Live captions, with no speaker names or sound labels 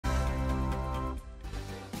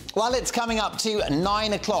Well, it's coming up to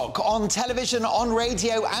 9 o'clock on television, on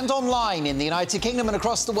radio and online in the United Kingdom and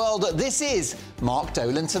across the world. This is Mark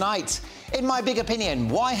Dolan Tonight. In my big opinion,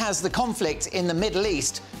 why has the conflict in the Middle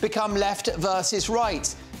East become left versus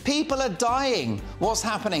right? People are dying. What's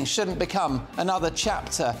happening shouldn't become another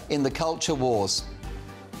chapter in the culture wars.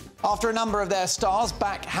 After a number of their stars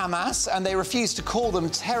back Hamas and they refuse to call them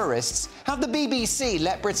terrorists, have the BBC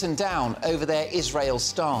let Britain down over their Israel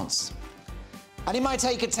stance? And in my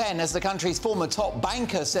take at 10, as the country's former top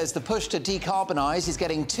banker says the push to decarbonise is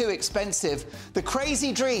getting too expensive, the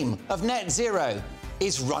crazy dream of net zero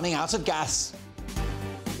is running out of gas.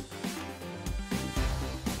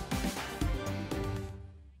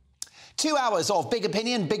 Two hours of big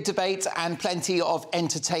opinion, big debate and plenty of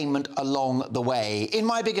entertainment along the way. In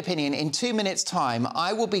my big opinion, in 2 minutes' time,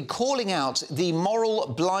 I will be calling out the moral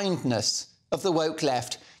blindness of the woke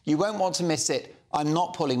left. You won't want to miss it. I'm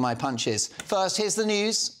not pulling my punches. First, here's the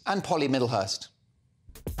news and Polly Middlehurst.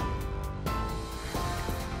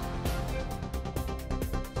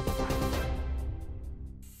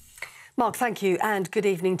 Mark, thank you and good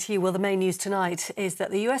evening to you. Well, the main news tonight is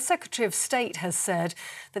that the US Secretary of State has said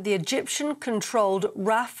that the Egyptian-controlled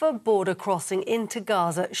Rafah border crossing into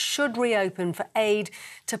Gaza should reopen for aid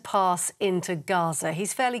to pass into Gaza.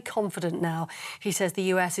 He's fairly confident now. He says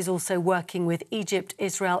the US is also working with Egypt,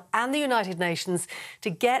 Israel and the United Nations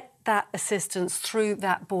to get that assistance through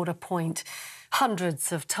that border point.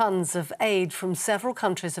 Hundreds of tons of aid from several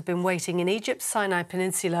countries have been waiting in Egypt's Sinai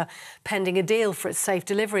Peninsula, pending a deal for its safe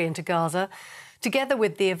delivery into Gaza, together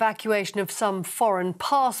with the evacuation of some foreign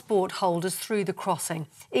passport holders through the crossing.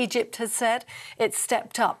 Egypt has said it's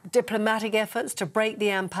stepped up diplomatic efforts to break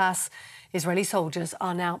the impasse. Israeli soldiers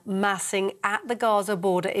are now massing at the Gaza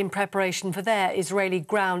border in preparation for their Israeli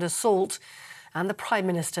ground assault. And the Prime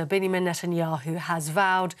Minister, Benjamin Netanyahu, has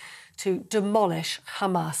vowed to demolish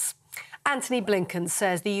Hamas. Antony Blinken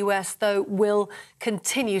says the US, though, will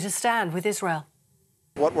continue to stand with Israel.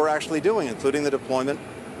 What we're actually doing, including the deployment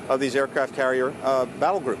of these aircraft carrier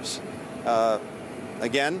battle groups.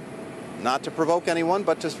 Again, not to provoke anyone,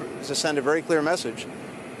 but to send a very clear message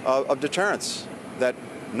of deterrence, that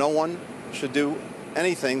no one should do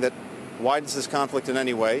anything that widens this conflict in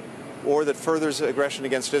any way or that furthers aggression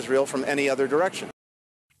against Israel from any other direction.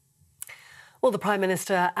 Well, the Prime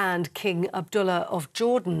Minister and King Abdullah of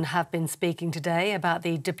Jordan have been speaking today about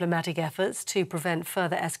the diplomatic efforts to prevent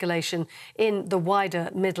further escalation in the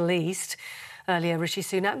wider Middle East. Earlier, Rishi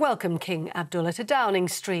Sunak welcomed King Abdullah to Downing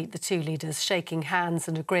Street, the two leaders shaking hands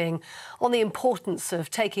and agreeing on the importance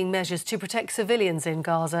of taking measures to protect civilians in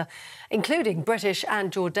Gaza, including British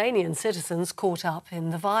and Jordanian citizens caught up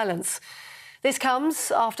in the violence. This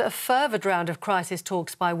comes after a further round of crisis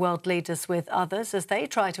talks by world leaders with others as they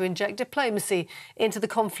try to inject diplomacy into the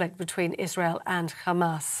conflict between Israel and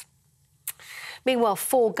Hamas. Meanwhile,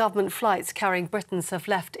 4 government flights carrying Britons have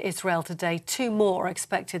left Israel today. 2 more are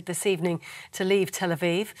expected this evening to leave Tel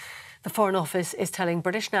Aviv. The Foreign Office is telling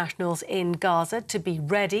British nationals in Gaza to be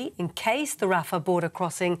ready in case the Rafah border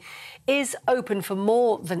crossing is open for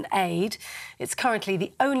more than aid. It's currently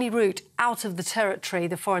the only route out of the territory.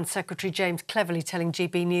 The Foreign Secretary James Cleverly telling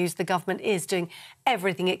GBNews the government is doing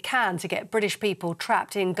everything it can to get British people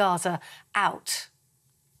trapped in Gaza out.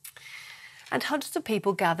 And hundreds of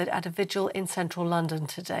people gathered at a vigil in central London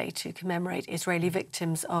today to commemorate Israeli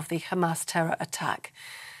victims of the Hamas terror attack.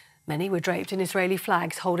 Many were draped in Israeli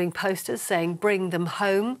flags, holding posters saying "Bring them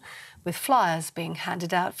home," with flyers being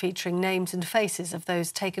handed out featuring names and faces of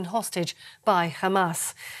those taken hostage by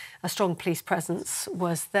Hamas. A strong police presence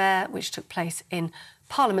was there, which took place in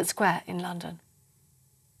Parliament Square in London.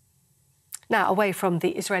 Now, away from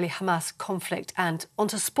the Israeli-Hamas conflict and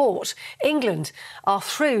onto sport. England are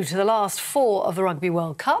through to the last 4 of the Rugby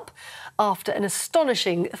World Cup after an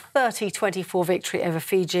astonishing 30-24 victory over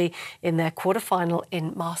Fiji in their quarter-final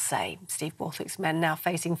in Marseille. Steve Borthwick's men now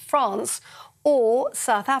facing France or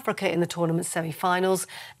South Africa in the tournament's semi-finals.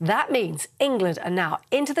 That means England are now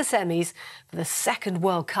into the semis for the 2nd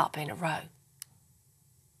World Cup in a row.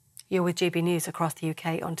 You're with GB News across the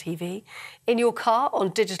UK on TV, in your car, on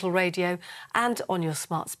digital radio and on your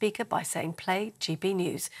smart speaker by saying play GB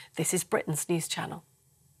News. This is Britain's news channel.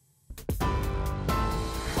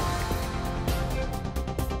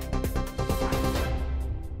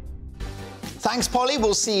 Thanks, Polly.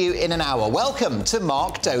 We'll see you in an hour. Welcome to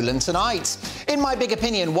Mark Dolan Tonight. In my big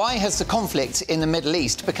opinion, why has the conflict in the Middle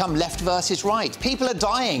East become left versus right? People are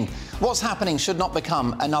dying. What's happening should not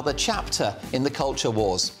become another chapter in the culture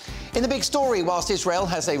wars. In the big story, whilst Israel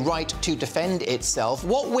has a right to defend itself,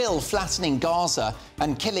 what will flattening Gaza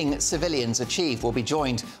and killing civilians achieve? We'll be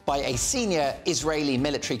joined by a senior Israeli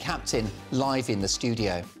military captain live in the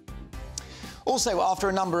studio. Also, after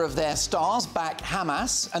a number of their stars back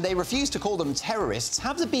Hamas and they refuse to call them terrorists,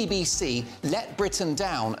 have the BBC let Britain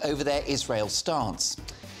down over their Israel stance?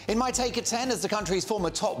 In my take at 10, as the country's former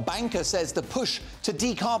top banker says the push to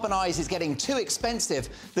decarbonise is getting too expensive,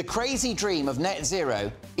 the crazy dream of net zero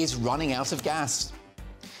is running out of gas.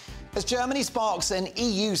 As Germany sparks an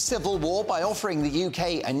EU civil war by offering the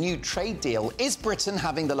UK a new trade deal, is Britain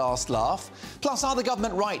having the last laugh? Plus, are the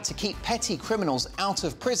government right to keep petty criminals out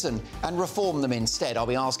of prison and reform them instead? I'll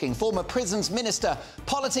be asking former Prisons Minister,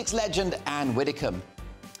 politics legend Anne Widdecombe.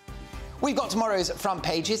 We've got tomorrow's front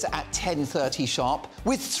pages at 10:30 sharp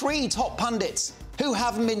with 3 top pundits who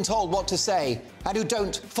haven't been told what to say and who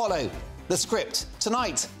don't follow the script.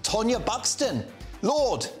 Tonight, Tonya Buxton,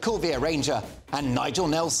 Lord Coolvia Ranger and Nigel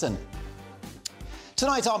Nelson.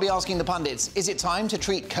 Tonight I'll be asking the pundits, is it time to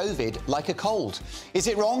treat COVID like a cold? Is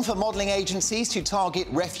it wrong for modelling agencies to target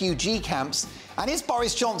refugee camps? And is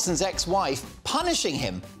Boris Johnson's ex-wife punishing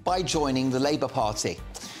him by joining the Labour Party?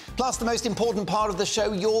 Plus, the most important part of the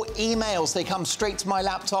show, your emails. They come straight to my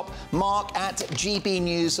laptop,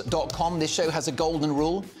 mark@gbnews.com. This show has a golden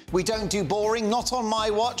rule. We don't do boring, not on my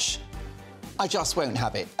watch. I just won't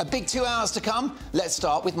have it. A big 2 hours to come. Let's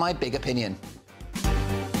start with my big opinion.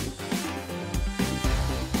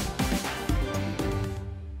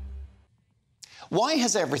 Why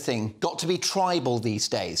has everything got to be tribal these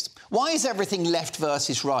days? Why is everything left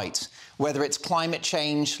versus right? Whether it's climate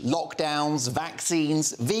change, lockdowns,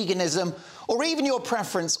 vaccines, veganism, or even your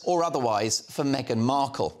preference or otherwise for Meghan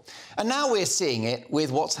Markle. And now we're seeing it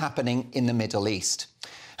with what's happening in the Middle East.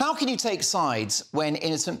 How can you take sides when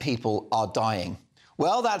innocent people are dying?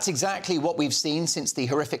 Well, that's exactly what we've seen since the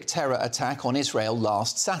horrific terror attack on Israel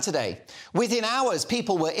last Saturday. Within hours,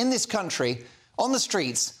 people were in this country on the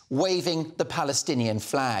streets waving the Palestinian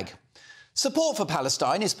flag. Support for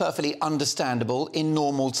Palestine is perfectly understandable in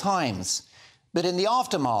normal times. But in the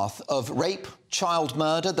aftermath of rape, child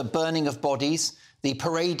murder, the burning of bodies, the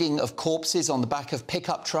parading of corpses on the back of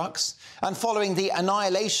pickup trucks, and following the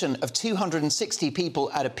annihilation of 260 people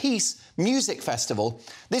at a peace music festival,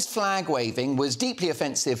 this flag waving was deeply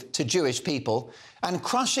offensive to Jewish people and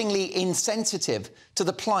crushingly insensitive to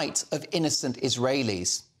the plight of innocent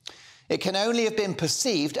Israelis. It can only have been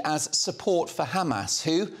perceived as support for Hamas,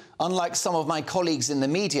 who, unlike some of my colleagues in the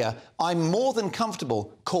media, I'm more than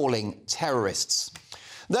comfortable calling terrorists.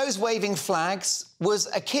 Those waving flags was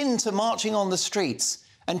akin to marching on the streets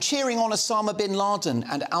and cheering on Osama bin Laden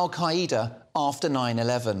and al-Qaeda after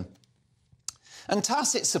 9/11. And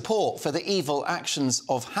tacit support for the evil actions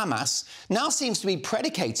of Hamas now seems to be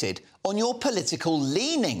predicated on your political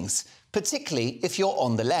leanings, particularly if you're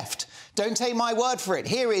on the left. Don't take my word for it.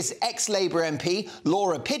 Here is ex-Labour MP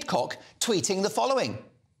Laura Pidcock tweeting the following.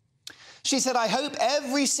 She said, "I hope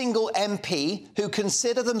every single MP who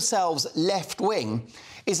consider themselves left-wing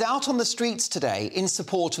is out on the streets today in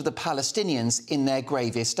support of the Palestinians in their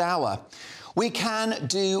gravest hour. We can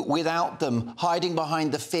do without them hiding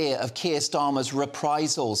behind the fear of Keir Starmer's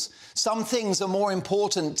reprisals. Some things are more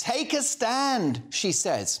important. Take a stand," she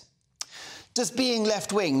says. Does being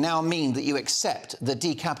left-wing now mean that you accept the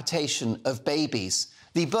decapitation of babies,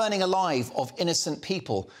 the burning alive of innocent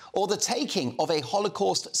people, or the taking of a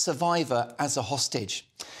Holocaust survivor as a hostage?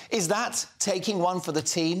 Is that taking one for the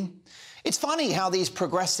team? It's funny how these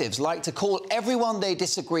progressives like to call everyone they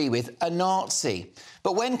disagree with a Nazi,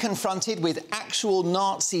 but when confronted with actual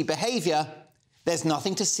Nazi behaviour, there's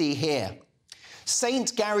nothing to see here.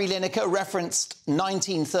 Saint Gary Lineker referenced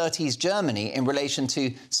 1930s Germany in relation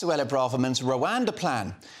to Suella Braverman's Rwanda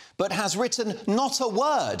plan, but has written not a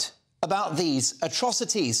word about these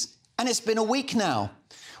atrocities. And it's been a week now.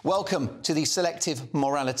 Welcome to the selective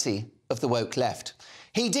morality of the woke left.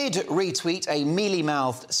 He did retweet a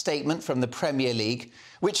mealy-mouthed statement from the Premier League,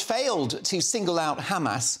 which failed to single out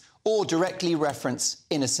Hamas or directly reference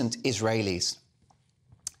innocent Israelis.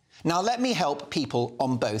 Now, let me help people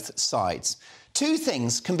on both sides. Two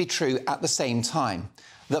things can be true at the same time: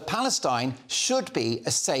 that Palestine should be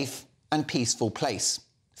a safe and peaceful place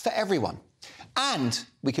for everyone. And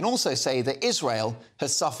we can also say that Israel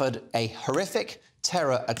has suffered a horrific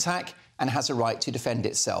terror attack and has a right to defend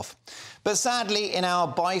itself. But sadly, in our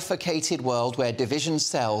bifurcated world where division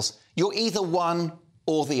sells, you're either one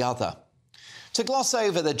or the other. To gloss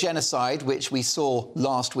over the genocide which we saw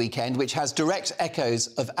last weekend, which has direct echoes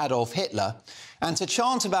of Adolf Hitler, and to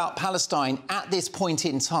chant about Palestine at this point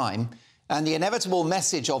in time and the inevitable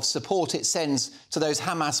message of support it sends to those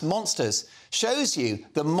Hamas monsters shows you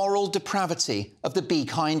the moral depravity of the Be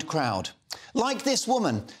Kind crowd. Like this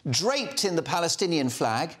woman, draped in the Palestinian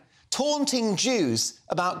flag, taunting Jews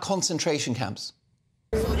about concentration camps.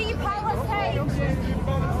 Free Palestine!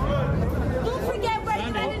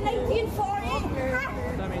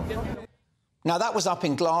 Now, that was up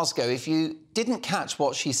in Glasgow. If you didn't catch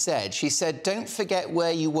what she said, don't forget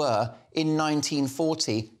where you were in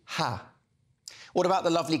 1940. Ha. What about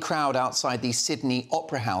the lovely crowd outside the Sydney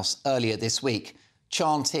Opera House earlier this week,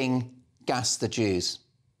 chanting, "Gas the Jews"?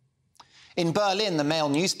 In Berlin, the Mail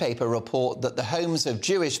newspaper report that the homes of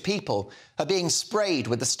Jewish people are being sprayed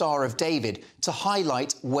with the Star of David to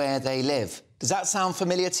highlight where they live. Does that sound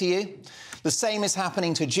familiar to you? The same is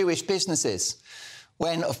happening to Jewish businesses.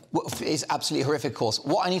 It's absolutely horrific, of course.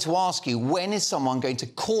 What I need to ask you, when is someone going to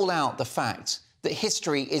call out the fact that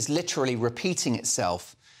history is literally repeating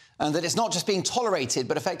itself and that it's not just being tolerated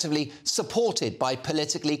but effectively supported by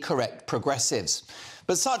politically correct progressives?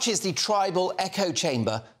 But such is the tribal echo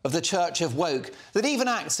chamber of the Church of Woke that even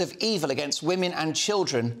acts of evil against women and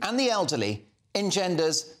children and the elderly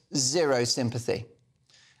engenders zero sympathy.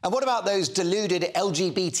 And what about those deluded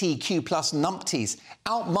LGBTQ+ numpties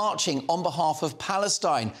out marching on behalf of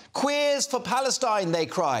Palestine? Queers for Palestine, they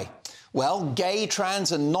cry. Well, gay,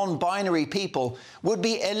 trans and non-binary people would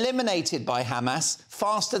be eliminated by Hamas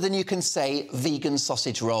faster than you can say vegan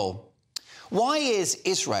sausage roll. Why is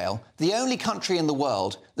Israel the only country in the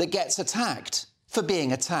world that gets attacked for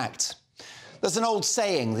being attacked? There's an old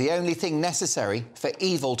saying, the only thing necessary for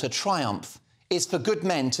evil to triumph is for good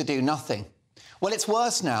men to do nothing. Well, it's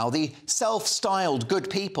worse now. The self-styled good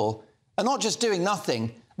people are not just doing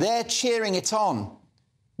nothing, they're cheering it on.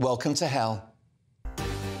 Welcome to hell.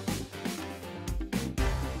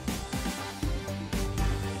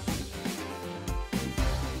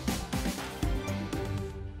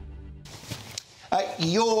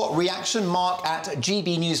 Your reaction, Mark at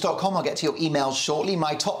GBNews.com. I'll get to your emails shortly.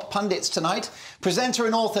 My top pundits tonight, presenter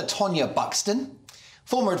and author Tonya Buxton,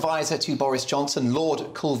 former advisor to Boris Johnson, Lord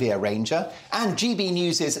Coulvier Ranger, and GB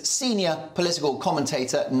News' senior political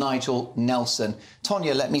commentator, Nigel Nelson.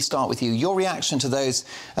 Tonya, let me start with you. Your reaction to those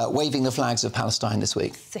waving the flags of Palestine this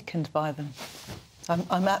week? Sickened by them.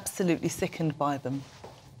 I'm absolutely sickened by them.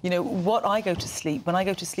 You know, when I go to sleep at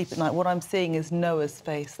night, what I'm seeing is Noah's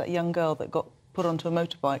face, that young girl that got put onto a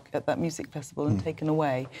motorbike at that music festival and taken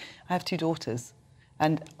away. I have 2 daughters.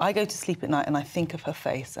 And I go to sleep at night and I think of her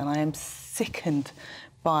face, and I am sickened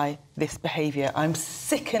by this behaviour. I'm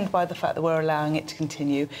sickened by the fact that we're allowing it to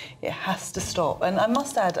continue. It has to stop. And I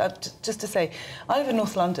must add, just to say, I live in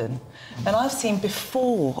North London, and I've seen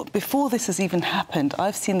before this has even happened,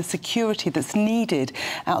 I've seen the security that's needed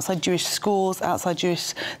outside Jewish schools, outside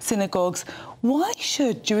Jewish synagogues. Why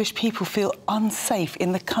should Jewish people feel unsafe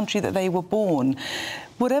in the country that they were born?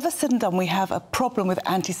 Whatever said and done, we have a problem with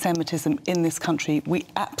anti-Semitism in this country. We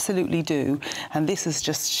absolutely do. And this has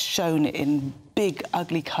just shown it in big,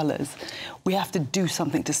 ugly colours. We have to do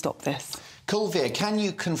something to stop this. Coulvier, can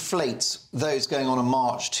you conflate those going on a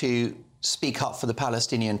march to speak up for the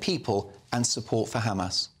Palestinian people and support for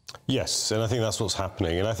Hamas? Yes, and I think that's what's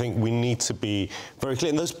happening. And I think we need to be very clear.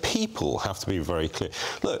 And those people have to be very clear.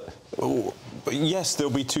 Look, yes,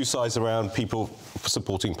 there'll be 2 sides around, people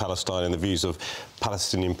supporting Palestine and the views of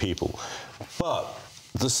Palestinian people. But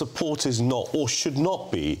the support is not, or should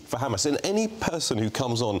not be, for Hamas. And any person who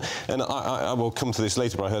comes on, and I will come to this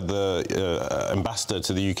later, but I heard the ambassador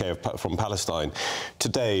to the UK from Palestine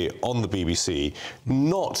today on the BBC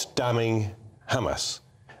not damning Hamas.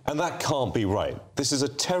 And that can't be right. This is a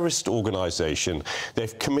terrorist organisation.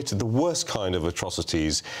 They've committed the worst kind of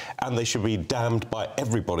atrocities, and they should be damned by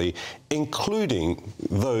everybody, including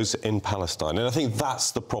those in Palestine. And I think that's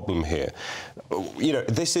the problem here. You know,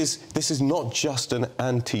 this is not just an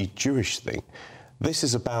anti-Jewish thing. This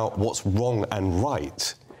is about what's wrong and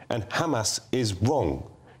right. And Hamas is wrong.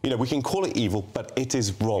 You know, we can call it evil, but it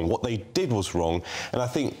is wrong. What they did was wrong. And I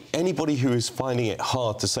think anybody who is finding it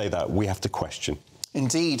hard to say that, we have to question.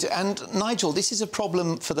 Indeed. And, Nigel, this is a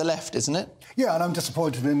problem for the left, isn't it? Yeah, and I'm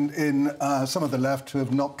disappointed in some of the left who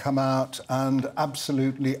have not come out and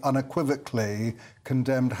absolutely unequivocally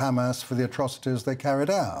condemned Hamas for the atrocities they carried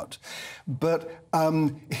out. But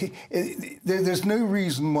there's no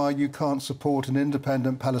reason why you can't support an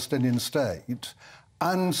independent Palestinian state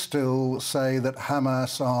and still say that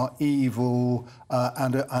Hamas are evil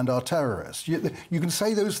and are terrorists. You can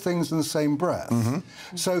say those things in the same breath.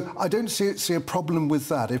 Mm-hmm. So I don't see a problem with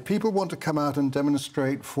that. If people want to come out and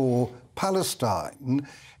demonstrate for Palestine,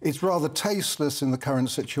 it's rather tasteless in the current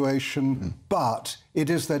situation, but it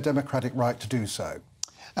is their democratic right to do so.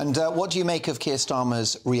 And what do you make of Keir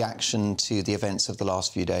Starmer's reaction to the events of the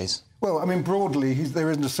last few days? Well, I mean, broadly, there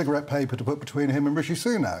isn't a cigarette paper to put between him and Rishi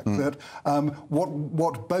Sunak. That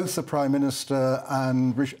what both the Prime Minister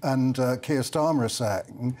and Keir Starmer are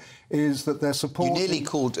saying is that they're supporting... You nearly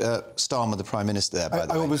called Starmer the Prime Minister there, by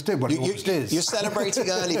the way. I always did. Well, he always is. You're celebrating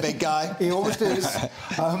early, big guy. He always is.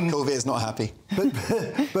 Corvier's not happy.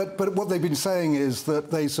 But what they've been saying is that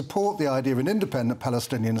they support the idea of an independent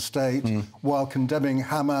Palestinian state while condemning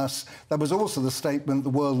Hamas. That was also the statement the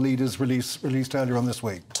world leaders released earlier on this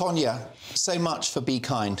week. Tonya, so much for Be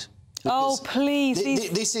Kind. Oh, please.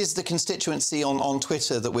 This is the constituency on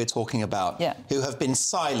Twitter that we're talking about, who have been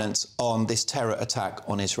silent on this terror attack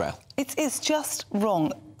on Israel. It's just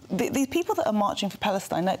wrong. The people that are marching for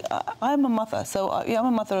Palestine, I'm a mother, so I'm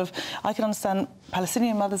a mother of... I can understand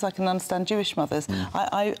Palestinian mothers, I can understand Jewish mothers.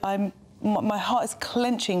 My heart is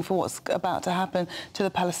clenching for what's about to happen to the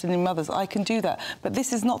Palestinian mothers. I can do that. But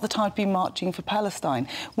this is not the time to be marching for Palestine.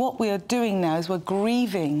 What we are doing now is we're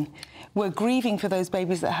grieving. We're grieving for those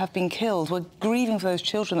babies that have been killed. We're grieving for those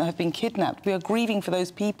children that have been kidnapped. We are grieving for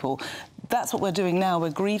those people. That's what we're doing now. We're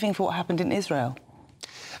grieving for what happened in Israel.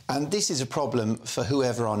 And this is a problem for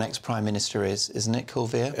whoever our next Prime Minister is, isn't it,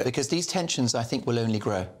 Corvier? Because these tensions, I think, will only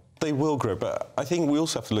grow. They will grow, but I think we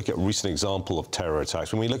also have to look at a recent example of terror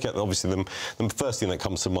attacks. When we look at, obviously, the first thing that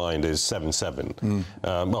comes to mind is 7/7.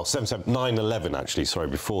 Well, 9/11, actually, sorry,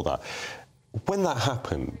 before that. When that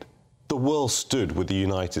happened, the world stood with the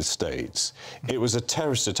United States. It was a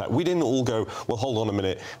terrorist attack. We didn't all go, well, hold on a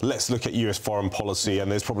minute, let's look at US foreign policy,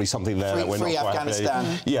 and there's probably something there that we're not quite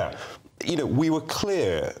Afghanistan. Yeah. You know, we were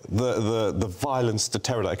clear the violence, the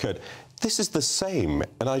terror that occurred. This is the same,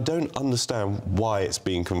 and I don't understand why it's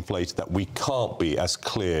being conflated, that we can't be as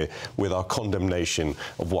clear with our condemnation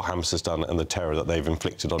of what Hamas has done and the terror that they've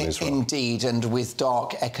inflicted on Israel. Indeed, and with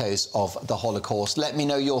dark echoes of the Holocaust. Let me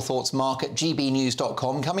know your thoughts, Mark, at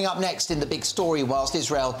gbnews.com. Coming up next in the big story, whilst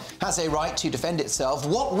Israel has a right to defend itself,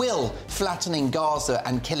 what will flattening Gaza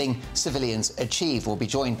and killing civilians achieve? We'll be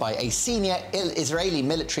joined by a senior Israeli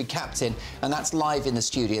military captain, and that's live in the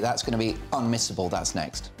studio. That's going to be unmissable. That's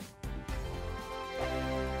next.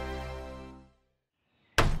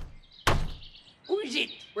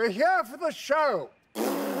 We're here for the show.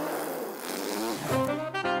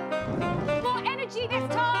 More energy this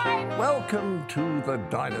time. Welcome to the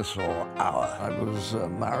Dinosaur Hour. I was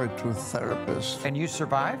married to a therapist. And you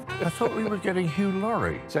survived? I thought we were getting Hugh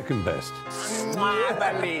Laurie. Second best.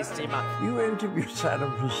 Bellissima. You interviewed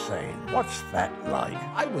Saddam Hussein. What's that like?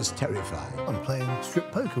 I was terrified. I'm playing strip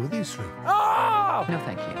poker with these three. Oh! No,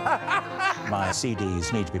 thank you. My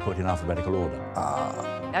CDs need to be put in alphabetical order.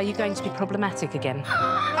 Are you going to be problematic again?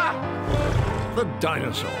 The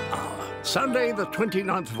Dinosaur Hour. Sunday, the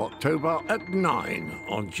 29th of October at 9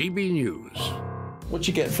 on GB News. What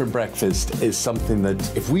you get for breakfast is something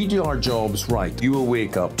that, if we do our jobs right, you will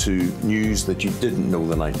wake up to news that you didn't know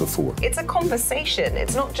the night before. It's a conversation.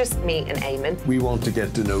 It's not just me and Eamon. We want to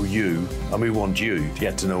get to know you, and we want you to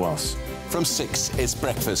get to know us. From 6, it's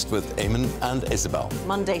Breakfast with Eamon and Isabel.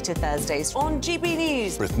 Monday to Thursdays on GB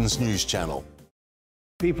News. Britain's news channel.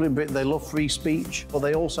 People in Britain, they love free speech, but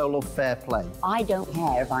they also love fair play. I don't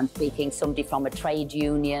care if I'm speaking somebody from a trade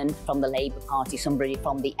union, from the Labour Party, somebody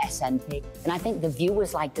from the SNP. And I think the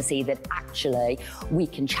viewers like to see that actually we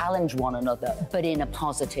can challenge one another, but in a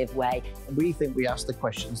positive way. We think we ask the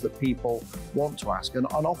questions that people want to ask, and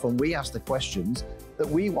often we ask the questions that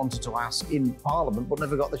we wanted to ask in Parliament but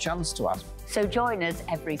never got the chance to ask. So join us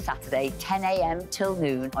every Saturday, 10 a.m. till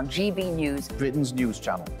noon on GB News, Britain's news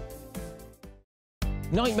channel.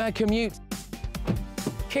 Nightmare commute.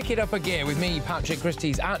 Kick it up a gear with me, Patrick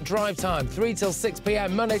Christie's, at Drive Time, 3 till 6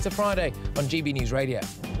 p.m, Monday to Friday on GB News Radio.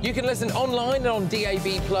 You can listen online and on DAB+,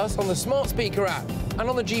 on the smart speaker app and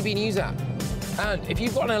on the GB News app. And if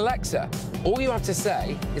you've got an Alexa, all you have to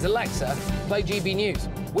say is, Alexa, play GB News.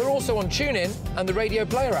 We're also on TuneIn and the Radio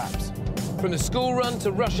Player apps. From the school run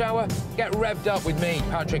to rush hour, get revved up with me,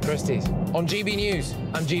 Patrick Christie's, on GB News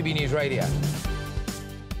and GB News Radio.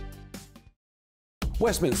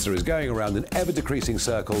 Westminster is going around in ever-decreasing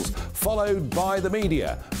circles, followed by the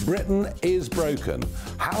media. Britain is broken.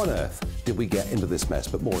 How on earth did we get into this mess?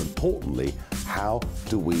 But more importantly, how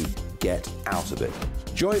do we get out of it?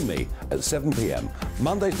 Join me at 7 p.m,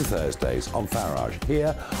 Mondays to Thursdays on Farage,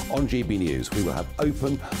 here on GB News. We will have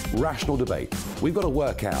open, rational debate. We've got to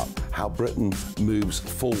work out how Britain moves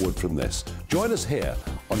forward from this. Join us here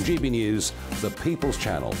on GB News, the People's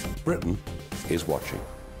Channel. Britain is watching.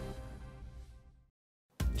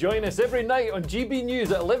 Join us every night on GB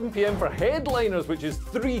News at 11 p.m. for Headliners, which is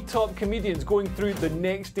 3 top comedians going through the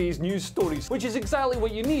next day's news stories, which is exactly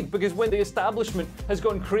what you need, because when the establishment has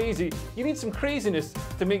gone crazy, you need some craziness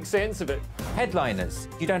to make sense of it. Headliners.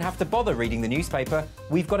 You don't have to bother reading the newspaper.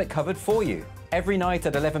 We've got it covered for you. Every night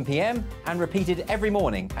at 11 p.m. and repeated every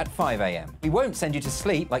morning at 5 a.m. We won't send you to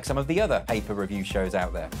sleep like some of the other paper review shows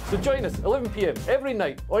out there. So join us 11 p.m. every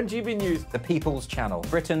night on GB News. The People's Channel,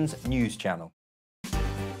 Britain's news channel.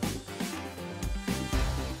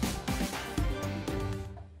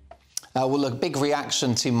 Well, look, big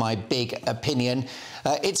reaction to my big opinion.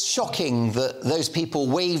 It's shocking that those people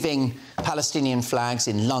waving Palestinian flags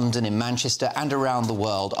in London, in Manchester and around the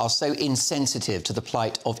world are so insensitive to the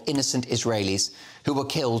plight of innocent Israelis who were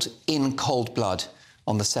killed in cold blood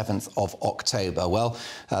on the 7th of October. Well,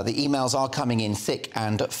 the emails are coming in thick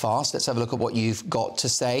and fast. Let's have a look at what you've got to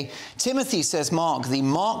say. Timothy says, Mark, the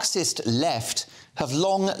Marxist left have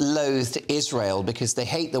long loathed Israel because they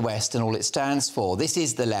hate the West and all it stands for. This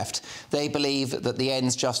is the left. They believe that the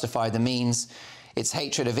ends justify the means. Its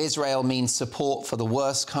hatred of Israel means support for the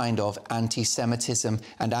worst kind of anti-Semitism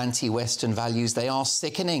and anti-Western values. They are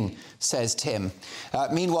sickening, says Tim.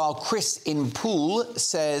 Meanwhile, Chris in Poole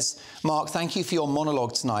says, Mark, thank you for your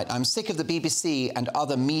monologue tonight. I'm sick of the BBC and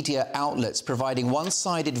other media outlets providing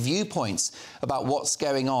one-sided viewpoints about what's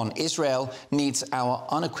going on. Israel needs our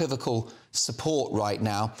unequivocal support right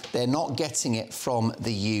now. They're not getting it from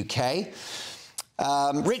the UK.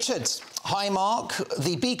 Richard, hi Mark.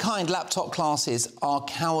 The Be Kind laptop classes are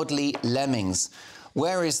cowardly lemmings.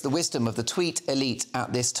 Where is the wisdom of the tweet elite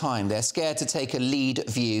at this time? They're scared to take a lead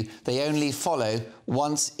view. They only follow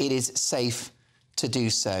once it is safe to do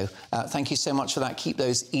so. Thank you so much for that. Keep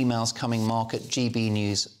those emails coming, Mark at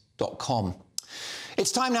gbnews.com.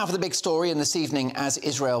 It's time now for the big story, and this evening, as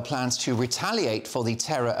Israel plans to retaliate for the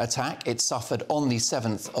terror attack it suffered on the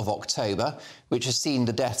 7th of October, which has seen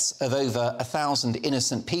the deaths of over 1,000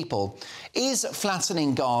 innocent people, is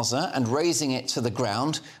flattening Gaza and razing it to the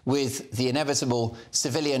ground with the inevitable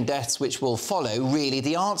civilian deaths which will follow really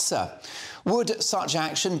the answer? Would such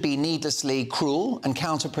action be needlessly cruel and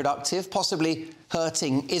counterproductive, possibly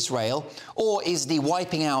hurting Israel, or is the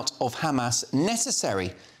wiping out of Hamas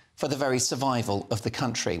necessary for the very survival of the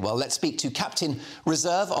country? Well, let's speak to Captain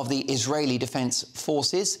Reserve of the Israeli Defense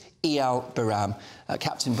Forces, Eyal Baram.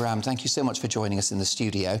 Captain Baram, thank you so much for joining us in the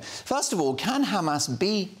studio. First of all, can Hamas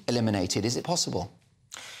be eliminated? Is it possible?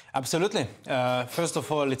 Absolutely. First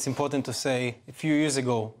of all, it's important to say a few years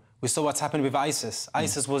ago, we saw what's happened with ISIS.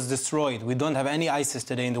 ISIS was destroyed. We don't have any ISIS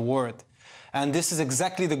today in the world. And this is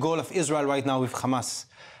exactly the goal of Israel right now with Hamas.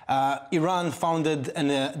 Iran founded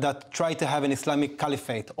that tried to have an Islamic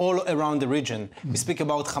caliphate all around the region. We speak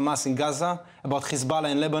about Hamas in Gaza, about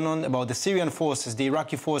Hezbollah in Lebanon, about the Syrian forces, the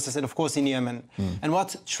Iraqi forces, and of course in Yemen. And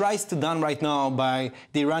what tries to done right now by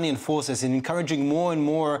the Iranian forces in encouraging more and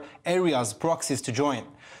more areas, proxies to join.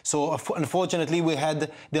 So unfortunately, we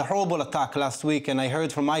had the horrible attack last week, and I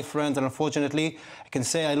heard from my friends, and unfortunately, I can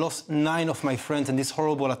say I lost 9 of my friends in this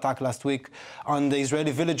horrible attack last week on the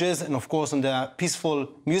Israeli villages and, of course, on the peaceful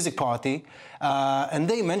music party. And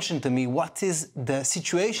they mentioned to me what is the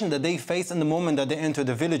situation that they face in the moment that they enter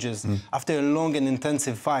the villages after a long and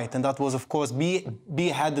intensive fight. And that was, of course,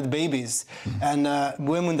 beheaded babies and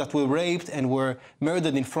women that were raped and were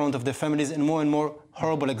murdered in front of their families, and more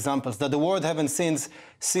horrible examples that the world haven't seen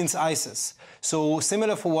since ISIS. So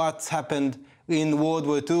similar for what happened in World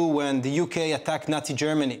War II when the UK attacked Nazi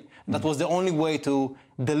Germany. That was the only way to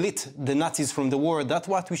delete the Nazis from the world. That's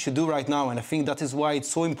what we should do right now, and I think that is why it's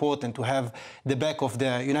so important to have the back of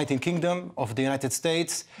the United Kingdom, of the United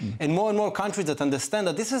States, and more countries that understand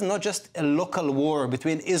that this is not just a local war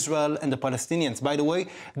between Israel and the Palestinians. By the way,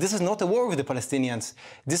 this is not a war with the Palestinians.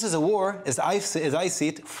 This is a war, as I see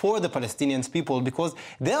it, for the Palestinian people, because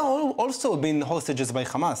they are also been hostages by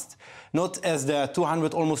Hamas. Not as the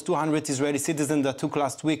almost 200 Israeli citizens that took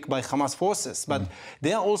last week by Hamas forces, but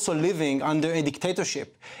they are also living under a dictatorship.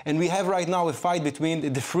 And we have right now a fight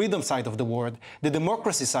between the freedom side of the world, the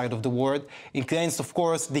democracy side of the world, against, of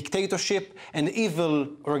course, dictatorship and evil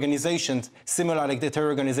organizations, similar like the terror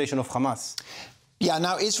organization of Hamas. Yeah,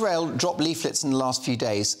 now Israel dropped leaflets in the last few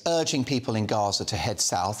days urging people in Gaza to head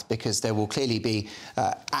south because there will clearly be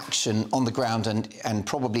action on the ground and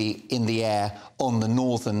probably in the air on the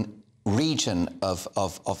northern region of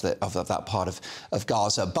that part of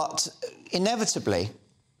Gaza. But inevitably,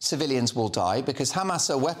 civilians will die because Hamas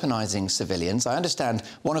are weaponizing civilians. I understand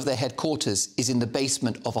one of their headquarters is in the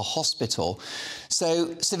basement of a hospital.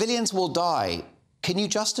 So civilians will die. Can you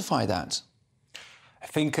justify that? I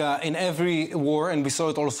think in every war, and we saw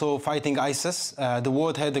it also fighting ISIS, the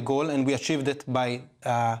world had a goal, and we achieved it by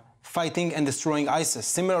fighting and destroying ISIS.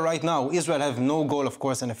 Similar right now, Israel have no goal, of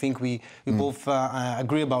course, and I think we both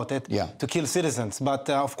agree about it, to kill citizens. But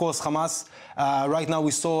of course, Hamas, right now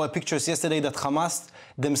we saw pictures yesterday that Hamas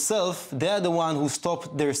themselves, they're the one who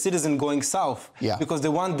stopped their citizens going south, because they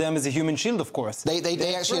want them as a human shield, of course.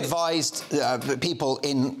 They actually advised people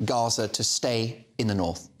in Gaza to stay in the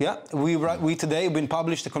north. Yeah, we today been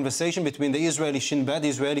published a conversation between the Israeli Shin Bet, the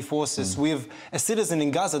Israeli forces, with a citizen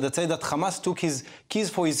in Gaza that said that Hamas took his keys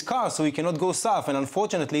for his car so he cannot go south. And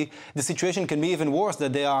unfortunately, the situation can be even worse,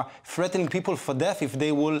 that they are threatening people for death if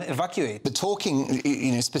they will evacuate. But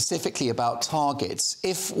talking, specifically about targets,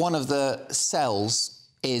 if one of the cells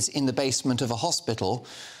is in the basement of a hospital,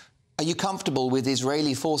 are you comfortable with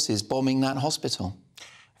Israeli forces bombing that hospital?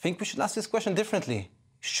 I think we should ask this question differently.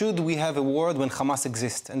 Should we have a world when Hamas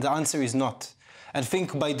exists? And the answer is not. And I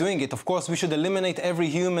think by doing it, of course, we should eliminate every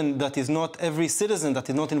human that is not, every citizen that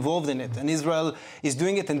is not involved in it. And Israel is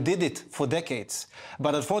doing it and did it for decades.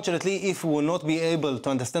 But unfortunately, if we will not be able to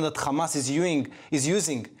understand that Hamas is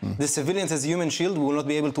using the civilians as human shield, we will not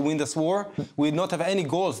be able to win this war. We will not have any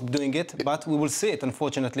goals doing it, but we will see it,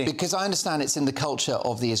 unfortunately. Because I understand it's in the culture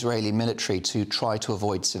of the Israeli military to try to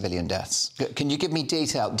avoid civilian deaths. Can you give me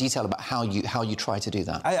detail about how you try to do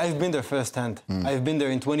that? I've been there firsthand. I've been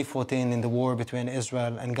there in 2014 in the war between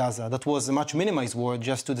Israel and Gaza. That was a much minimized war,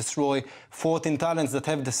 just to destroy 14 talents that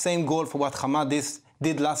have the same goal for what Hamas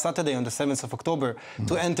did last Saturday on the 7th of October,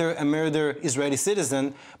 to enter and murder Israeli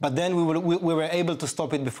citizen, but then we were able to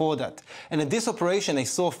stop it before that. And in this operation, I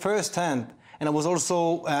saw firsthand, and I was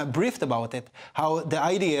also briefed about it, how the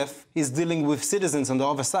IDF is dealing with citizens on the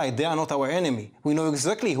other side. They are not our enemy. We know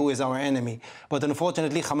exactly who is our enemy. But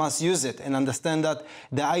unfortunately, Hamas use it and understand that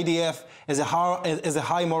the IDF is a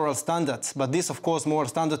high moral standard. But this, of course, moral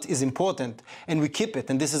standard is important, and we keep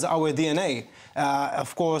it, and this is our DNA.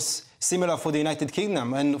 Of course, similar for the United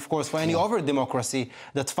Kingdom and, of course, for any other democracy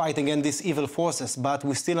that fight against these evil forces. But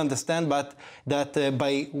we still understand that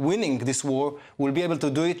by winning this war, we'll be able to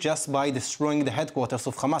do it just by destroying the headquarters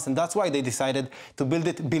of Hamas. And that's why they decided to build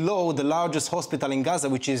it below the largest hospital in Gaza,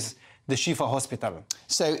 which is the Shifa hospital.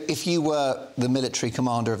 So if you were the military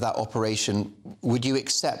commander of that operation, would you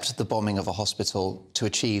accept the bombing of a hospital to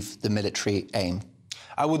achieve the military aim?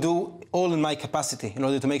 I will do all in my capacity in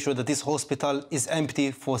order to make sure that this hospital is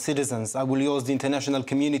empty for citizens. I will use the international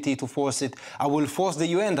community to force it. I will force the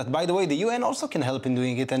UN, that, by the way, the UN also can help in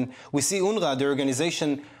doing it. And we see UNRWA, the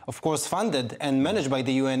organization, of course, funded and managed by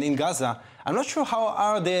the UN in Gaza. I'm not sure how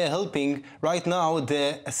are they helping right now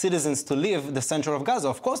the citizens to leave the center of Gaza.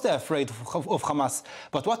 Of course, they're afraid of Hamas.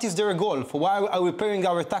 But what is their goal? For why are we paying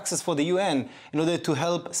our taxes for the UN in order to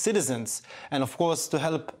help citizens and, of course, to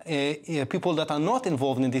help people that are not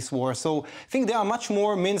involved in this war? So I think there are much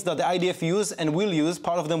more means that the IDF use and will use.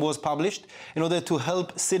 Part of them was published in order to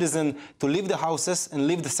help citizens to leave the houses and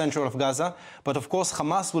leave the center of Gaza. But, of course,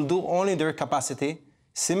 Hamas will do only their capacity,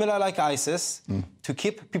 similar like ISIS, to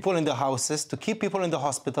keep people in the houses, to keep people in the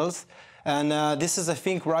hospitals. And this is, I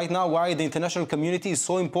think, right now why the international community is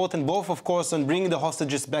so important, both, of course, on bringing the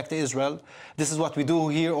hostages back to Israel. This is what we do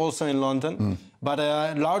here also in London. But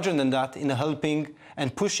larger than that, in helping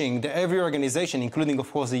and pushing every organization, including,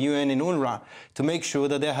 of course, the UN and UNRWA, to make sure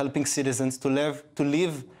that they're helping citizens to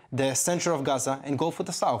leave the center of Gaza and go for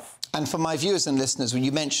the south. And for my viewers and listeners, when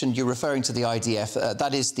you mentioned you're referring to the IDF,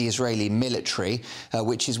 that is the Israeli military,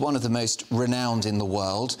 which is one of the most renowned in the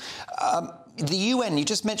world. The UN, you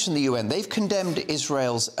just mentioned the UN, they've condemned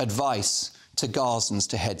Israel's advice to Gazans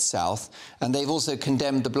to head south, and they've also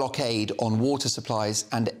condemned the blockade on water supplies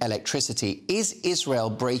and electricity. Is Israel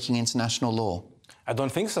breaking international law? I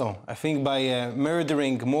don't think so. I think by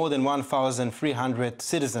murdering more than 1,300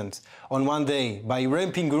 citizens on one day, by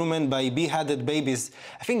raping women, by beheaded babies,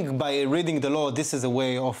 I think by reading the law, this is a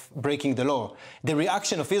way of breaking the law. The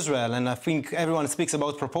reaction of Israel, and I think everyone speaks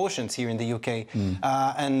about proportions here in the UK,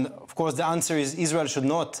 and of course the answer is Israel should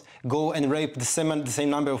not go and rape the same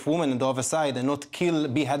number of women on the other side and not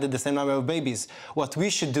beheaded the same number of babies. What we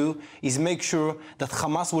should do is make sure that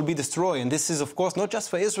Hamas will be destroyed. And this is, of course, not just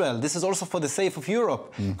for Israel. This is also for the sake of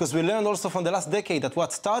Europe. Because we learned also from the last decade that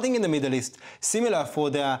what's starting in the Middle East, similar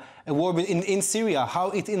for the war in Syria,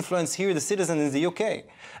 how it influenced here the citizens in the UK.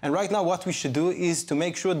 And right now what we should do is to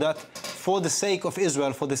make sure that for the sake of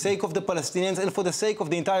Israel, for the sake of the Palestinians, and for the sake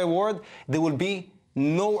of the entire world, there will be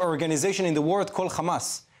no organization in the world called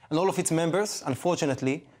Hamas. And all of its members,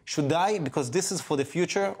 unfortunately, should die, because this is for the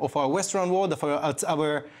future of our Western world, of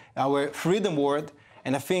our freedom world.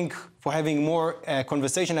 And I think for having more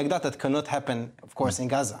conversation like that cannot happen, of course, in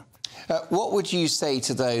Gaza. What would you say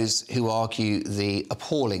to those who argue the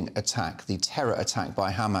appalling attack, the terror attack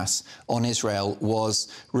by Hamas on Israel was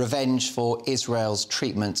revenge for Israel's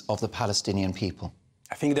treatment of the Palestinian people?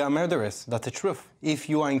 I think they are murderers. That's the truth. If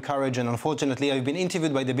you are encouraged, and unfortunately, I've been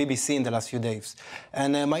interviewed by the BBC in the last few days.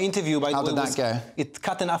 And my interview, by the way, how did that go? It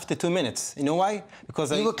cut in after 2 minutes. You know why?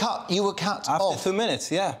 Because you were cut after off. 2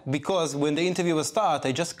 minutes, yeah. Because when the interview was started,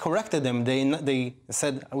 I just corrected them. They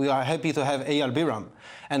said, we are happy to have Eyal Biram.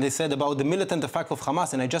 And they said about the militant attack of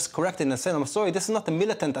Hamas, and I just corrected and said, I'm sorry, this is not a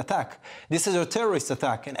militant attack. This is a terrorist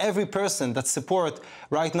attack. And every person that supports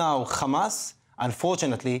right now Hamas,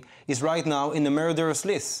 unfortunately, is right now in the murderous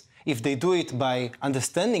list. If they do it by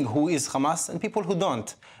understanding who is Hamas and people who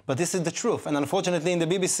don't. But this is the truth. And unfortunately, in the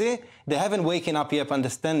BBC, they haven't waken up yet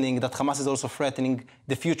understanding that Hamas is also threatening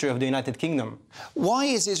the future of the United Kingdom. Why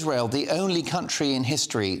is Israel the only country in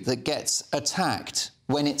history that gets attacked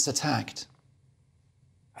when it's attacked?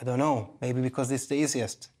 I don't know. Maybe because it's the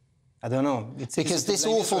easiest. I don't know. It's because this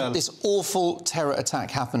awful terror attack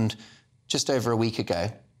happened just over a week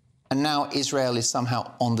ago. And now Israel is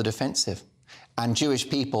somehow on the defensive. And Jewish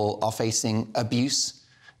people are facing abuse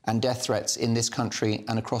and death threats in this country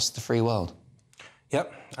and across the free world.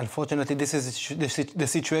 Yep. Unfortunately, this is the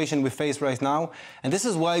situation we face right now. And this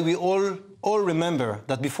is why we all remember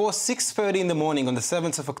that before 6:30 in the morning on the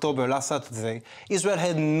 7th of October, last Saturday, Israel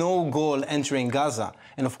had no goal entering Gaza.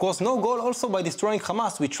 And of course, no goal also by destroying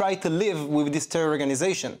Hamas. We tried to live with this terror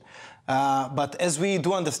organization. But as we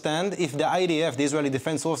do understand, if the IDF, the Israeli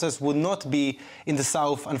Defense Forces, would not be in the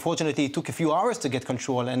south, unfortunately, it took a few hours to get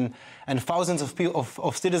control and thousands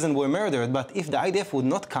of citizens were murdered. But if the IDF would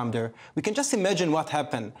not come there, we can just imagine what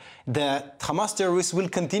happened. The Hamas terrorists will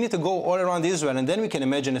continue to go all around Israel, and then we can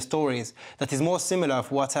imagine the stories that is more similar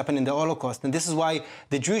of what's happened in the Holocaust. And this is why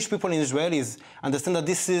the Jewish people in Israelis understand that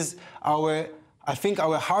this is I think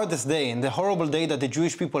our hardest day and the horrible day that the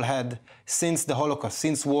Jewish people had since the Holocaust,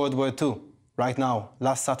 since World War II, right now,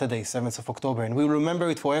 last Saturday, 7th of October, and we will remember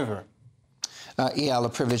it forever. Eyal, a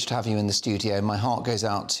privilege to have you in the studio. My heart goes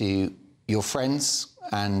out to your friends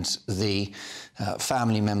and the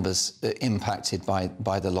family members impacted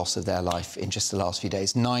by the loss of their life in just the last few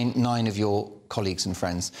days. Nine of your colleagues and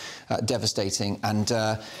friends, devastating, and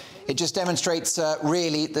it just demonstrates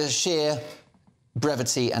really the sheer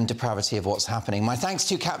brevity and depravity of what's happening. My thanks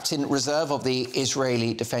to Captain Reserve of the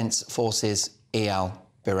Israeli Defense Forces, Eyal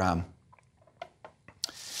Biram.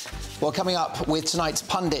 Well, coming up with tonight's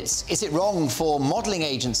pundits, is it wrong for modelling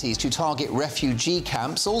agencies to target refugee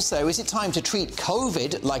camps? Also, is it time to treat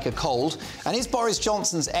COVID like a cold? And is Boris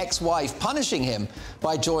Johnson's ex-wife punishing him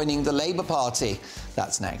by joining the Labour Party?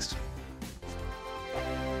 That's next.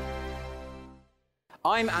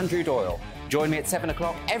 I'm Andrew Doyle. Join me at 7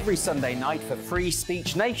 o'clock every Sunday night for Free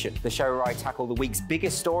Speech Nation, the show where I tackle the week's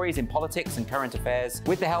biggest stories in politics and current affairs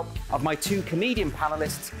with the help of my 2 comedian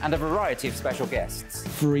panellists and a variety of special guests.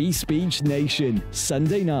 Free Speech Nation,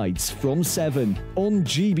 Sunday nights from 7 on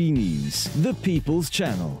GB News, the People's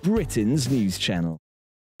Channel, Britain's news channel.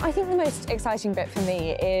 I think the most exciting bit for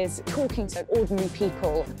me is talking to ordinary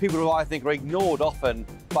people. People who I think are ignored often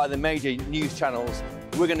by the major news channels.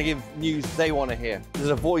 We're going to give news they want to hear. There's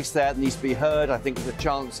a voice there that needs to be heard. I think there's a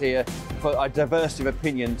chance here for a diversity of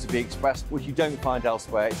opinion to be expressed, which you don't find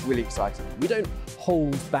elsewhere. It's really exciting. We don't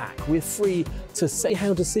hold back. We're free to say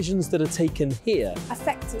how decisions that are taken here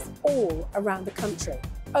affect us all around the country.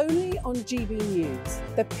 Only on GB News,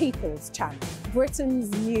 the People's Channel, Britain's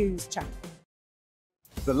news channel.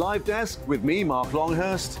 The Live Desk with me, Mark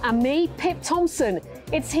Longhurst. And me, Pip Thompson.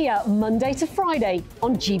 It's here Monday to Friday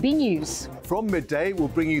on GB News. From midday, we'll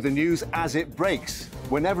bring you the news as it breaks,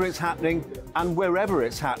 whenever it's happening and wherever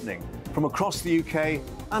it's happening, from across the UK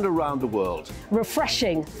and around the world.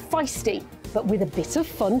 Refreshing, feisty, but with a bit of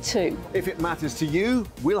fun too. If it matters to you,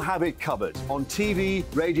 we'll have it covered on TV,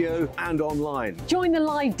 radio and online. Join the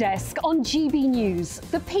Live Desk on GB News,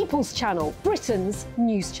 the People's Channel, Britain's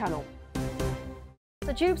news channel.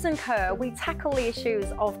 So Jubes and Kerr, we tackle the issues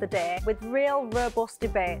of the day with real robust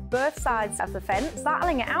debate, both sides of the fence,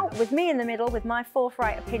 battling it out with me in the middle with my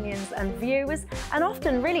forthright opinions and views, and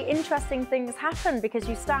often really interesting things happen because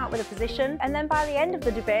you start with a position and then by the end of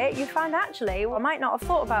the debate you find actually, well, I might not have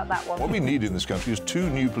thought about that one. What we need in this country is 2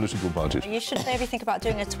 new political parties. You should maybe think about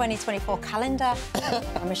doing a 2024 calendar.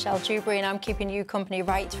 I'm Michelle Dewberry and I'm keeping you company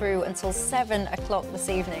right through until 7 o'clock this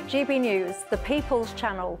evening. GB News, the People's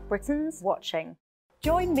Channel, Britain's watching.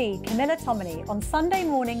 Join me, Camilla Tominey, on Sunday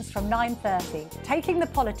mornings from 9:30, taking the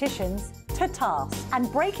politicians to task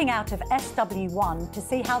and breaking out of SW1 to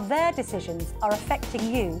see how their decisions are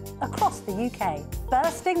affecting you across the UK.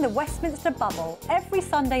 Bursting the Westminster bubble every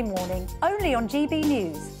Sunday morning, only on GB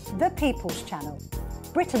News, the People's Channel.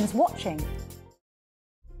 Britain's watching.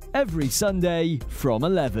 Every Sunday from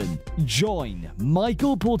 11, join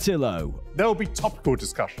Michael Portillo. There'll be topical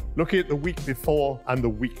discussion, looking at the week before and the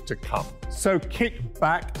week to come. So kick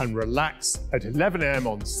back and relax at 11 a.m.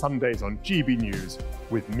 on Sundays on GB News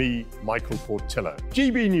with me, Michael Portillo.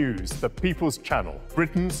 GB News, the People's Channel,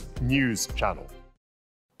 Britain's news channel.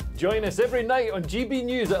 Join us every night on GB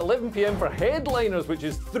News at 11 p.m. for Headliners, which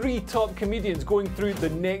is 3 top comedians going through the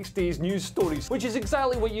next day's news stories, which is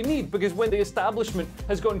exactly what you need, because when the establishment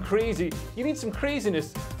has gone crazy, you need some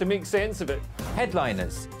craziness to make sense of it.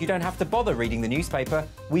 Headliners. You don't have to bother reading the newspaper.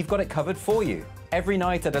 We've got it covered for you. Every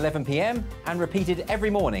night at 11 p.m. and repeated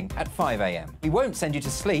every morning at 5 a.m. We won't send you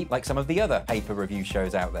to sleep like some of the other paper review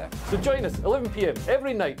shows out there. So join us 11 p.m.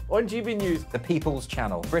 every night on GB News. The People's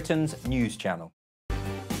Channel, Britain's news channel.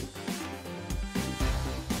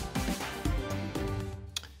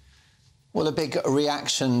 Well, a big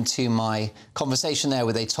reaction to my conversation there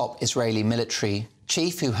with a top Israeli military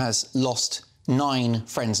chief who has lost 9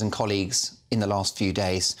 friends and colleagues in the last few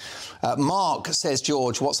days. Mark says,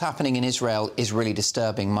 George, what's happening in Israel is really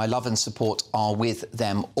disturbing. My love and support are with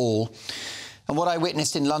them all. And what I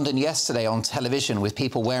witnessed in London yesterday on television with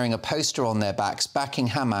people wearing a poster on their backs backing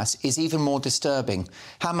Hamas is even more disturbing.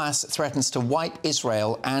 Hamas threatens to wipe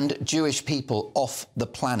Israel and Jewish people off the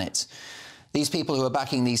planet. These people who are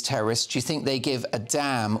backing these terrorists, do you think they give a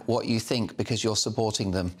damn what you think because you're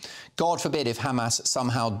supporting them? God forbid if Hamas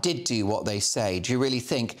somehow did do what they say. Do you really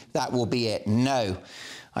think that will be it? No,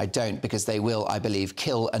 I don't, because they will, I believe,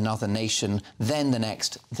 kill another nation, then the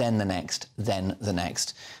next, then the next, then the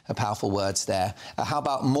next. Powerful words there. How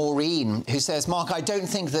about Maureen, who says, Mark, I don't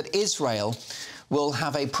think that Israel will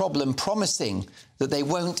have a problem promising that they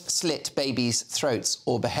won't slit babies' throats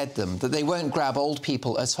or behead them, that they won't grab old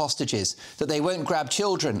people as hostages, that they won't grab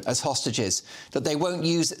children as hostages, that they won't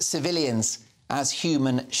use civilians as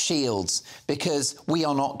human shields, because we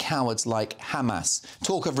are not cowards like Hamas.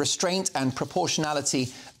 Talk of restraint and proportionality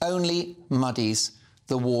only muddies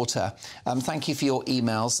the water. Thank you for your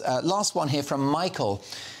emails. Last one here from Michael,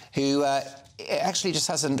 who actually just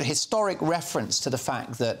has a historic reference to the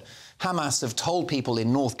fact that Hamas have told people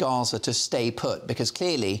in North Gaza to stay put because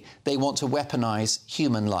clearly they want to weaponise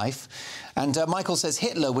human life. And Michael says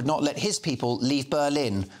Hitler would not let his people leave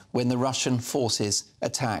Berlin when the Russian forces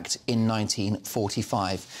attacked in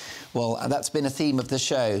 1945. Well, that's been a theme of the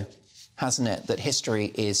show, hasn't it? That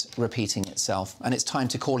history is repeating itself, and it's time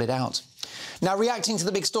to call it out. Now, reacting to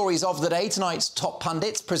the big stories of the day, tonight's top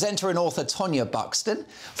pundits, presenter and author Tonya Buxton,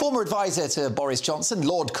 former advisor to Boris Johnson,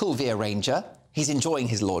 Lord Coolvere Ranger. He's enjoying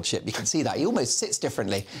his lordship, you can see that. He almost sits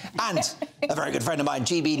differently. And a very good friend of mine,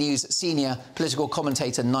 GB News senior political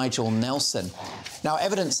commentator Nigel Nelson. Now,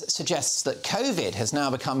 evidence suggests that COVID has now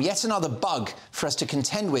become yet another bug for us to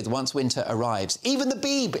contend with once winter arrives. Even the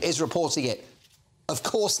Beeb is reporting it. Of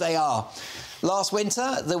course they are. Last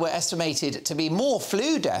winter, there were estimated to be more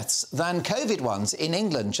flu deaths than COVID ones in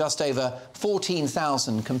England, just over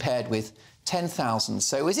 14,000 compared with 10,000.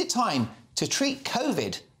 So is it time to treat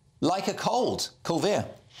COVID like a cold? Coolvere.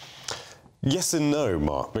 Yes and no,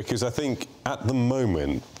 Mark, because I think at the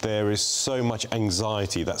moment there is so much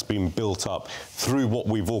anxiety that's been built up through what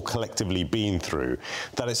we've all collectively been through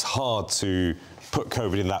that it's hard to put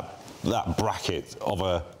COVID in that bracket of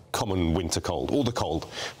a common winter cold, or the cold,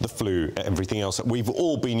 the flu, everything else that we've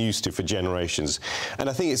all been used to for generations. And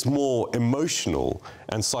I think it's more emotional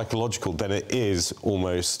and psychological than it is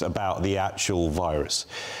almost about the actual virus.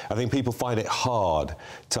 I think people find it hard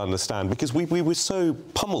to understand because we were so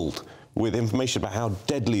pummeled with information about how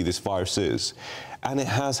deadly this virus is. And it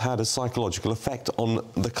has had a psychological effect on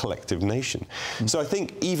the collective nation. So I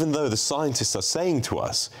think even though the scientists are saying to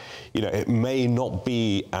us, you know, it may not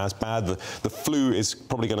be as bad, the flu is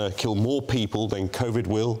probably going to kill more people than COVID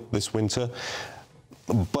will this winter,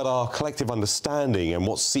 but our collective understanding and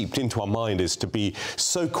what's seeped into our mind is to be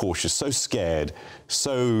so cautious, so scared,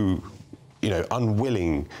 so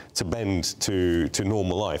unwilling to bend to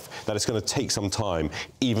normal life, that it's going to take some time,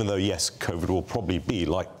 even though, yes, COVID will probably be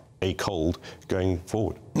like a cold going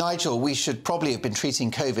forward. Nigel, we should probably have been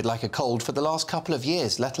treating COVID like a cold for the last couple of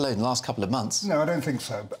years, let alone the last couple of months. No, I don't think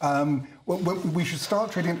so. Well, we should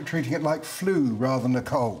start treating it like flu rather than a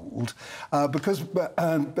cold, because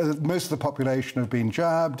most of the population have been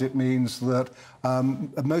jabbed. It means that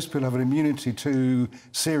most people have an immunity to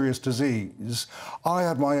serious disease. I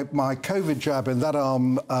had my COVID jab in that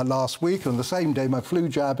arm last week, and on the same day my flu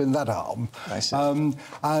jab in that arm.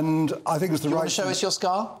 And I think it's the right. You want to show us your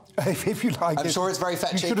scar? If you like. I'm sure it's very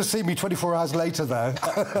fetching. You should have seen me 24 hours later, though.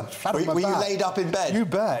 Were you laid up in bed? You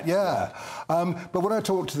bet, yeah. But when I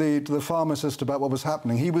talked to the pharmacist about what was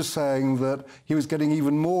happening, he was saying that he was getting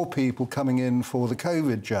even more people coming in for the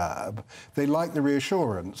COVID jab. They like the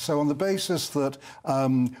reassurance. So on the basis that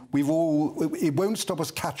it won't stop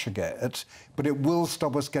us catching it, but it will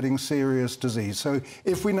stop us getting serious disease. So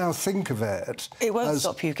if we now think of it... It won't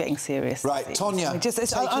stop you getting serious Right, disease. Tonya, take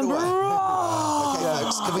it away.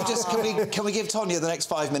 Okay, folks, can we give Tonya the next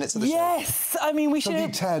 5 minutes of the show? Yes, I mean, we should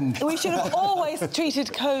have always treated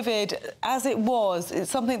COVID as it was.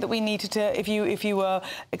 It's something that we needed to, if you were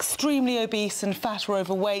extremely obese and fat or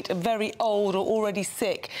overweight, and very old or already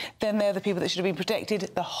sick, then they're the people that should have been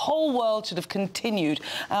protected. The whole world should have continued.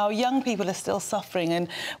 Our young people are still suffering, and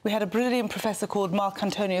we had a brilliant professor called Mark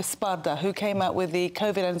Antonio Sparda who came out with the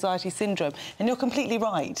COVID anxiety syndrome, and you're completely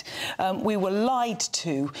right. We were lied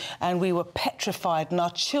to and we were petrified, and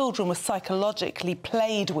our children were psychologically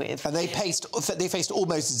played with. And they faced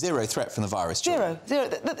almost zero threat from the virus. Zero.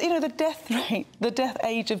 You know, the death rate, the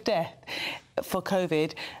age of death for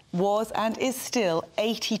COVID was and is still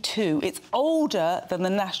 82. It's older than the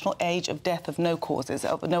national age of death of no causes,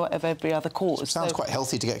 of every other cause. Sounds quite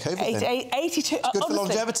healthy to get COVID then. 82. It's good for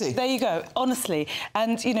longevity. There you go, honestly.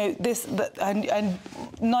 And, you know, and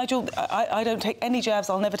Nigel, I don't take any jabs,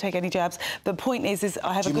 I'll never take any jabs. The point is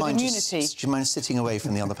I have a good immunity. Do you mind sitting away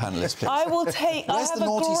from the other panellists, please? I will take... I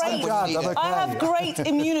have great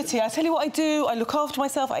immunity. I tell you what I do, I look after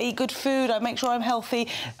myself, I eat good food, I make sure I'm healthy,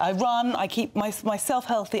 I run, I keep myself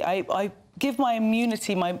healthy, I give my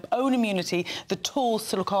immunity, my own immunity, the tools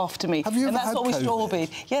to look after me. Have you ever and that's had what we should all COVID?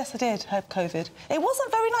 be. Yes, I did have COVID. It wasn't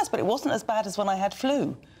very nice, but it wasn't as bad as when I had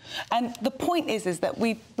flu. And the point is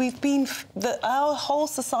that our whole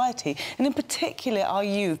society, and in particular our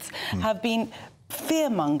youths, have been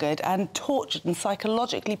fear-mongered and tortured and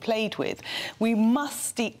psychologically played with. We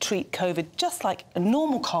must treat COVID just like a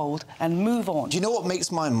normal cold and move on. Do you know what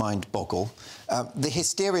makes my mind boggle? The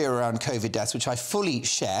hysteria around COVID deaths, which I fully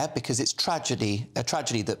share because it's a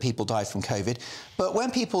tragedy that people die from COVID. But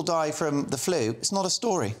when people die from the flu, it's not a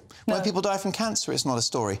story. No. When people die from cancer, it's not a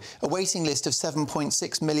story. A waiting list of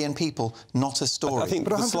 7.6 million people, not a story. I think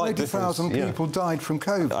but 180,000 people died from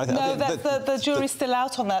COVID. No, the jury's still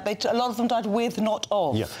out on that. A lot of them died with, not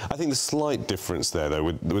of. Yeah, I think the slight difference there, though,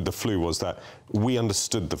 with the flu was that we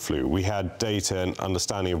understood the flu. We had data and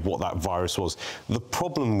understanding of what that virus was. The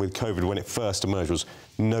problem with COVID when it first emerged was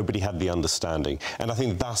nobody had the understanding. And I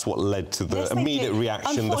think that's what led to the immediate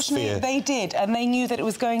reaction, the fear. They did, and they knew that it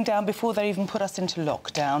was going down before they even put us into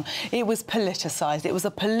lockdown. It was politicised. It was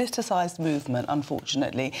a politicised movement,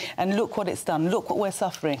 unfortunately. And look what it's done. Look what we're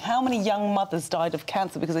suffering. How many young mothers died of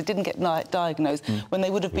cancer because they didn't get diagnosed when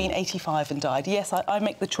they would have been 85 and died? Yes, I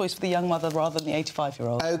make the choice for the young mother rather than the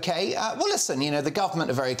 85-year-old. OK. Well, listen, you know, the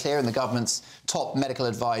government are very clear, and the government's top medical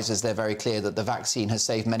advisors, they're very clear that the vaccine has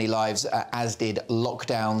saved many lives, as did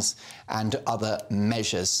lockdowns and other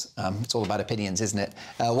measures. It's all about opinions, isn't it?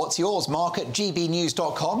 What's yours? Mark at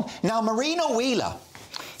GBnews.com. Now, Marina Wheeler,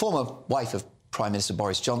 former wife of Prime Minister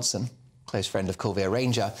Boris Johnson, close friend of Colville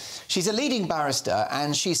Ranger, she's a leading barrister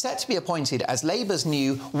and she's set to be appointed as Labour's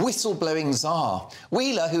new whistleblowing czar.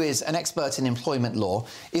 Wheeler, who is an expert in employment law,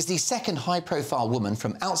 is the second high-profile woman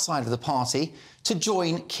from outside of the party to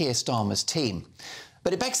join Keir Starmer's team.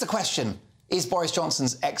 But it begs the question, is Boris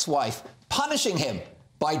Johnson's ex-wife punishing him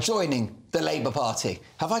by joining the Labour Party?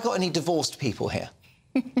 Have I got any divorced people here?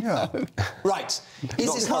 Yeah. Right.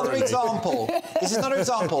 Is this another example? Is this another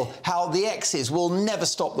example how the exes will never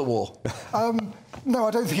stop the war? No,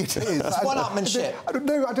 I don't think it is. It's one-upmanship.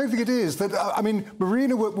 No, I don't think it is. I mean,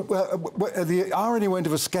 Marina, the irony won't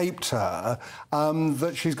have escaped her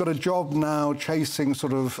that she's got a job now chasing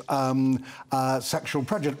sort of sexual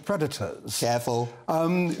predators. Careful.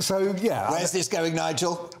 So, yeah. Where's this going,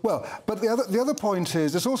 Nigel? Well, but the other point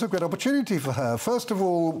is there's also a great opportunity for her. First of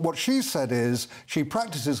all, what she said is she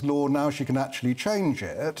practices law, now she can actually change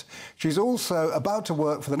it. She's also about to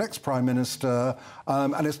work for the next Prime Minister,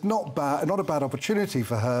 and it's not a bad opportunity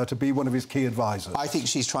for her to be one of his key advisors. I think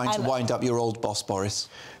she's trying to wind up your old boss, Boris.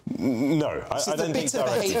 No, I don't think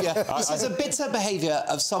behaviour. This is a bitter behaviour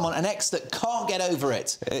of someone, an ex that can't get over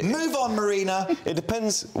it. Move on, Marina. It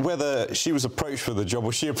depends whether she was approached for the job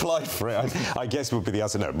or she applied for it. I guess would be the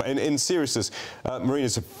answer. No, but in seriousness,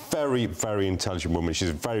 Marina's a very, very intelligent woman. She's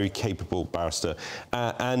a very capable barrister,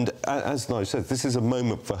 and as Nigel said, this is a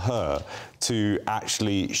moment for her to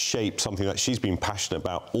actually shape something that she's been passionate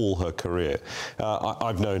about all her career.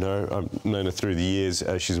 I've known her through the years.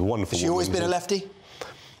 She's a wonderful woman. Has she always been a lefty?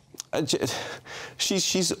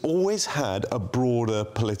 She's always had a broader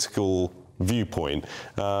political viewpoint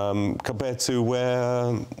compared to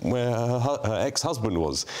where her ex-husband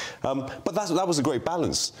was. But that was a great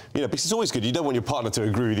balance, you know, because it's always good. You don't want your partner to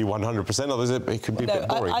agree with you 100%, otherwise it could be a bit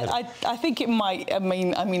boring. I think it might. I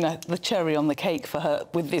mean, the cherry on the cake for her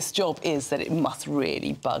with this job is that it must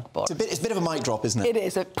really bug Boris. It's a bit of a mic drop, isn't it? It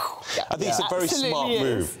is. I think it's a very smart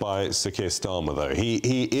move by Sir Keir Starmer, though.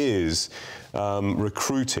 He is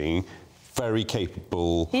recruiting very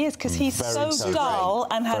capable. He is, because he's so dull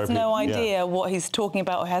and has no idea what he's talking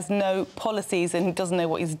about, or has no policies, and he doesn't know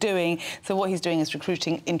what he's doing. So what he's doing is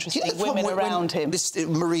recruiting interesting women around him. This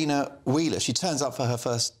Marina Wheeler, she turns up for her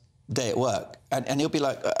first day at work, and he'll be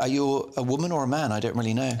like, "Are you a woman or a man? I don't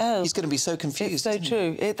really know." Oh, he's going to be so confused. It's so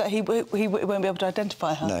true that he won't be able to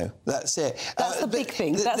identify her. No, that's it. That's the big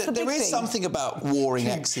thing. That's the big thing. There is something about warring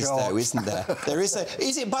exes, though, isn't there? There is.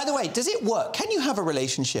 Is it? By the way, does it work? Can you have a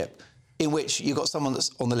relationship in which you've got someone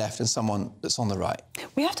that's on the left and someone that's on the right?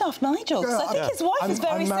 We have to ask Nigel, because I think his wife is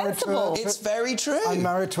very sensible. It's very true. I'm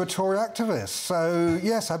married to a Tory activist, so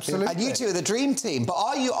yes, absolutely. And you two are the dream team. But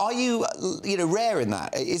are you rare in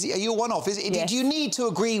that? Are you a one-off? Yes. Do you need to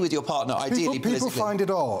agree with your partner, ideally, People find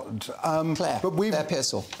it odd. Claire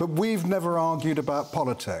Pearsall. But we've never argued about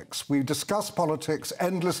politics. We discuss politics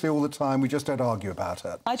endlessly all the time. We just don't argue about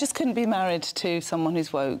it. I just couldn't be married to someone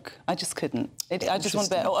who's woke. I just couldn't. I just want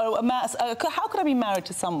to be... how could I be married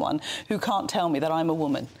to someone who can't tell me that I'm a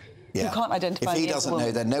woman? Yeah. Who can't identify me as a woman?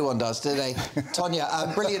 If he doesn't know, then no one does, do they?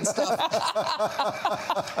 Tonya, brilliant stuff.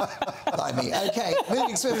 OK,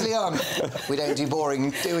 moving swiftly on. We don't do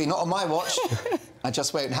boring, do we? Not on my watch. I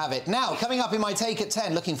just won't have it. Now, coming up in my take at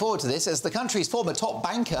 10, looking forward to this, as the country's former top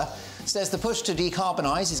banker says the push to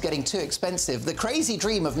decarbonise is getting too expensive. The crazy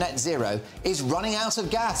dream of net zero is running out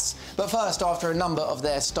of gas. But first, after a number of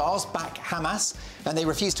their stars back Hamas, and they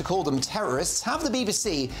refuse to call them terrorists, have the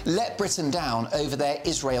BBC let Britain down over their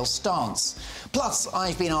Israel stance? Plus,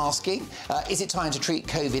 I've been asking, is it time to treat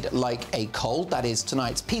COVID like a cold? That is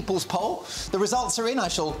tonight's People's Poll. The results are in. I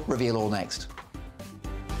shall reveal all next.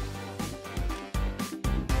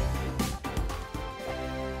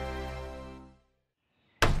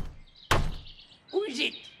 Who is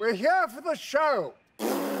it? We're here for the show.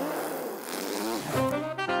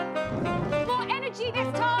 More energy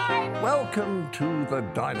this time! Welcome to the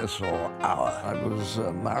Dinosaur Hour. I was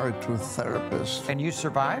married to a therapist. And you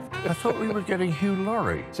survived? I thought we were getting Hugh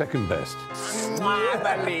Laurie. Second best.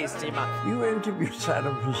 You interviewed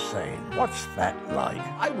Saddam Hussein. What's that like?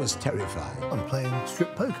 I was terrified. I'm playing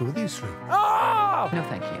strip poker with these three. Oh! No,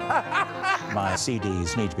 thank you. My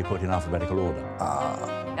CDs need to be put in alphabetical order.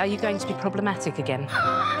 Are you going to be problematic again?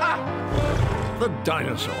 The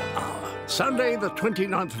Dinosaur Hour. Sunday, the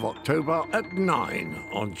 29th of October at 9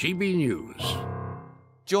 on GB News.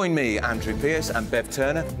 Join me, Andrew Pearce and Bev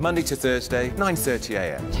Turner, Monday to Thursday, 9:30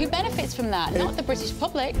 a.m. Who benefits from that? Not the British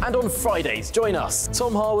public. And on Fridays, join us,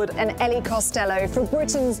 Tom Harwood and Ellie Costello from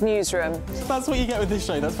Britain's Newsroom. That's what you get with this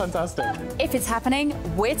show. That's fantastic. If it's happening,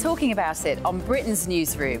 we're talking about it on Britain's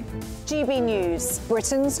Newsroom. GB News,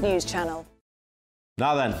 Britain's news channel.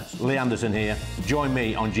 Now then, Lee Anderson here. Join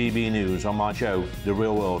me on GB News on my show, The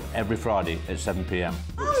Real World, every Friday at 7 p.m.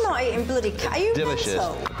 I'm not eating bloody cat. Are you delicious?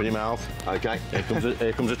 mental? Open your mouth. OK,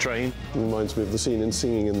 here comes a train. Reminds me of the scene in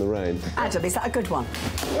Singing in the Rain. Adam, is that a good one?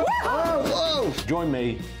 Whoa! Join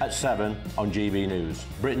me at 7 on GB News,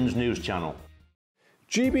 Britain's news channel.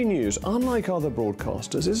 GB News, unlike other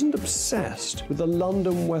broadcasters, isn't obsessed with the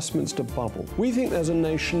London-Westminster bubble. We think there's a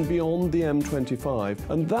nation beyond the M25,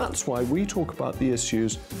 and that's why we talk about the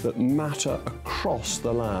issues that matter across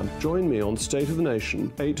the land. Join me on State of the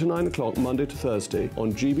Nation, 8 to 9 o'clock, Monday to Thursday,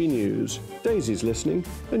 on GB News. Daisy's listening,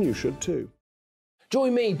 and you should too.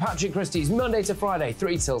 Join me, Patrick Christie's, Monday to Friday,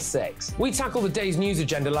 3 till 6. We tackle the day's news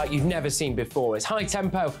agenda like you've never seen before. It's high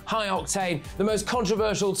tempo, high octane, the most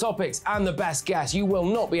controversial topics, and the best guests. You will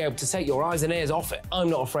not be able to take your eyes and ears off it. I'm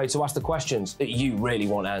not afraid to ask the questions that you really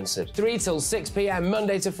want answered. 3 till 6 p.m,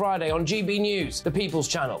 Monday to Friday on GB News, the People's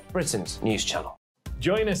Channel, Britain's news channel.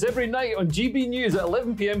 Join us every night on GB News at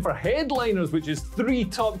 11 p.m. for Headliners, which is 3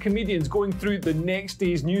 top comedians going through the next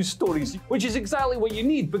day's news stories, which is exactly what you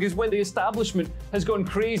need, because when the establishment has gone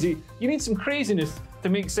crazy, you need some craziness to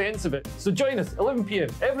make sense of it. So join us 11 p.m.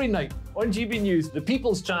 every night on GB News, the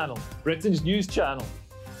People's Channel, Britain's news channel.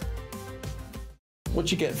 What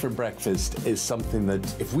you get for breakfast is something that,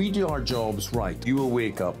 if we do our jobs right, you will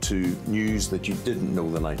wake up to news that you didn't know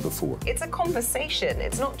the night before. It's a conversation.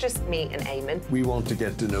 It's not just me and Eamon. We want to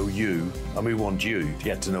get to know you, and we want you to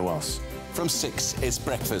get to know us. From 6, it's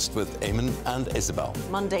Breakfast with Eamon and Isabel.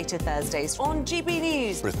 Monday to Thursdays on GB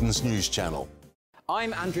News, Britain's news channel.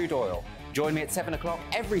 I'm Andrew Doyle. Join me at 7 o'clock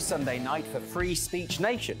every Sunday night for Free Speech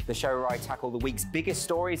Nation, the show where I tackle the week's biggest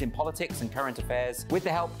stories in politics and current affairs with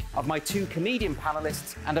the help of my 2 comedian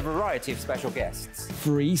panellists and a variety of special guests.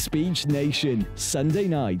 Free Speech Nation, Sunday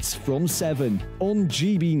nights from 7 on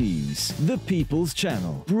GB News, the People's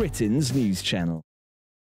Channel, Britain's news channel.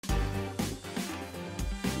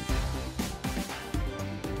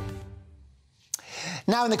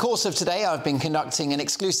 Now, in the course of today, I've been conducting an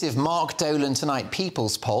exclusive Mark Dolan Tonight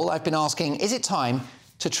People's Poll. I've been asking, is it time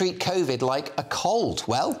to treat COVID like a cold?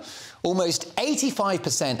 Well, almost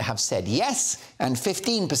 85% have said yes, and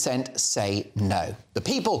 15% say no. The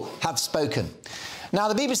people have spoken.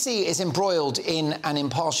 Now, the BBC is embroiled in an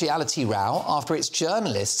impartiality row after its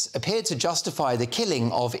journalists appeared to justify the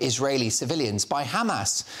killing of Israeli civilians by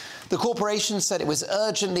Hamas. The corporation said it was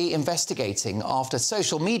urgently investigating after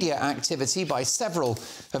social media activity by several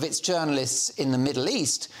of its journalists in the Middle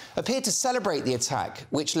East appeared to celebrate the attack,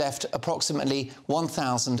 which left approximately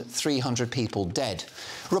 1,300 people dead.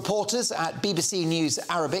 Reporters at BBC News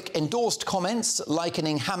Arabic endorsed comments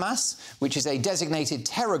likening Hamas, which is a designated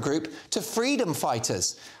terror group, to freedom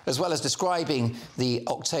fighters, as well as describing the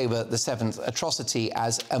October the 7th atrocity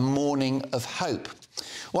as a morning of hope.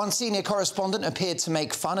 One senior correspondent appeared to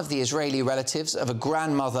make fun of the Israeli relatives of a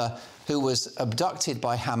grandmother who was abducted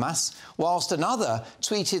by Hamas, whilst another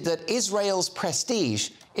tweeted that Israel's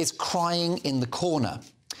prestige is crying in the corner.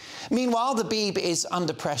 Meanwhile, the Beeb is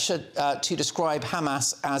under pressure to describe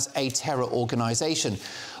Hamas as a terror organisation,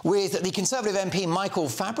 with the Conservative MP Michael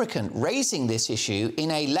Fabricant raising this issue in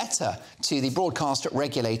a letter to the broadcast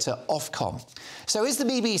regulator Ofcom. So is the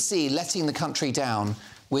BBC letting the country down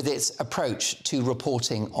with its approach to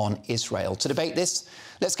reporting on Israel? To debate this,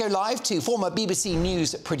 let's go live to former BBC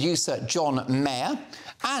News producer John Mayer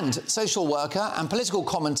and social worker and political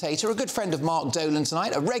commentator, a good friend of Mark Dolan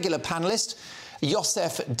tonight, a regular panellist,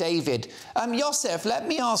 Yosef David. Yosef, let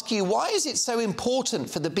me ask you, why is it so important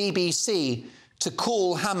for the BBC to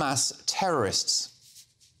call Hamas terrorists?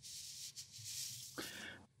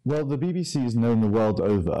 Well, the BBC is known the world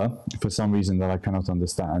over, for some reason that I cannot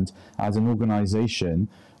understand, as an organisation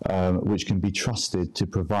which can be trusted to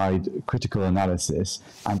provide critical analysis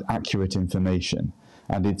and accurate information.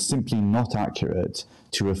 And it's simply not accurate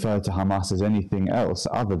to refer to Hamas as anything else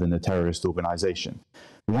other than a terrorist organisation.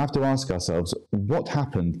 We have to ask ourselves, what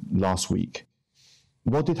happened last week?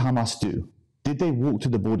 What did Hamas do? Did they walk to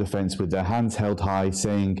the border fence with their hands held high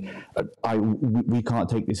saying, we can't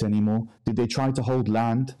take this anymore? Did they try to hold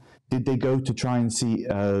land? Did they go to try and see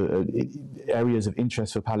areas of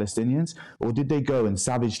interest for Palestinians? Or did they go and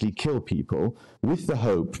savagely kill people with the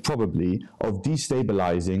hope, probably, of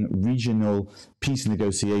destabilizing regional peace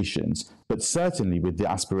negotiations, but certainly with the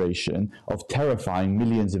aspiration of terrifying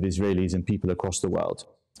millions of Israelis and people across the world?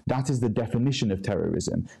 That is the definition of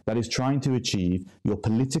terrorism, that is trying to achieve your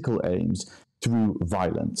political aims through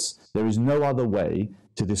violence. There is no other way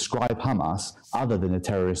to describe Hamas other than a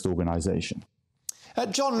terrorist organisation.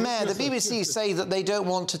 John Mayer, the BBC say that they don't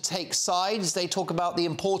want to take sides. They talk about the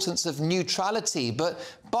importance of neutrality. But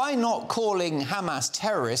by not calling Hamas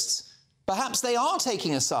terrorists, perhaps they are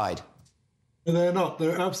taking a side. They're not.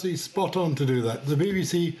 They're absolutely spot on to do that. The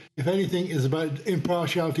BBC, if anything, is about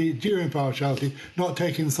impartiality, due impartiality, not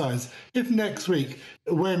taking sides. If next week,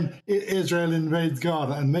 when Israel invades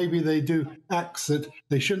Gaza, and maybe they do acts that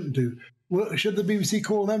they shouldn't do, well, should the BBC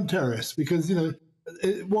call them terrorists? Because, you know,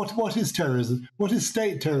 what is terrorism? What is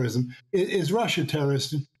state terrorism? Is Russia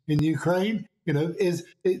terrorist in Ukraine? You know,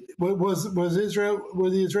 were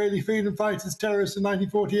the Israeli freedom fighters terrorists in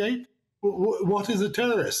 1948? What is a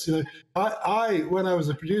terrorist? You know, I when I was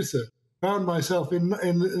a producer, found myself in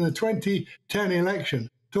the 2010 election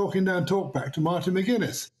talking down talkback to Martin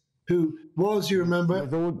McGuinness, who was, you remember,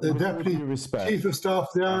 the deputy chief of staff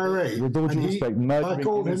of the IRA. With all due respect,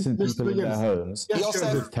 murdering innocent people in their homes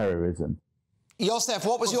is terrorism. Yosef,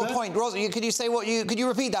 what was your point? Could you say could you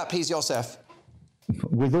repeat that, please, Yosef?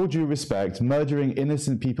 With all due respect, murdering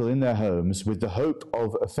innocent people in their homes with the hope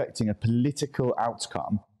of affecting a political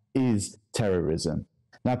outcome is terrorism.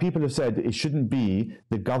 Now, people have said it shouldn't be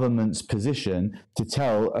the government's position to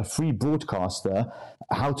tell a free broadcaster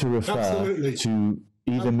how to refer to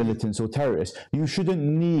either militants or terrorists. You shouldn't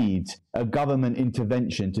need a government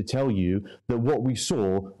intervention to tell you that what we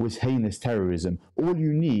saw was heinous terrorism. All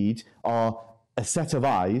you need are a set of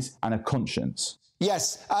eyes and a conscience.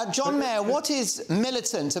 Yes. John Mayer, what is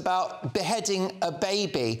militant about beheading a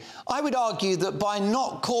baby? I would argue that by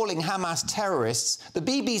not calling Hamas terrorists, the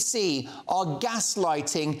BBC are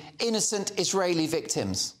gaslighting innocent Israeli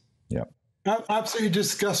victims. Yeah. Absolutely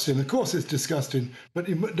disgusting. Of course it's disgusting, but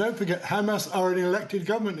don't forget, Hamas are an elected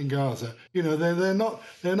government in Gaza. You know, they're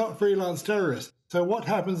not freelance terrorists. So what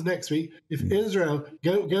happens next week if Israel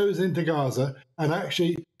goes into Gaza and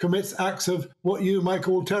actually commits acts of what you might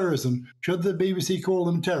call terrorism? Should the BBC call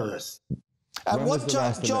them terrorists? When was the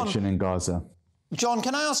last election in Gaza? John,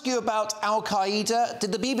 can I ask you about Al-Qaeda?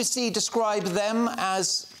 Did the BBC describe them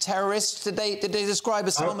as terrorists? Did they describe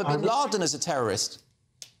Osama bin Laden as a terrorist?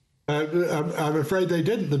 I'm afraid they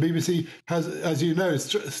didn't. The BBC has, as you know,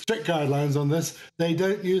 strict guidelines on this. They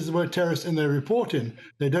don't use the word terrorist in their reporting.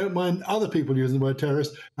 They don't mind other people using the word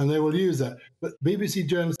terrorist, and they will use that. But BBC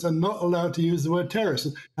journalists are not allowed to use the word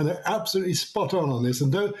terrorist, and they're absolutely spot on this.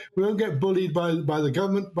 And we won't get bullied by the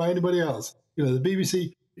government, by anybody else. You know, the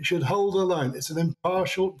BBC should hold the line. It's an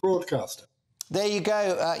impartial broadcaster. There you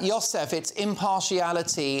go, Yossef. It's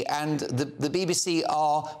impartiality, and the BBC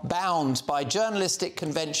are bound by journalistic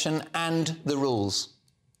convention and the rules.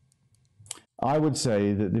 I would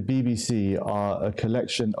say that the BBC are a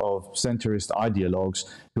collection of centrist ideologues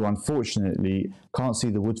who unfortunately can't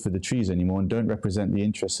see the wood for the trees anymore and don't represent the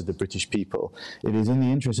interests of the British people. It is in the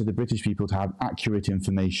interest of the British people to have accurate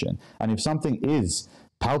information. And if something is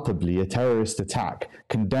palpably a terrorist attack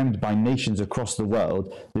condemned by nations across the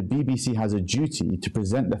world, the BBC has a duty to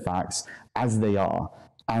present the facts as they are.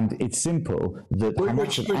 And it's simple that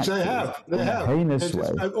which they have. They have. In a heinous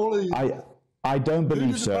way. I don't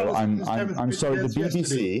believe so. I'm sorry. The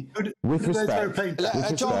BBC, with respect,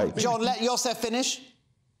 John, let Yossef finish.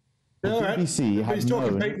 The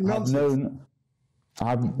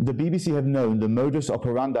BBC have known the modus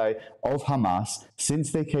operandi of Hamas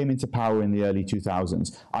since they came into power in the early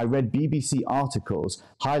 2000s. I read BBC articles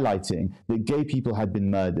highlighting that gay people had been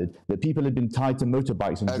murdered, that people had been tied to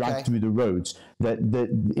motorbikes and dragged through the roads, that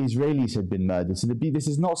Israelis had been murdered. So this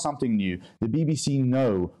is not something new. The BBC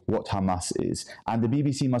know what Hamas is, and the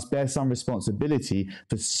BBC must bear some responsibility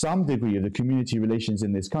for some degree of the community relations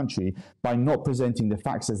in this country by not presenting the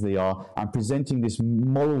facts as they are and presenting this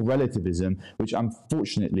moral relativism, which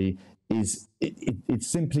unfortunately it's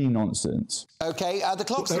simply nonsense. Okay, the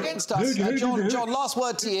clock's against us. John, last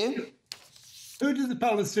word to you. Who did the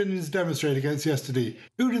Palestinians demonstrate against yesterday?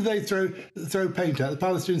 Who did they throw paint at? The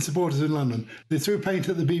Palestinian supporters in London. They threw paint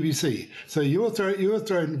at the BBC. So you were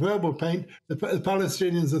throwing verbal paint. The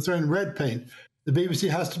Palestinians are throwing red paint. The BBC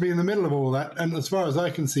has to be in the middle of all that. And as far as I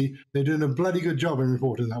can see, they're doing a bloody good job in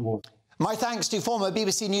reporting that war. My thanks to former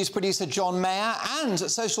BBC News producer John Mayer and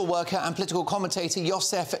social worker and political commentator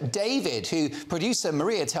Yossef David, who producer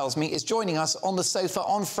Maria tells me is joining us on the sofa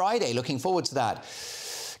on Friday. Looking forward to that.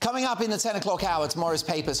 Coming up in the 10 o'clock hour, tomorrow's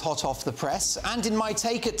paper's hot off the press. And in my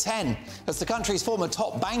take at 10, as the country's former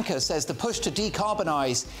top banker says the push to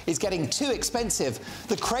decarbonise is getting too expensive,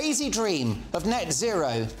 the crazy dream of net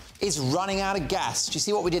zero is running out of gas. Do you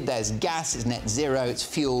see what we did there? It's gas, it's net zero, it's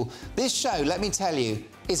fuel. This show, let me tell you,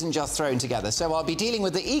 isn't just thrown together. So I'll be dealing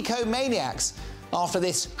with the eco-maniacs after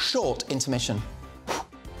this short intermission.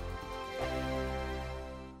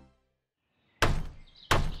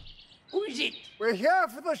 Who is it? We're here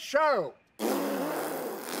for the show.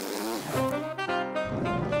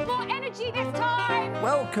 More energy this time!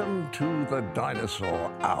 Welcome to the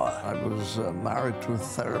Dinosaur Hour. I was married to a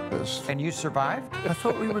therapist. And you survived? I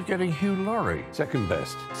thought we were getting Hugh Laurie. Second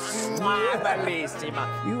best.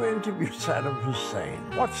 You interviewed Saddam Hussein.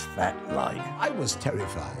 What's that like? I was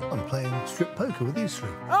terrified. I'm playing strip poker with these three.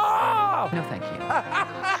 Oh! No, thank you.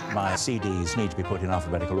 My CDs need to be put in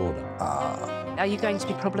alphabetical order. Are you going to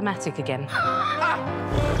be problematic again?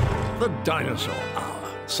 The Dinosaur Hour.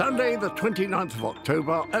 Sunday, the 29th of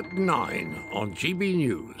October at 9 on GB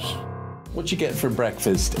News. What you get for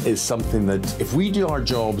breakfast is something that, if we do our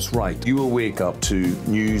jobs right, you will wake up to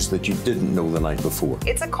news that you didn't know the night before.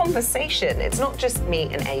 It's a conversation. It's not just me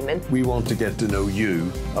and Eamon. We want to get to know you,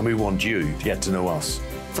 and we want you to get to know us.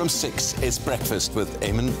 From 6, it's Breakfast with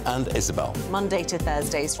Eamon and Isabel. Monday to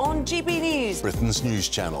Thursdays on GB News. Britain's news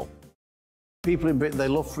channel. People in Britain, they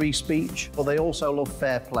love free speech, but they also love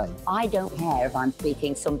fair play. I don't care if I'm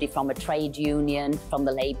speaking somebody from a trade union, from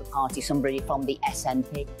the Labour Party, somebody from the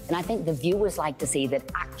SNP. And I think the viewers like to see that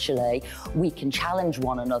actually we can challenge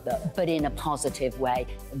one another, but in a positive way.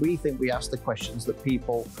 We think we ask the questions that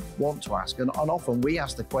people want to ask, and often we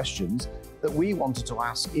ask the questions that we wanted to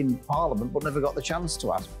ask in Parliament but never got the chance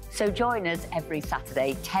to ask. So join us every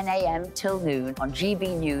Saturday, 10 a.m. till noon on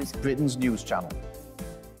GB News, Britain's news channel.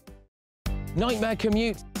 Nightmare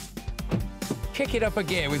commute. Kick it up a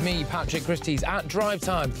gear with me, Patrick Christie's, at drive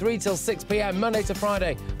time, 3 till 6 p.m, Monday to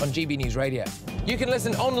Friday on GB News Radio. You can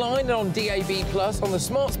listen online and on DAB+, on the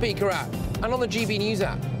smart speaker app and on the GB News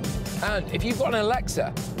app. And if you've got an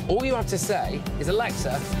Alexa, all you have to say is,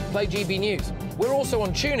 Alexa, play GB News. We're also on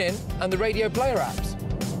TuneIn and the Radio Player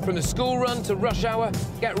apps. From the school run to rush hour,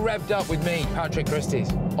 get revved up with me, Patrick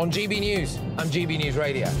Christie's, on GB News and GB News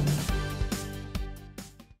Radio.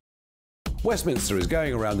 Westminster is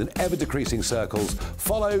going around in ever-decreasing circles,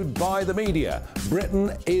 followed by the media.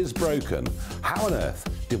 Britain is broken. How on earth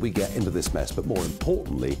did we get into this mess? But more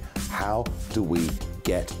importantly, how do we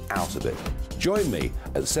get out of it? Join me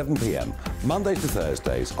at 7 p.m, Mondays to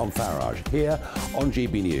Thursdays on Farage, here on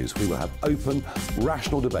GB News. We will have open,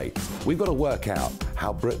 rational debate. We've got to work out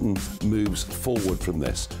how Britain moves forward from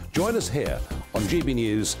this. Join us here on GB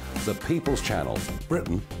News, the People's Channel.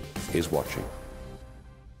 Britain is watching.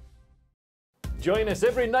 Join us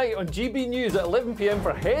every night on GB News at 11 p.m.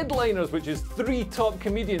 for Headliners, which is 3 top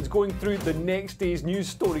comedians going through the next day's news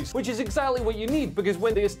stories, which is exactly what you need, because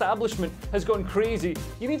when the establishment has gone crazy,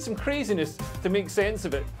 you need some craziness to make sense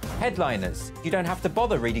of it. Headliners. You don't have to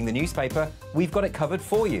bother reading the newspaper. We've got it covered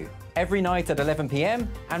for you. Every night at 11 p.m.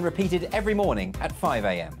 and repeated every morning at 5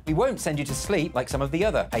 a.m. We won't send you to sleep like some of the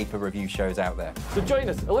other paper review shows out there. So join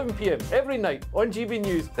us 11 p.m. every night on GB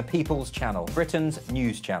News, the People's Channel, Britain's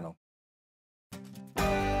news channel.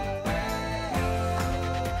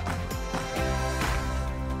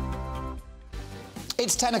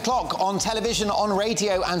 It's 10 o'clock on television, on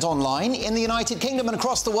radio and online in the United Kingdom and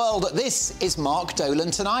across the world. This is Mark Dolan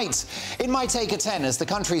Tonight. In my take at 10, as the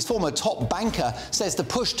country's former top banker says the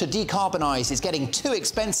push to decarbonise is getting too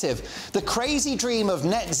expensive, the crazy dream of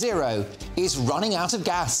net zero is running out of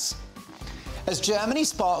gas. As Germany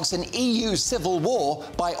sparks an EU civil war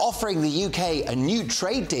by offering the UK a new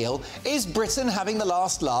trade deal, is Britain having the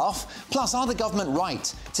last laugh? Plus, are the government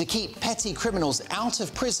right to keep petty criminals out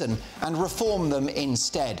of prison and reform them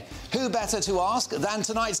instead? Who better to ask than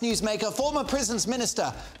tonight's newsmaker, former prisons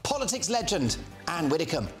minister, politics legend, Anne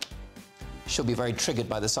Widdecombe. She'll be very triggered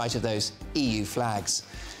by the sight of those EU flags.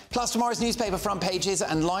 Plus, tomorrow's newspaper front pages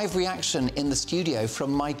and live reaction in the studio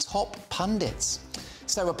from my top pundits.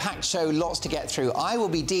 So a packed show, lots to get through. I will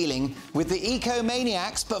be dealing with the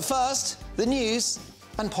eco-maniacs, but first, the news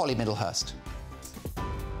and Polly Middlehurst.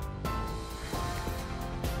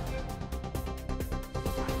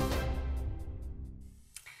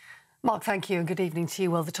 Mark, thank you and good evening to you.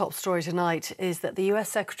 Well, the top story tonight is that the US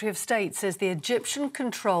Secretary of State says the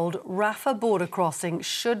Egyptian-controlled Rafah border crossing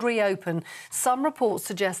should reopen. Some reports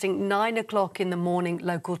suggesting 9 o'clock in the morning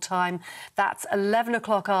local time. That's 11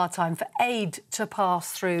 o'clock our time for aid to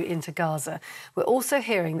pass through into Gaza. We're also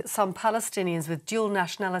hearing that some Palestinians with dual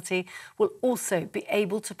nationality will also be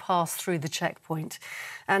able to pass through the checkpoint.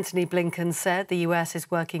 Antony Blinken said the US is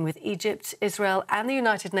working with Egypt, Israel and the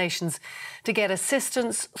United Nations to get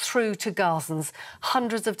assistance through to Gazans.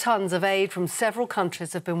 Hundreds of tons of aid from several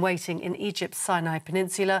countries have been waiting in Egypt's Sinai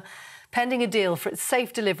Peninsula, pending a deal for its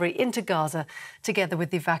safe delivery into Gaza, together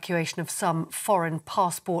with the evacuation of some foreign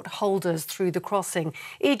passport holders through the crossing.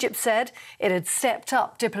 Egypt said it had stepped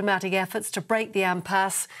up diplomatic efforts to break the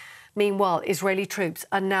impasse. Meanwhile, Israeli troops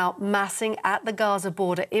are now massing at the Gaza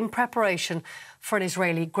border in preparation for an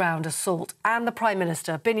Israeli ground assault. And the Prime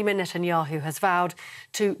Minister, Benjamin Netanyahu, has vowed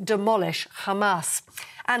to demolish Hamas.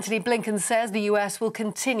 Antony Blinken says the US will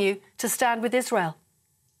continue to stand with Israel.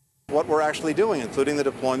 What we're actually doing, including the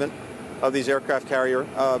deployment of these aircraft carrier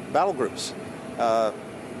battle groups.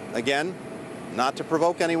 Again, not to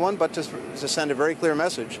provoke anyone, but to send a very clear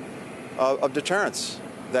message of deterrence,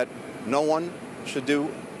 that no one should do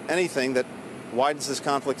anything that widens this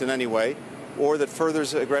conflict in any way or that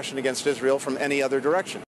furthers aggression against Israel from any other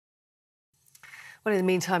direction. Well, in the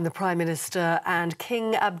meantime, the Prime Minister and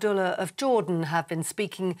King Abdullah of Jordan have been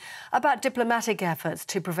speaking about diplomatic efforts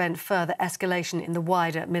to prevent further escalation in the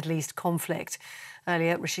wider Middle East conflict.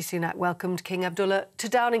 Earlier, Rishi Sunak welcomed King Abdullah to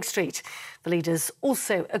Downing Street. The leaders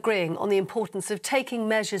also agreeing on the importance of taking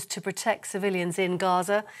measures to protect civilians in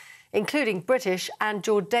Gaza. including British and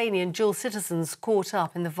Jordanian dual citizens caught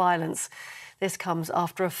up in the violence. This comes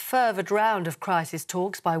after a fervid round of crisis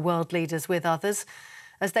talks by world leaders with others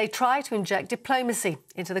as they try to inject diplomacy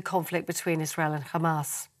into the conflict between Israel and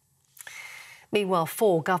Hamas. Meanwhile,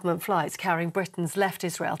 4 government flights carrying Britons left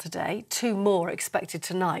Israel today, 2 more expected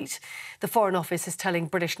tonight. The Foreign Office is telling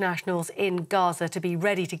British nationals in Gaza to be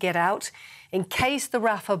ready to get out in case the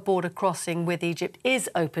Rafah border crossing with Egypt is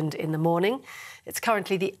opened in the morning. It's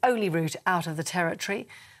currently the only route out of the territory.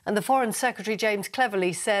 And the Foreign Secretary, James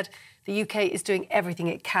Cleverly, said the UK is doing everything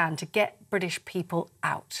it can to get British people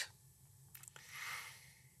out.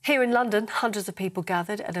 Here in London, hundreds of people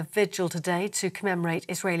gathered at a vigil today to commemorate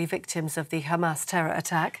Israeli victims of the Hamas terror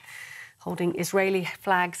attack. Holding Israeli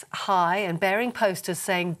flags high and bearing posters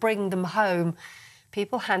saying, "Bring them home,"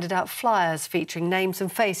 people handed out flyers featuring names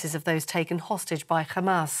and faces of those taken hostage by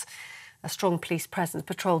Hamas. A strong police presence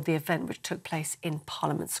patrolled the event, which took place in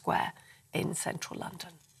Parliament Square in central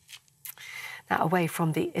London. Now, away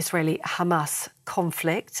from the Israeli-Hamas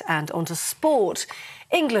conflict and onto sport.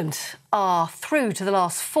 England are through to the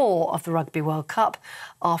last 4 of the Rugby World Cup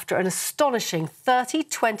after an astonishing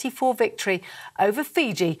 30-24 victory over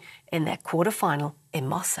Fiji in their quarter-final in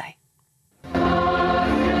Marseille.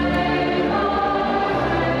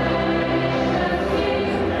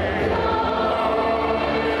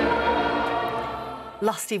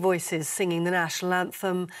 Lusty voices singing the national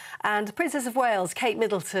anthem, and Princess of Wales, Kate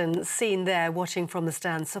Middleton, seen there watching from the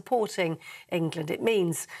stand supporting England. It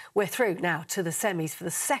means we're through now to the semis for the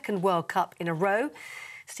 2nd World Cup in a row.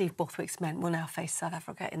 Steve Borthwick's men will now face South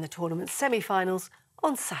Africa in the tournament's semi-finals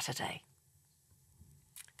on Saturday.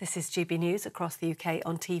 This is GB News across the UK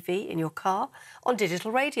on TV, in your car, on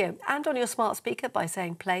digital radio and on your smart speaker by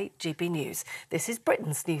saying play GB News. This is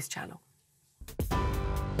Britain's news channel.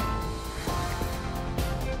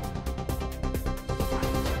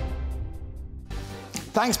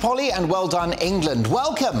 Thanks, Polly, and well done, England.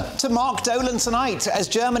 Welcome to Mark Dolan tonight as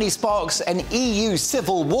Germany sparks an EU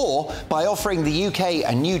civil war by offering the UK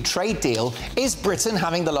a new trade deal. Is Britain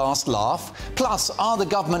having the last laugh? Plus, are the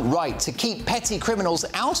government right to keep petty criminals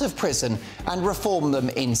out of prison and reform them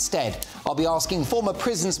instead? I'll be asking former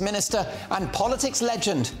prisons minister and politics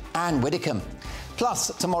legend Anne Widdecombe.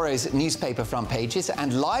 Plus, tomorrow's newspaper front pages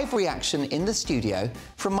and live reaction in the studio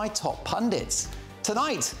from my top pundits.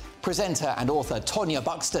 Tonight, presenter and author Tonya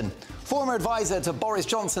Buxton, former advisor to Boris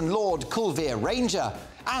Johnson Lord Coolvere Ranger,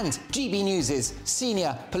 and GB News'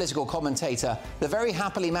 senior political commentator, the very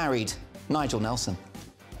happily married Nigel Nelson.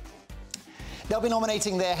 They'll be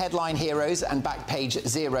nominating their headline heroes and back page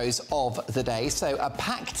zeros of the day, so a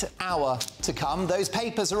packed hour to come. Those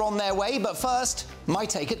papers are on their way, but first, my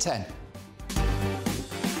take at 10.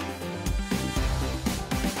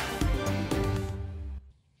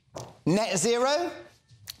 Net zero?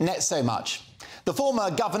 Net so much. The former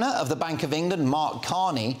governor of the Bank of England, Mark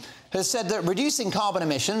Carney, has said that reducing carbon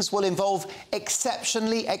emissions will involve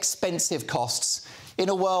exceptionally expensive costs in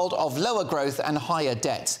a world of lower growth and higher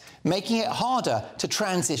debt, making it harder to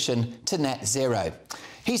transition to net zero.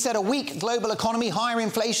 He said a weak global economy, higher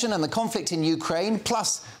inflation and the conflict in Ukraine,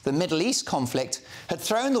 plus the Middle East conflict, had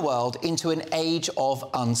thrown the world into an age of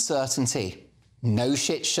uncertainty. No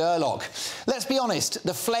shit, Sherlock. Let's be honest,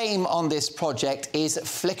 the flame on this project is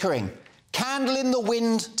flickering. Candle in the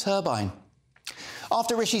wind turbine.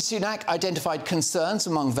 After Rishi Sunak identified concerns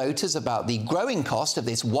among voters about the growing cost of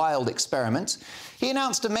this wild experiment, he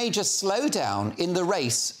announced a major slowdown in the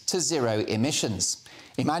race to zero emissions.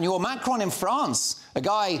 Emmanuel Macron in France, a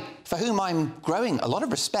guy for whom I'm growing a lot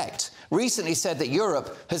of respect, recently said that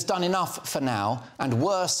Europe has done enough for now and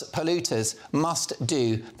worse polluters must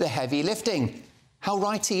do the heavy lifting. How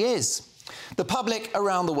right he is. The public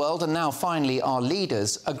around the world, and now finally our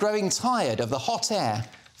leaders, are growing tired of the hot air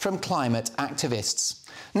from climate activists.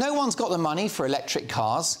 No one's got the money for electric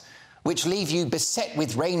cars, which leave you beset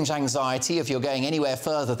with range anxiety if you're going anywhere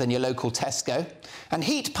further than your local Tesco. And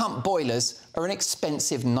heat pump boilers are an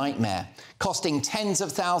expensive nightmare, costing tens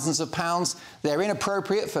of thousands of pounds. They're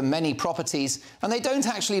inappropriate for many properties, and they don't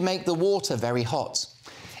actually make the water very hot.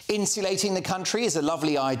 Insulating the country is a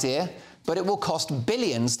lovely idea, but it will cost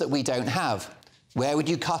billions that we don't have. Where would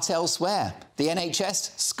you cut elsewhere? The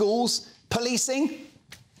NHS, schools, policing?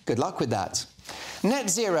 Good luck with that.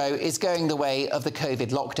 Net zero is going the way of the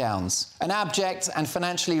COVID lockdowns, an abject and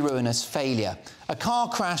financially ruinous failure, a car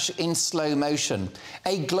crash in slow motion,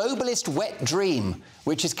 a globalist wet dream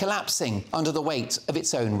which is collapsing under the weight of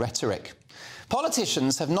its own rhetoric.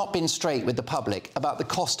 Politicians have not been straight with the public about the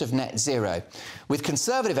cost of net zero, with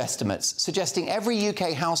Conservative estimates suggesting every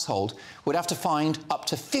UK household would have to find up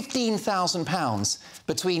to £15,000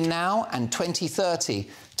 between now and 2030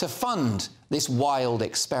 to fund this wild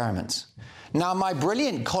experiment. Now, my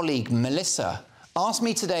brilliant colleague Melissa asked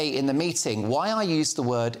me today in the meeting why I used the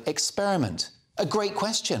word experiment. A great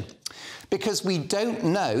question, because we don't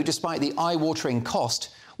know, despite the eye-watering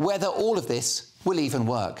cost, whether all of this will even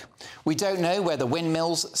work. We don't know whether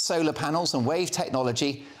windmills, solar panels and wave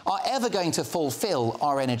technology are ever going to fulfil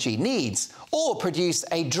our energy needs or produce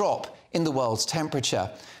a drop in the world's temperature,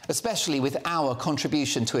 especially with our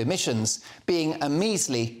contribution to emissions being a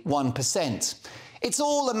measly 1%. It's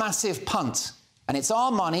all a massive punt, and it's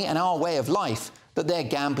our money and our way of life that they're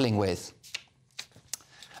gambling with.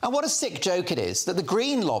 And what a sick joke it is that the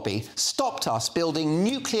Green lobby stopped us building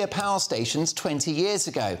nuclear power stations 20 years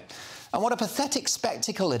ago. And what a pathetic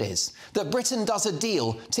spectacle it is that Britain does a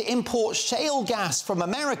deal to import shale gas from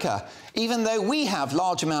America, even though we have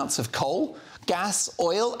large amounts of coal, gas,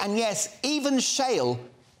 oil, and yes, even shale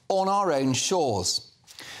on our own shores.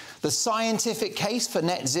 The scientific case for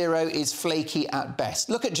net zero is flaky at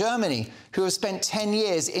best. Look at Germany, who have spent 10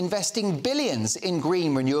 years investing billions in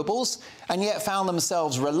green renewables and yet found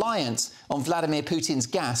themselves reliant on Vladimir Putin's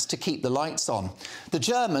gas to keep the lights on. The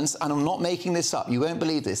Germans, and I'm not making this up, you won't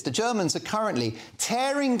believe this, the Germans are currently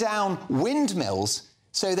tearing down windmills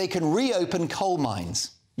so they can reopen coal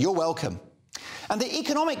mines. You're welcome. And the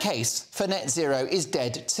economic case for net zero is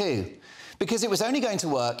dead too, because it was only going to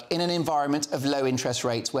work in an environment of low interest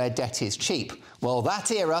rates where debt is cheap. Well, that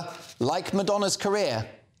era, like Madonna's career,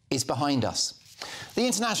 is behind us. The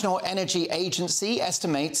International Energy Agency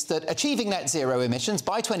estimates that achieving net zero emissions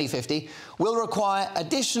by 2050 will require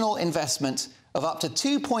additional investment of up to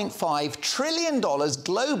 $2.5 trillion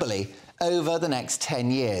globally over the next 10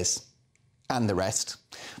 years. And the rest.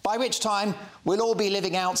 By which time we'll all be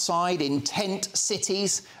living outside in tent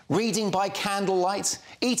cities, reading by candlelight,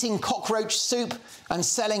 eating cockroach soup and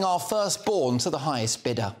selling our firstborn to the highest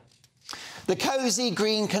bidder. The cosy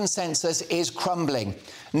green consensus is crumbling.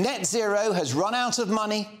 Net zero has run out of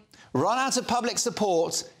money, run out of public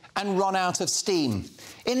support and run out of steam.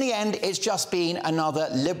 In the end, it's just been another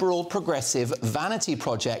liberal progressive vanity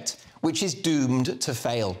project which is doomed to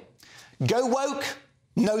fail. Go woke,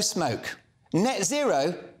 no smoke. Net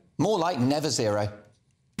zero, more like never zero.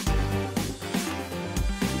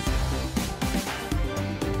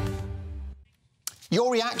 Your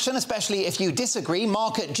reaction, especially if you disagree,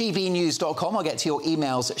 mark at gbnews.com. I'll get to your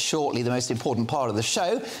emails shortly, the most important part of the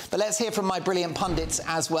show. But let's hear from my brilliant pundits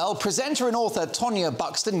as well. Presenter and author Tonya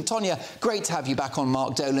Buxton. Tonya, great to have you back on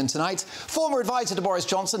Mark Dolan tonight. Former advisor to Boris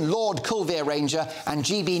Johnson, Lord Coulvier Ranger, and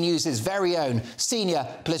GB News' very own senior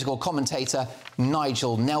political commentator,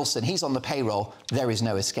 Nigel Nelson. He's on the payroll. There is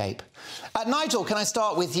no escape. Nigel, can I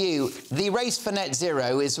start with you? The race for net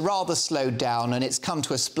zero is rather slowed down and it's come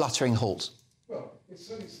to a spluttering halt. Well, it's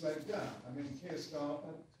certainly slowed down. I mean, Keir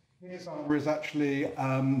Starmer has actually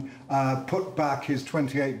put back his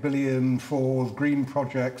 $28 billion for green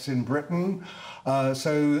projects in Britain.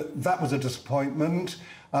 So that was a disappointment.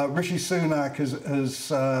 Rishi Sunak has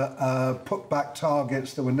put back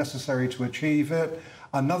targets that were necessary to achieve it.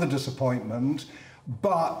 Another disappointment.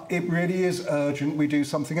 But it really is urgent we do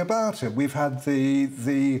something about it. We've had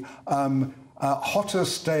the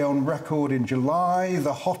hottest day on record in July,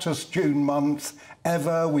 the hottest June month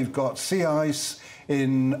ever. We've got sea ice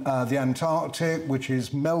in the Antarctic, which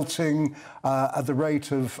is melting at the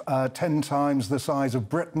rate of 10 times the size of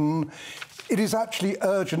Britain. It is actually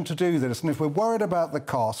urgent to do this, and if we're worried about the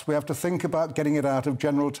cost, we have to think about getting it out of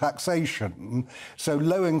general taxation, so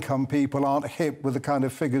low-income people aren't hit with the kind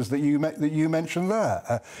of figures that you mentioned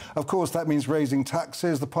there. Of course, that means raising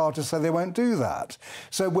taxes. The parties say they won't do that.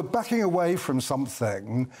 So we're backing away from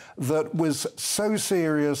something that was so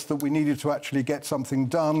serious that we needed to actually get something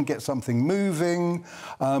done, get something moving.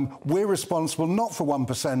 We're responsible not for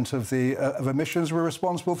 1% of emissions, we're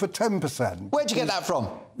responsible for 10%. Where'd you get that from?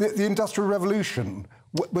 The Industrial Revolution,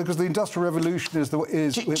 because the Industrial Revolution is the...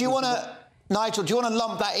 Do you want to... Nigel, do you want to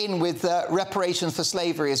lump that in with reparations for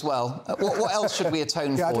slavery as well? What else should we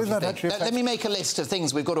atone for, do you think? Let me make a list of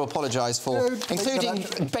things we've got to apologise for, including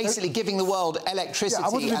basically giving the world electricity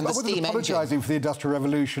and the steam engine. I wasn't apologising for the Industrial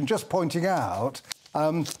Revolution, just pointing out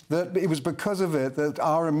that it was because of it that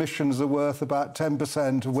our emissions are worth about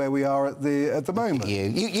 10% of where we are at the moment.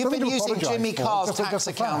 You've been using Jimmy Carr's tax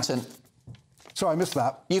accountant. Sorry, I missed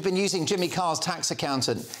that. You've been using Jimmy Carr's tax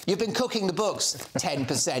accountant. You've been cooking the books.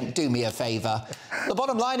 10%, do me a favour. The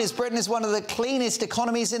bottom line is Britain is one of the cleanest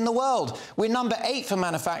economies in the world. We're number 8 for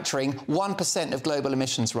manufacturing, 1% of global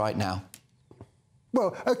emissions right now.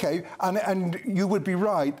 Well, OK, and you would be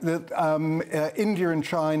right that India and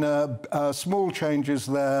China, small changes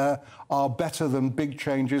there are better than big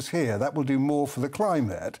changes here. That will do more for the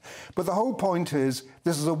climate. But the whole point is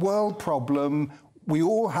this is a world problem. We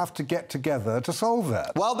all have to get together to solve it.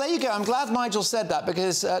 Well, there you go. I'm glad Nigel said that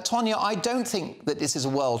because, Tonya, I don't think that this is a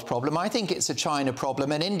world problem. I think it's a China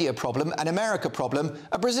problem, an India problem, an America problem,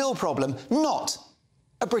 a Brazil problem, not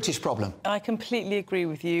a British problem. I completely agree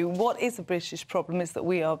with you. What is a British problem is that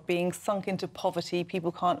we are being sunk into poverty.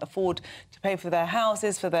 People can't afford to pay for their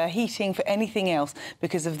houses, for their heating, for anything else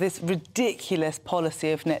because of this ridiculous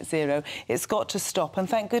policy of net zero. It's got to stop. And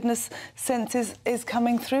thank goodness sense is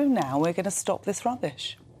coming through now. We're going to stop this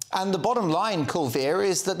rubbish. And the bottom line, Kulveer,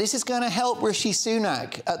 is that this is going to help Rishi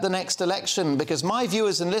Sunak at the next election because my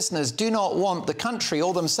viewers and listeners do not want the country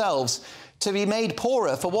or themselves to be made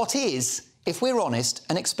poorer for what is, if we're honest,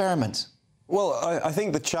 an experiment. Well, I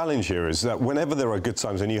think the challenge here is that whenever there are good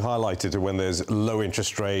times, and you highlighted when there's low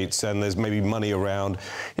interest rates and there's maybe money around,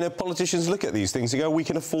 you know, politicians look at these things and go, we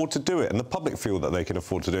can afford to do it, and the public feel that they can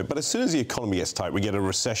afford to do it. But as soon as the economy gets tight, we get a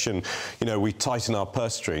recession, you know, we tighten our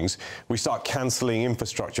purse strings, we start cancelling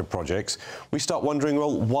infrastructure projects, we start wondering,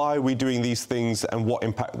 well, why are we doing these things and what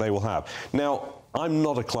impact they will have? Now, I'm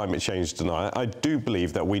not a climate change denier. I do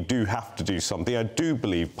believe that we do have to do something. I do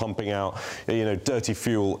believe pumping out, you know, dirty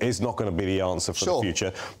fuel is not going to be the answer for the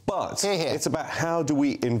future. But it's about how do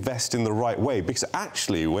we invest in the right way? Because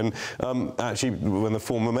actually, when the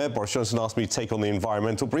former Mayor Boris Johnson asked me to take on the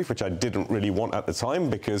environmental brief, which I didn't really want at the time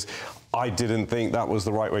because I didn't think that was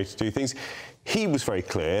the right way to do things, he was very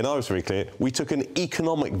clear, and I was very clear, we took an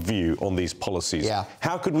economic view on these policies. Yeah.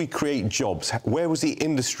 How could we create jobs? Where was the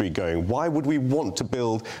industry going? Why would we want to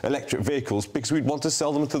build electric vehicles? Because we'd want to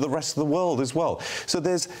sell them to the rest of the world as well. So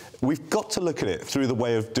we've got to look at it through the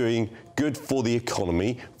way of doing good for the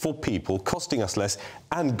economy, for people, costing us less,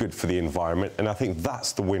 and good for the environment. And I think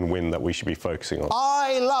that's the win-win that we should be focusing on.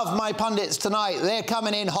 I love my pundits tonight. They're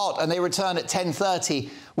coming in hot and they return at 10:30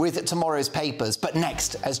 with tomorrow's papers. But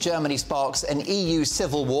next, as Germany sparks an EU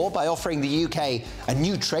civil war by offering the UK a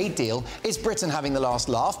new trade deal, is Britain having the last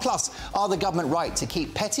laugh? Plus, are the government right to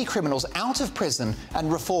keep petty criminals out of prison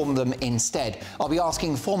and reform them instead? I'll be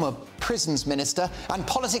asking former prisons minister and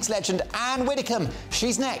politics legend Anne Widdecombe.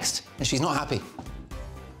 She's next, and she's not happy.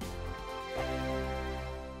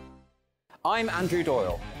 I'm Andrew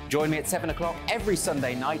Doyle. Join me at 7 o'clock every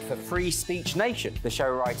Sunday night for Free Speech Nation, the show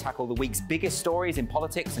where I tackle the week's biggest stories in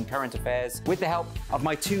politics and current affairs with the help of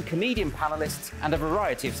my 2 comedian panellists and a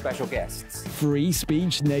variety of special guests. Free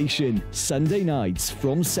Speech Nation, Sunday nights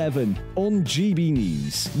from 7 on GB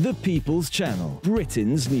News, the People's Channel,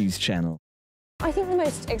 Britain's news channel. I think the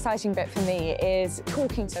most exciting bit for me is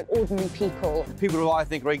talking to ordinary people. People who I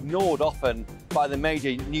think are ignored often by the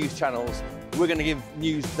major news channels. We're going to give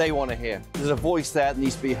news they want to hear. There's a voice there that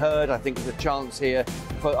needs to be heard. I think there's a chance here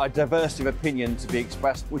for a diversity of opinion to be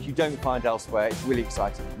expressed, which you don't find elsewhere. It's really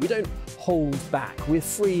exciting. We don't hold back. We're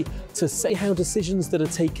free to say how decisions that are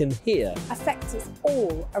taken here affect us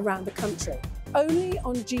all around the country. Only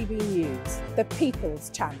on GB News, the People's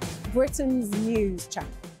Channel, Britain's news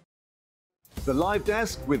channel. The Live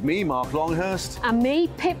Desk with me, Mark Longhurst. And me,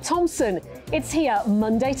 Pip Thompson. It's here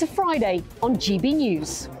Monday to Friday on GB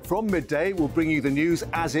News. From midday, we'll bring you the news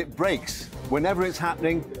as it breaks, whenever it's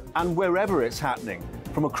happening and wherever it's happening,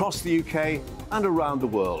 from across the UK and around the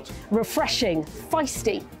world. Refreshing,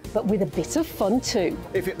 feisty, but with a bit of fun too.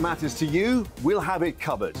 If it matters to you, we'll have it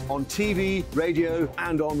covered on TV, radio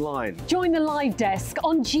and online. Join the Live Desk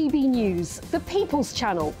on GB News, the People's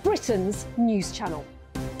Channel, Britain's news channel.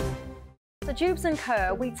 So Jubes and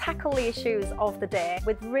Kerr, we tackle the issues of the day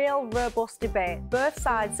with real robust debate, both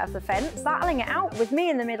sides of the fence, battling it out with me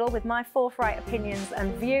in the middle with my forthright opinions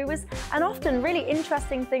and views. And often really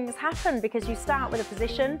interesting things happen because you start with a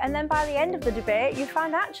position and then by the end of the debate you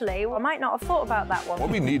find actually, well, I might not have thought about that one. What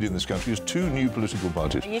we need in this country is 2 new political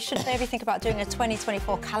parties. You should maybe think about doing a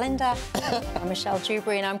 2024 calendar. I'm Michelle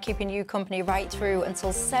Dewberry and I'm keeping you company right through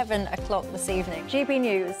until 7 o'clock this evening. GB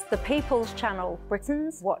News, the People's Channel,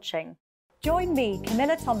 Britain's watching. Join me,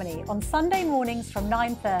 Camilla Tominey, on Sunday mornings from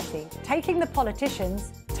 9:30, taking the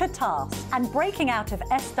politicians to task and breaking out of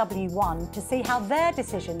SW1 to see how their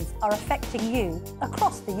decisions are affecting you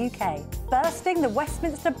across the UK. Bursting the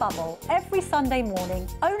Westminster bubble every Sunday morning,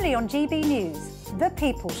 only on GB News, the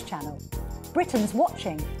People's Channel. Britain's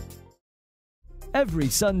watching. every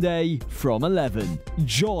Sunday from 11.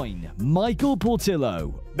 Join Michael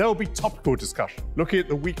Portillo. There'll be topical discussion, looking at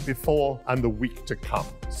the week before and the week to come.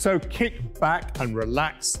 So kick back and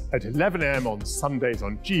relax at 11 a.m. on Sundays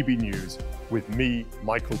on GB News with me,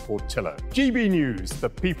 Michael Portillo. GB News, the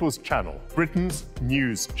People's Channel, Britain's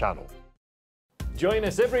news channel. Join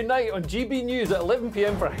us every night on GB News at 11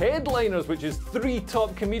 p.m. for Headliners, which is 3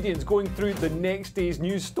 top comedians going through the next day's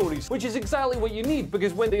news stories, which is exactly what you need,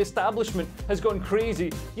 because when the establishment has gone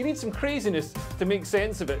crazy, you need some craziness to make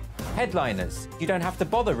sense of it. Headliners. You don't have to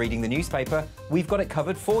bother reading the newspaper. We've got it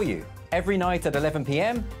covered for you. Every night at 11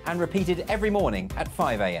 p.m. and repeated every morning at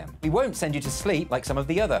 5 a.m. We won't send you to sleep like some of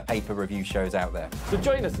the other paper review shows out there. So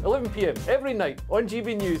join us 11 p.m. every night on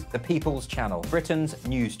GB News. The People's Channel, Britain's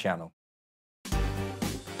news channel.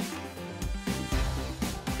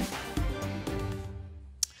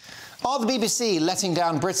 Are the BBC letting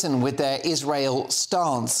down Britain with their Israel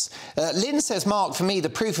stance? Lynn says, Mark, for me, the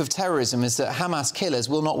proof of terrorism is that Hamas killers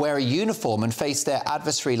will not wear a uniform and face their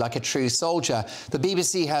adversary like a true soldier. The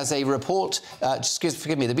BBC has a report, the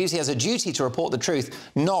BBC has a duty to report the truth,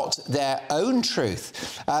 not their own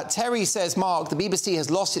truth. Terry says, Mark, the BBC has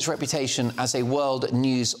lost its reputation as a world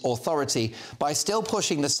news authority by still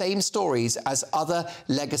pushing the same stories as other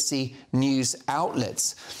legacy news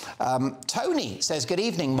outlets. Tony says, good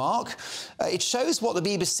evening, Mark. It shows what the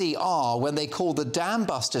BBC are when they call the Dam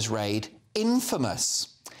Busters raid infamous.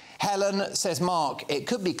 Helen says, Mark, it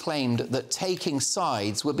could be claimed that taking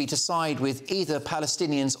sides would be to side with either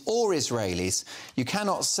Palestinians or Israelis. You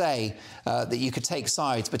cannot say that you could take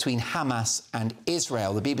sides between Hamas and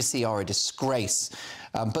Israel. The BBC are a disgrace.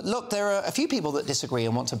 But look, there are a few people that disagree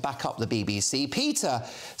and want to back up the BBC. Peter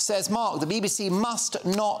says, Mark, the BBC must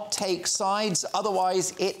not take sides,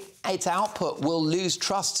 otherwise its output will lose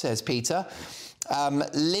trust, says Peter.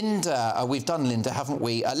 Linda, we've done Linda, haven't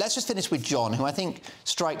we? Let's just finish with John, who I think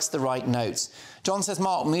strikes the right notes. John says,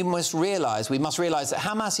 Mark, we must realise that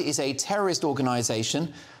Hamas is a terrorist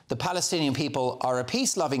organisation. The Palestinian people are a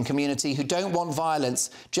peace-loving community who don't want violence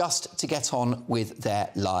just to get on with their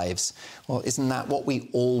lives. Well, isn't that what we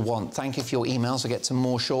all want? Thank you for your emails. We'll get to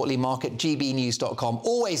more shortly. Mark@gbnews.com.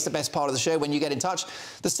 Always the best part of the show when you get in touch.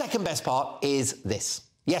 The second best part is this.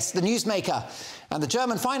 Yes, the newsmaker. And the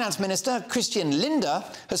German finance minister, Christian Lindner,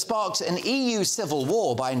 has sparked an EU civil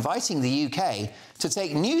war by inviting the UK to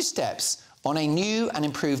take new steps on a new and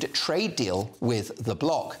improved trade deal with the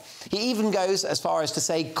bloc. He even goes as far as to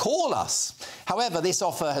say, call us. However, this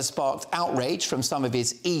offer has sparked outrage from some of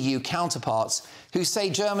his EU counterparts who say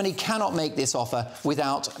Germany cannot make this offer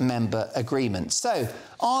without member agreement. So,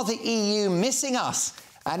 are the EU missing us?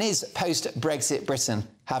 And is post-Brexit Britain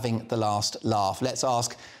having the last laugh? Let's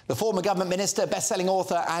ask the former government minister, best-selling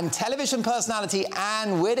author and television personality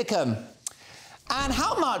Anne Widdecombe. And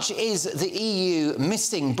how much is the EU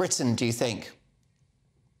missing Britain, do you think?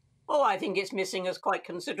 Oh, I think it's missing us quite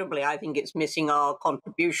considerably. I think it's missing our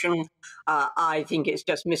contribution. I think it's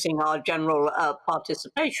just missing our general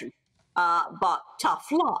participation. But tough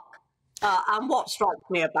luck. And what strikes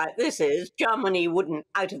me about this is Germany wouldn't,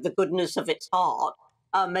 out of the goodness of its heart,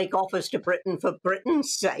 make offers to Britain for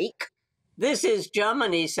Britain's sake. This is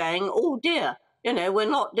Germany saying, oh dear, you know, we're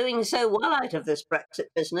not doing so well out of this Brexit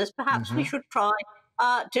business. Perhaps we should try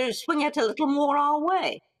to swing it a little more our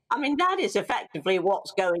way. I mean, that is effectively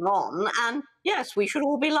what's going on. And yes, we should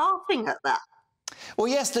all be laughing at that. Well,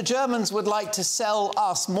 yes, the Germans would like to sell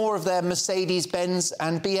us more of their Mercedes-Benz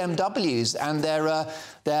and BMWs and their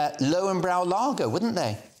Lowenbrau lager, wouldn't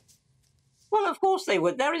they? Well, of course they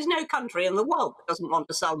would. There is no country in the world that doesn't want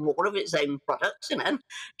to sell more of its own products, you know.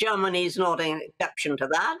 Germany's not an exception to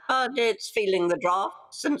that, but it's feeling the draft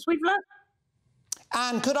since we've left.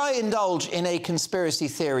 And could I indulge in a conspiracy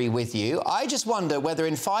theory with you? I just wonder whether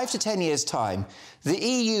in 5 to 10 years' time, the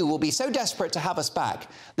EU will be so desperate to have us back,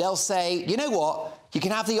 they'll say, you know what, you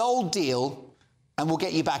can have the old deal and we'll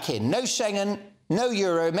get you back in. No Schengen, no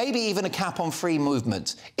Euro, maybe even a cap on free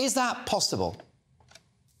movement. Is that possible?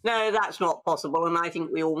 No, that's not possible, and I think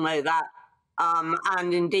we all know that.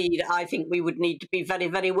 And indeed, I think we would need to be very,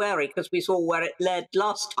 very wary because we saw where it led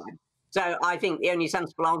last time. So I think the only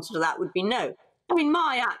sensible answer to that would be no. I mean,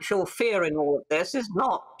 my actual fear in all of this is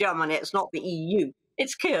not Germany, it's not the EU,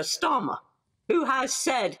 it's Keir Starmer, who has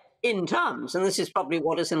said in terms, and this is probably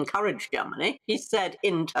what has encouraged Germany, he said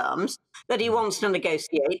in terms that he wants to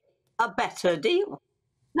negotiate a better deal.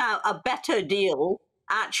 Now, a better deal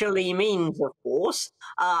actually means, of course,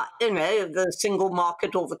 you know, the single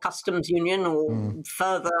market or the customs union or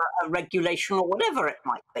further regulation or whatever it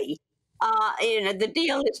might be. You know, the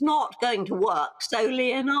deal is not going to work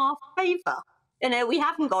solely in our favour. You know, we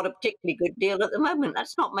haven't got a particularly good deal at the moment.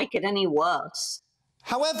 Let's not make it any worse.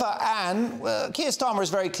 However, Anne, Keir Starmer is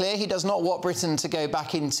very clear. He does not want Britain to go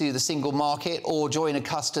back into the single market or join a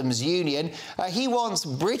customs union. He wants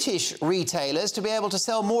British retailers to be able to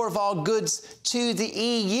sell more of our goods to the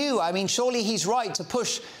EU. I mean, surely he's right to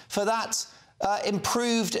push for that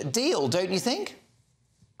improved deal, don't you think?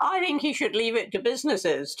 I think he should leave it to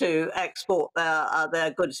businesses to export their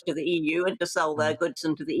goods to the EU and to sell their goods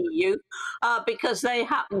into the EU because they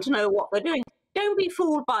happen to know what they're doing. Don't be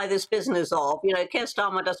fooled by this business of, you know, Keir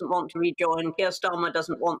Starmer doesn't want to rejoin, Keir Starmer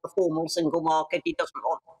doesn't want the formal single market, he doesn't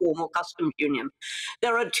want the formal customs union.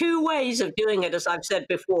 There are two ways of doing it, as I've said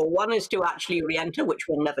before. One is to actually re-enter, which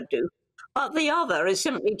we'll never do. But the other is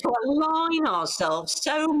simply to align ourselves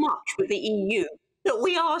so much with the EU that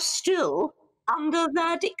we are still under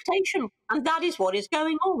their dictation. And that is what is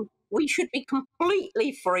going on. We should be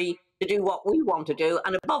completely free to do what we want to do.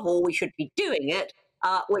 And above all, we should be doing it,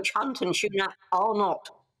 which Hunt and Sunak are not.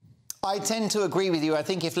 I tend to agree with you. I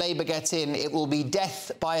think if Labour get in, it will be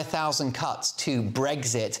death by 1,000 cuts to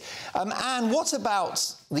Brexit. And what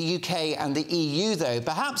about the UK and the EU, though?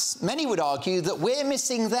 Perhaps many would argue that we're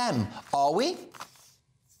missing them. Are we?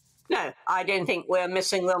 No, I don't think we're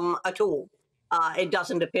missing them at all. It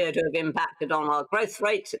doesn't appear to have impacted on our growth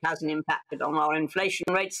rates. It hasn't impacted on our inflation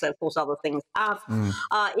rates. So, of course, other things have.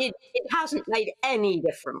 It hasn't made any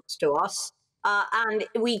difference to us. And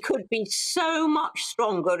we could be so much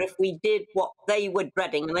stronger if we did what they were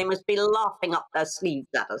dreading, and they must be laughing up their sleeves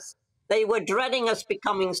at us. They were dreading us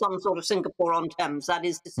becoming some sort of Singapore-on-Thames, that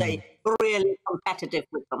is to say, really competitive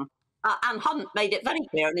with them. And Hunt made it very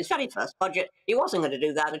clear in his very first budget he wasn't going to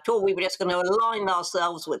do that at all. We were just going to align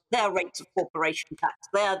ourselves with their rates of corporation tax,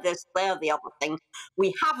 their this, their the other thing.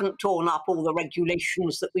 We haven't torn up all the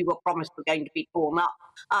regulations that we were promised were going to be torn up.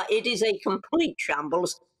 It is a complete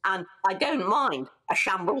shambles. And I don't mind a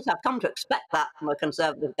shambles. I've come to expect that from a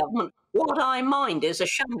Conservative government. What I mind is a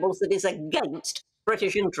shambles that is against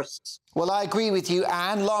British interests. Well, I agree with you,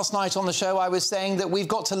 Anne. Last night on the show, I was saying that we've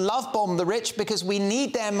got to love bomb the rich because we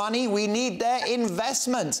need their money, we need their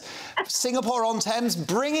investment. Singapore-on-Thames,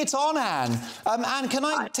 bring it on, Anne. Anne, can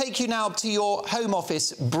I take you now to your Home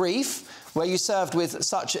Office brief, where you served with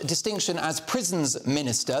such distinction as Prisons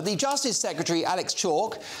Minister? The Justice Secretary, Alex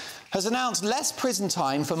Chalk, has announced less prison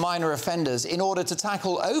time for minor offenders in order to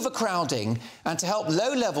tackle overcrowding and to help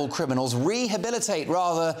low-level criminals rehabilitate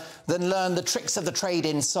rather than learn the tricks of the trade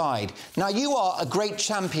inside. Now, you are a great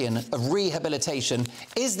champion of rehabilitation.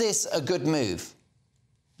 Is this a good move?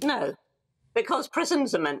 No, because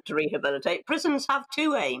prisons are meant to rehabilitate. Prisons have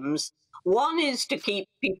two aims. One is to keep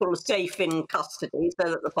people safe in custody so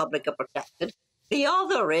that the public are protected. The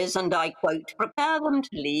other is, and I quote, prepare them to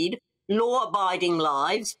lead law-abiding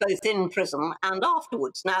lives, both in prison and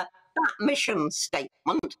afterwards. Now, that mission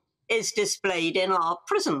statement is displayed in our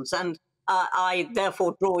prisons, and I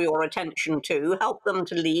therefore draw your attention to help them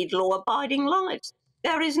to lead law-abiding lives.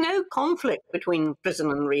 There is no conflict between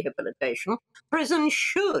prison and rehabilitation. Prison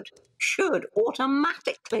should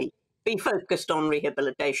automatically be focused on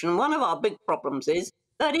rehabilitation. One of our big problems is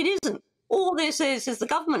that it isn't. All this is the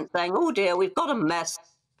government saying, oh dear, we've got a mess.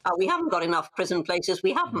 We haven't got enough prison places.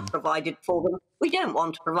 We haven't provided for them. We don't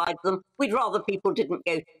want to provide them. We'd rather people didn't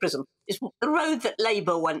go to prison. It's the road that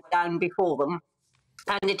Labour went down before them,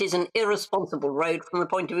 and it is an irresponsible road from the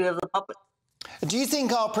point of view of the public. Do you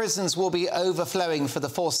think our prisons will be overflowing for the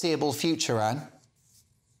foreseeable future, Anne?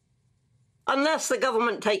 Unless the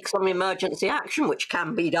government takes some emergency action, which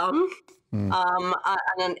can be done. And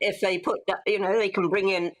if they put, you know, they can bring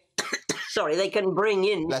in, sorry, they can bring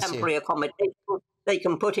in temporary accommodation. They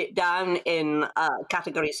can put it down in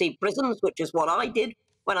Category C prisons, which is what I did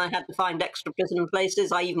when I had to find extra prison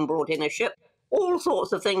places. I even brought in a ship. All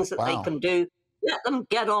sorts of things that they can do. Let them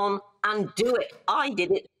get on and do it. I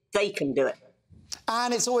did it. They can do it.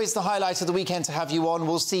 And it's always the highlight of the weekend to have you on.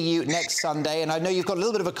 We'll see you next Sunday. And I know you've got a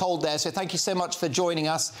little bit of a cold there, so thank you so much for joining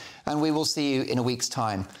us. And we will see you in a week's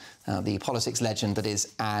time. The politics legend that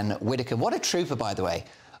is Anne Widdecombe. What a trooper, by the way.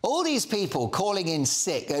 All these people calling in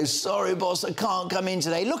sick. Oh, sorry, boss, I can't come in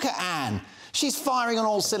today. Look at Anne. She's firing on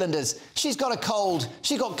all cylinders. She's got a cold.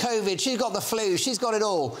 She's got COVID. She's got the flu. She's got it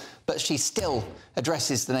all. But she still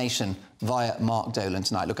addresses the nation via Mark Dolan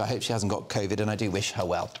tonight. Look, I hope she hasn't got COVID, and I do wish her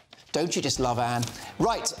well. Don't you just love Anne?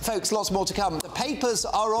 Right, folks, lots more to come. The papers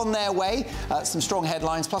are on their way. Some strong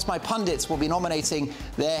headlines, plus my pundits will be nominating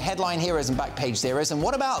their headline heroes and back page zeros. And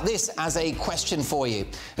what about this as a question for you?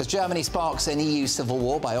 As Germany sparks an EU civil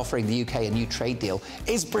war by offering the UK a new trade deal,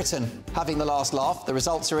 is Britain having the last laugh? The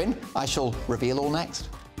results are in. I shall reveal all next.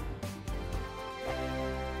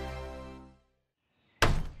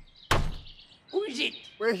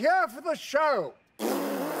 We're here for the show. More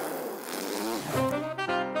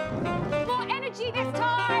energy this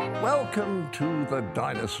time! Welcome to the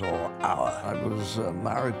Dinosaur Hour. I was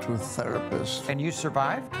married to a therapist. And you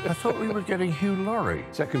survived? I thought we were getting Hugh Laurie.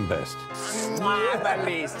 Second best.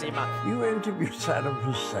 You interviewed Saddam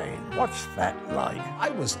Hussein. What's that like?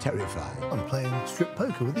 I was terrified. I'm playing strip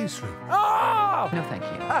poker with these three. Oh! No, thank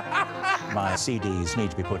you. My CDs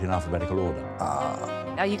need to be put in alphabetical order.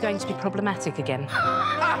 Are you going to be problematic again?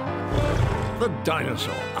 The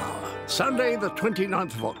Dinosaur Hour. Sunday, the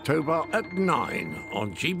 29th of October at 9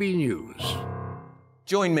 on GB News.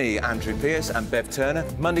 Join me, Andrew Pearce and Bev Turner,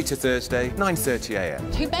 Monday to Thursday, 9:30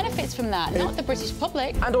 a.m. Who benefits from that? Not the British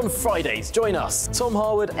public. And on Fridays, join us, Tom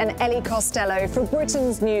Harwood and Ellie Costello from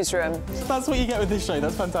Britain's Newsroom. That's what you get with this show.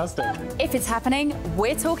 That's fantastic. If it's happening,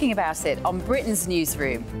 we're talking about it on Britain's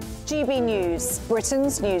Newsroom. GB News,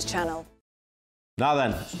 Britain's news channel. Now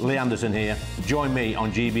then, Lee Anderson here. Join me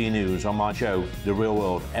on GB News on my show, The Real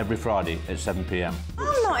World, every Friday at 7 p.m.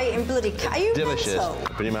 I'm not eating bloody cat. Are you Delicious. mental?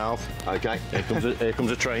 Open your mouth. OK, here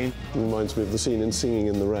comes a train. Reminds me of the scene in Singing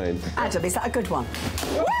in the Rain. Adam, is that a good one?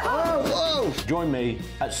 Whoa! Join me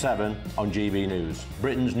at 7 on GB News,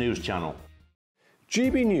 Britain's news channel.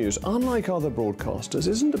 GB News, unlike other broadcasters,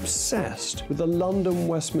 isn't obsessed with the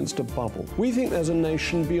London-Westminster bubble. We think there's a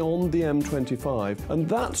nation beyond the M25, and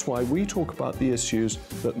that's why we talk about the issues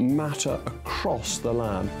that matter across the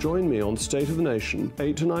land. Join me on State of the Nation,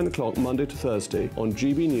 8 to 9 o'clock, Monday to Thursday, on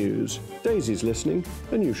GB News. Daisy's listening,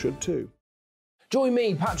 and you should too. Join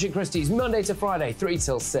me, Patrick Christie's, Monday to Friday, 3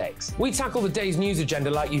 till 6. We tackle the day's news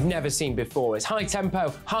agenda like you've never seen before. It's high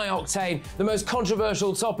tempo, high octane, the most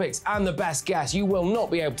controversial topics, and the best guests. You will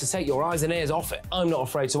not be able to take your eyes and ears off it. I'm not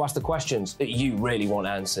afraid to ask the questions that you really want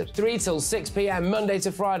answered. 3 till 6 p.m, Monday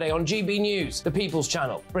to Friday on GB News, the People's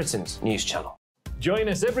Channel, Britain's news channel. Join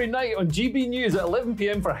us every night on GB News at 11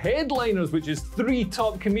 p.m. for Headliners, which is 3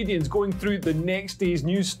 top comedians going through the next day's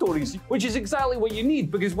news stories, which is exactly what you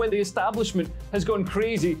need, because when the establishment has gone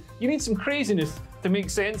crazy, you need some craziness to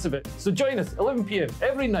make sense of it. So join us 11 p.m.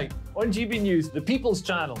 every night on GB News, the People's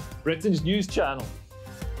Channel, Britain's news channel.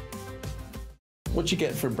 What you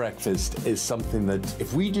get for breakfast is something that,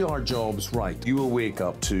 if we do our jobs right, you will wake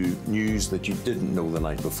up to news that you didn't know the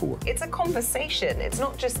night before. It's a conversation. It's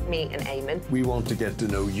not just me and Eamon. We want to get to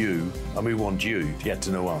know you, and we want you to get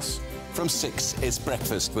to know us. From 6, it's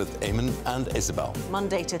Breakfast with Eamon and Isabel.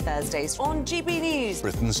 Monday to Thursdays on GB News,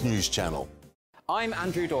 Britain's news channel. I'm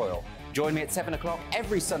Andrew Doyle. Join me at 7 o'clock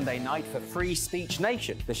every Sunday night for Free Speech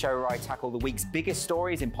Nation, the show where I tackle the week's biggest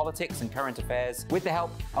stories in politics and current affairs with the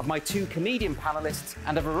help of my 2 comedian panellists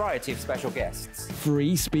and a variety of special guests.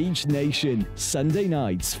 Free Speech Nation, Sunday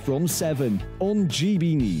nights from 7 on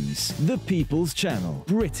GB News, the People's Channel,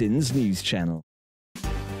 Britain's news channel.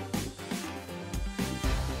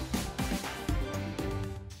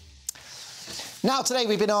 Now, today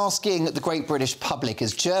we've been asking the great British public,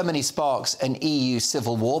 as Germany sparks an EU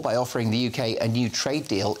civil war by offering the UK a new trade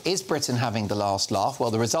deal, is Britain having the last laugh? Well,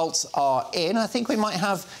 the results are in. I think we might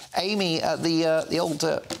have Amy at the old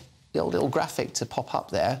little graphic to pop up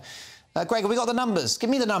there. Greg, have we got the numbers? Give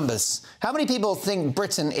me the numbers. How many people think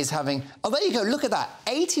Britain is having... Oh, there you go. Look at that.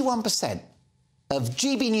 81% of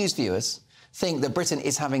GB News viewers think that Britain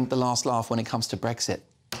is having the last laugh when it comes to Brexit.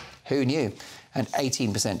 Who knew? And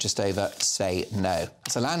 18% just over say no.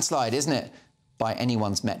 It's a landslide, isn't it, by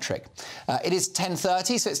anyone's metric? It is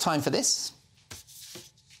 10:30, so it's time for this.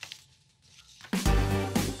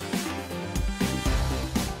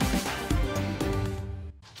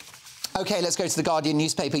 OK, let's go to The Guardian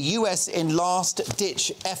newspaper. US in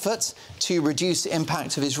last-ditch effort to reduce the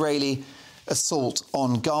impact of Israeli assault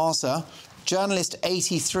on Gaza. Journalist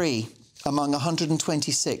 83 among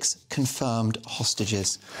 126 confirmed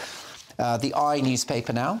hostages. The I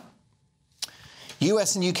newspaper now.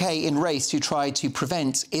 US and UK in race to try to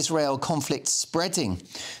prevent Israel conflict spreading.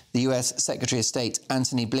 The US Secretary of State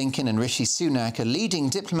Antony Blinken and Rishi Sunak are leading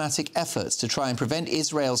diplomatic efforts to try and prevent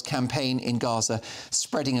Israel's campaign in Gaza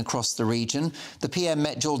spreading across the region. The PM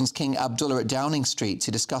met Jordan's King Abdullah at Downing Street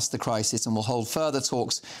to discuss the crisis and will hold further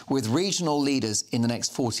talks with regional leaders in the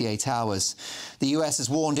next 48 hours. The US has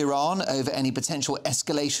warned Iran over any potential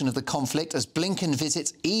escalation of the conflict as Blinken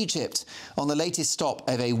visits Egypt on the latest stop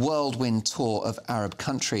of a whirlwind tour of Arab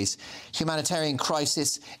countries. Humanitarian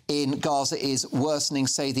crisis in Gaza is worsening,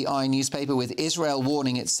 say the I newspaper, with Israel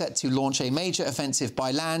warning it's set to launch a major offensive by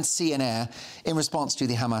land, sea and air in response to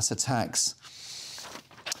the Hamas attacks.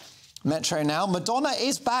 Metro now. Madonna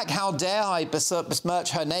is back. How dare I besmirch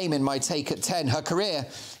her name in my take at 10. Her career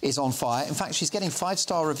is on fire. In fact, she's getting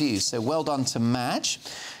 5-star reviews, so well done to Madge.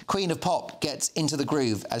 Queen of Pop gets into the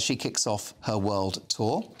groove as she kicks off her world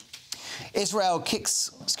tour. Israel kills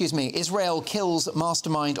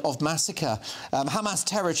mastermind of massacre. Hamas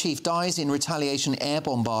terror chief dies in retaliation air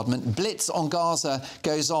bombardment. Blitz on Gaza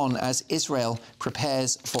goes on as Israel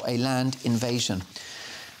prepares for a land invasion.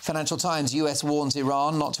 Financial Times, US warns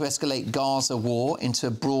Iran not to escalate Gaza war into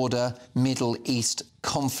broader Middle East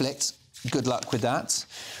conflict. Good luck with that.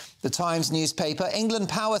 The Times newspaper, England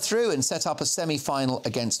power through and set up a semi-final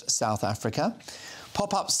against South Africa.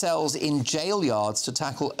 Pop-up cells in jail yards to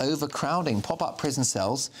tackle overcrowding. Pop-up prison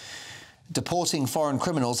cells deporting foreign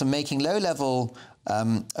criminals and making low-level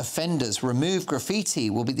offenders remove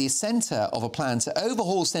graffiti will be the centre of a plan to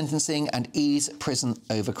overhaul sentencing and ease prison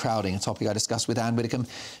overcrowding, a topic I discussed with Anne Widdecombe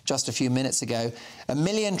just a few minutes ago. 1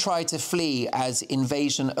 million try to flee as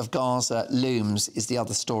invasion of Gaza looms is the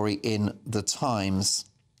other story in The Times.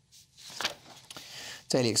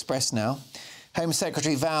 Daily Express now. Home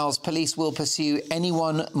Secretary vows police will pursue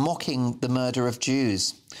anyone mocking the murder of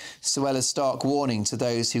Jews. Suella's stark warning to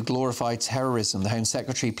those who glorify terrorism. The Home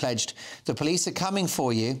Secretary pledged the police are coming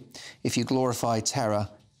for you if you glorify terror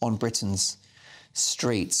on Britain's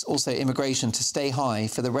streets. Also, immigration to stay high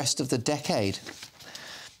for the rest of the decade.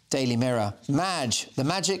 Daily Mirror. Madge, the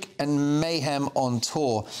magic and mayhem on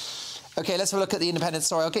tour. OK, let's have a look at the Independent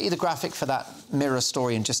story. I'll get you the graphic for that Mirror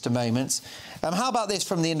story in just a moment. How about this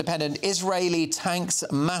from the Independent? Israeli tanks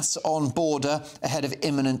mass on border ahead of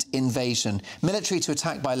imminent invasion. Military to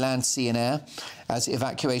attack by land, sea and air as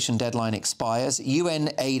evacuation deadline expires.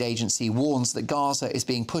 UN aid agency warns that Gaza is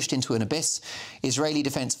being pushed into an abyss. Israeli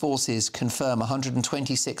Defence Forces confirm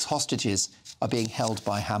 126 hostages are being held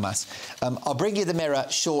by Hamas. I'll bring you the Mirror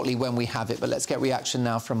shortly when we have it, but let's get reaction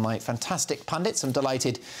now from my fantastic pundits. I'm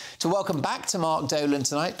delighted to welcome back to Mark Dolan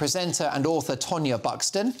tonight, presenter and author Tonya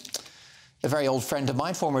Buxton, a very old friend of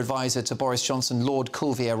mine, former advisor to Boris Johnson, Lord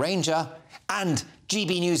Coolvere Ranger, and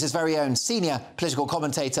GB News' very own senior political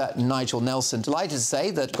commentator, Nigel Nelson. Delighted to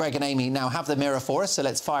say that Greg and Amy now have the Mirror for us, so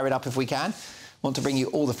let's fire it up if we can. Want to bring you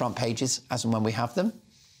all the front pages as and when we have them.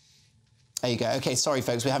 There you go. OK, sorry,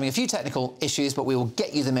 folks, we're having a few technical issues, but we will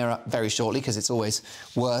get you the Mirror very shortly because it's always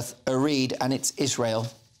worth a read, and it's Israel,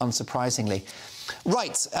 unsurprisingly.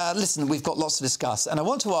 Right, listen, we've got lots to discuss, and I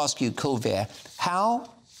want to ask you, Coolvere, how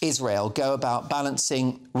Israel go about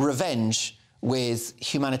balancing revenge with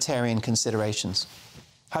humanitarian considerations?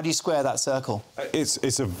 How do you square that circle?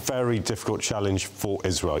 It's a very difficult challenge for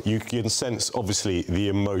Israel. You can sense, obviously, the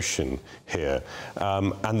emotion here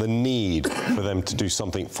and the need for them to do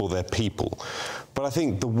something for their people. But I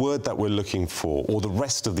think the word that we're looking for, or the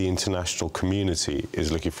rest of the international community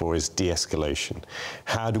is looking for, is de-escalation.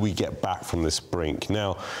 How do we get back from this brink?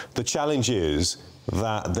 Now, the challenge is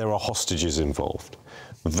that there are hostages involved.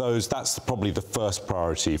 That's probably the first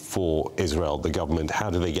priority for Israel, the government.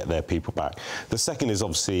 How do they get their people back? The second is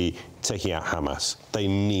obviously taking out Hamas. They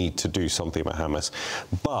need to do something about Hamas.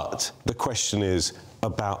 But the question is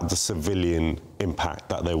about the civilian impact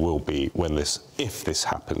that there will be when if this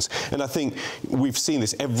happens. And I think we've seen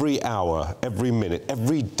this every hour, every minute,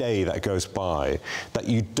 every day that goes by, that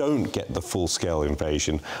you don't get the full-scale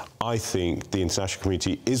invasion. I think the international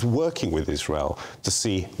community is working with Israel to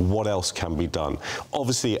see what else can be done.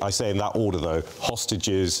 Obviously, I say in that order, though,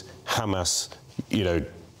 hostages, Hamas,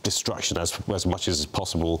 destruction as much as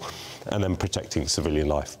possible, and then protecting civilian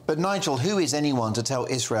life. But Nigel, who is anyone to tell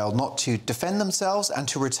Israel not to defend themselves and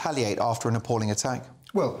to retaliate after an appalling attack?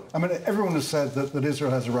 Well, I mean, everyone has said that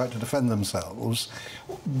Israel has a right to defend themselves.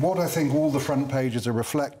 What I think all the front pages are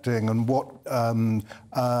reflecting, and what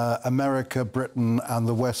America, Britain and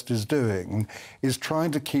the West is doing, is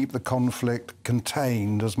trying to keep the conflict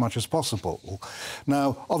contained as much as possible.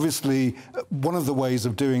 Now, obviously, one of the ways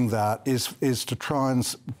of doing that is to try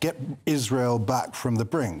and get Israel back from the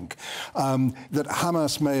brink. That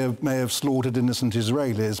Hamas may have slaughtered innocent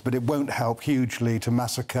Israelis, but it won't help hugely to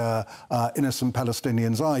massacre innocent Palestinians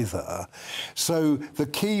either. So the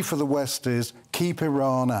key for the West is keep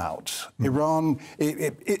Iran out.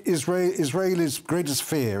 Israel's greatest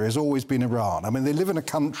fear has always been Iran. I mean, they live in a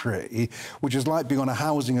country which is like being on a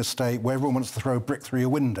housing estate where everyone wants to throw a brick through your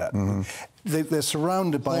window. They're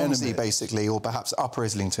surrounded by enemies. Basically, or perhaps Upper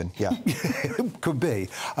Islington, yeah. Could be.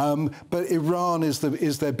 But Iran is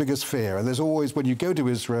their biggest fear. And there's always, when you go to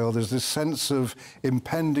Israel, there's this sense of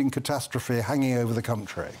impending catastrophe hanging over the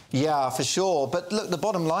country. Yeah, for sure. But look, the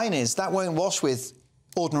bottom line is that won't wash with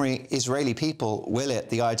ordinary Israeli people, will it?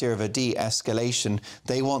 The idea of a de-escalation.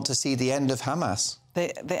 They want to see the end of Hamas.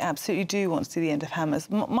 They absolutely do want to see the end of Hamas.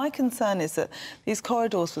 My concern is that these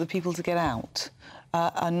corridors for the people to get out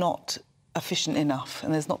are not efficient enough,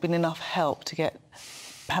 and there's not been enough help to get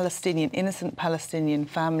innocent Palestinian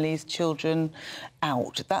families, children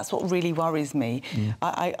out. That's what really worries me.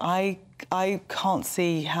 I can't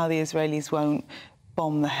see how the Israelis won't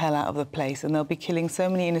bomb the hell out of the place, and they'll be killing so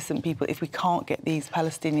many innocent people if we can't get these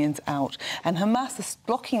Palestinians out. And Hamas is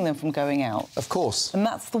blocking them from going out. Of course. And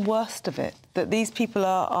that's the worst of it, that these people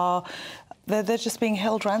they're just being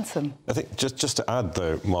held ransom. I think just to add,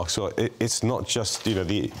 though, Mark, so it's not just, you know,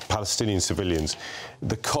 the Palestinian civilians.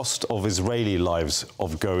 The cost of Israeli lives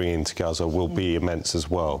of going into Gaza will be immense as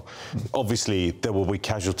well. Obviously, there will be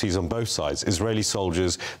casualties on both sides. Israeli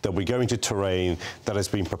soldiers, they'll be going to terrain that has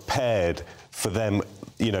been prepared for them,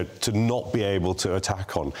 you know, to not be able to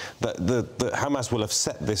attack on. The Hamas will have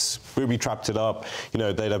set this, booby-trapped it up, you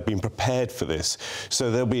know, they'd have been prepared for this.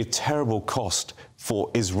 So there'll be a terrible cost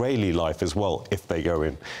for Israeli life as well if they go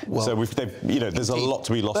in. Well, so you know, there's a lot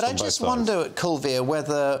to be lost on both sides. But I just wonder, Kulveer,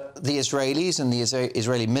 whether the Israelis and the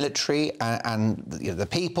Israeli military and you know, the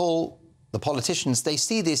people, the politicians, they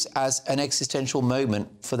see this as an existential moment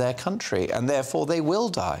for their country, and therefore they will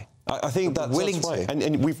die. I think that's right.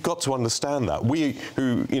 And we've got to understand that. We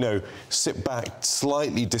who, you know, sit back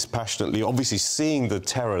slightly dispassionately, obviously seeing the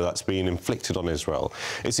terror that's being inflicted on Israel,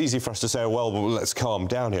 it's easy for us to say, well, let's calm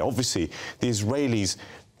down here. Obviously, the Israelis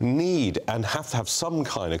need and have to have some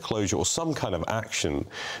kind of closure or some kind of action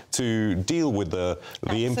to deal with the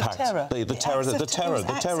impact, the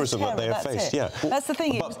terrorism that they have faced. Yeah, that's the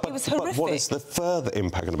thing. It was horrific. But what is the further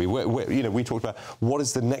impact going to be? You know, we talked about what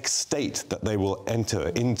is the next state that they will enter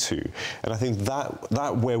into, and I think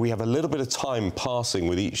that where we have a little bit of time passing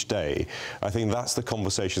with each day, I think that's the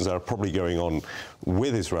conversations that are probably going on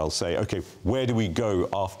with Israel. Say, okay, where do we go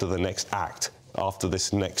after the next act? After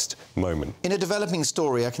this next moment. In a developing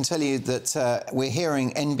story, I can tell you that we're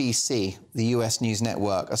hearing NBC, the US news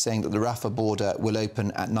network, are saying that the Rafah border will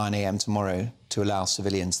open at 9 a.m. tomorrow to allow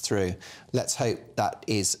civilians through. Let's hope that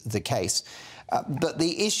is the case. But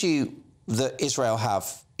the issue that Israel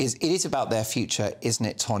have is it is about their future, isn't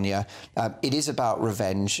it, Tonya? It is about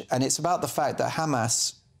revenge, and it's about the fact that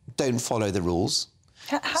Hamas don't follow the rules.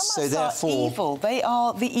 Hamas are evil. They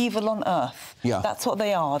are the evil on earth. Yeah, that's what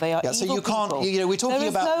they are. They are evil so you can't. People. You know, we're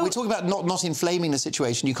talking about not inflaming the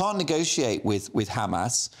situation. You can't negotiate with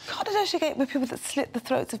Hamas. You can't negotiate with people that slit the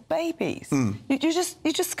throats of babies. You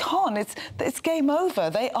just can't. It's game over.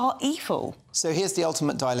 They are evil. So here's the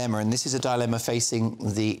ultimate dilemma, and this is a dilemma facing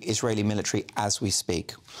the Israeli military as we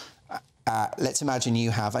speak. Let's imagine you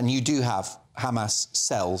have, and you do have, Hamas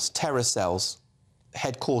cells, terror cells,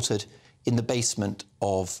 headquartered in the basement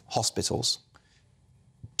of hospitals.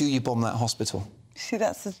 Do you bomb that hospital? See,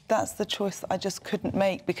 that's the choice that I just couldn't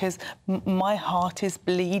make, because my heart is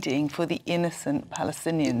bleeding for the innocent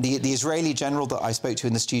Palestinians. The Israeli general that I spoke to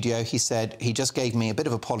in the studio, he said, he just gave me a bit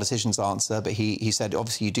of a politician's answer, but he said,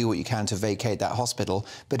 obviously, you do what you can to vacate that hospital,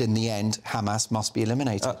 but in the end, Hamas must be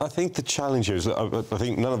eliminated. I think the challenge is, I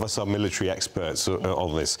think none of us are military experts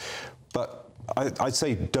on this, but I'd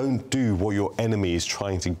say don't do what your enemy is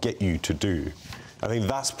trying to get you to do. I think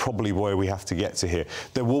that's probably where we have to get to here.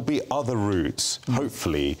 There will be other routes,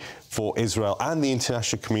 hopefully, for Israel and the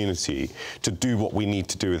international community to do what we need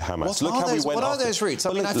to do with Hamas. What are those routes?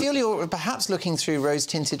 I mean, I feel you're perhaps looking through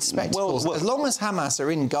rose-tinted spectacles. As long as Hamas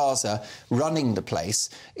are in Gaza running the place,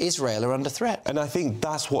 Israel are under threat. And I think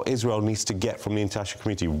that's what Israel needs to get from the international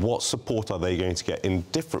community. What support are they going to get in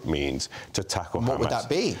different means to tackle Hamas? What would that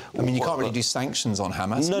be? I mean, you can't really do sanctions on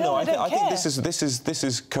Hamas. No, I think this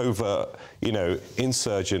is covert, you know,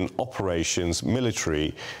 insurgent operations,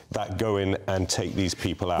 military, that go in and take these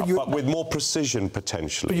people out. But with more precision,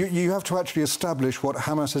 potentially. But you have to actually establish what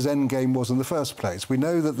Hamas's endgame was in the first place. We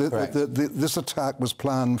know that this attack was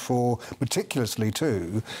planned for, meticulously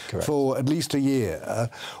too, for at least a year.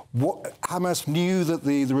 Hamas knew that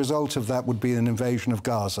the result of that would be an invasion of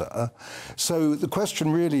Gaza. So the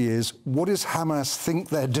question really is, what does Hamas think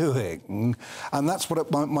they're doing? And that's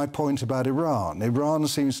what my point about Iran. Iran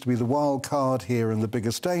seems to be the wild card here and the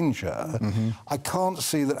biggest danger. I can't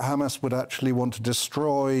see that Hamas would actually want to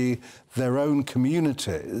destroy their own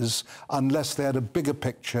communities unless they had a bigger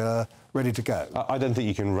picture ready to go. I don't think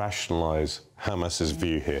you can rationalise Hamas's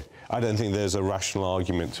view here. I don't think there's a rational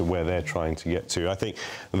argument to where they're trying to get to. I think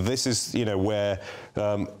this is, you know, where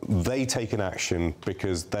they take an action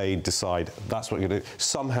because they decide that's what you're going to do.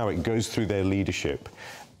 Somehow it goes through their leadership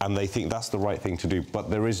and they think that's the right thing to do, but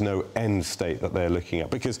there is no end state that they're looking at,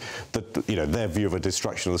 because their view of a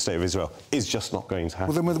destruction of the state of Israel is just not going to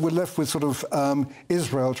happen. Well, then we're left with sort of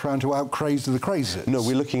Israel trying to out-crazy the crazies. No,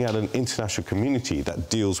 we're looking at an international community that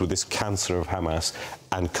deals with this cancer of Hamas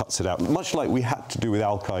and cuts it out, much like we had to do with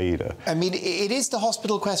Al-Qaeda. I mean, it is the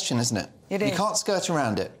hospital question, isn't it? It is. You can't skirt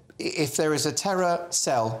around it. If there is a terror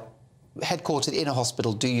cell headquartered in a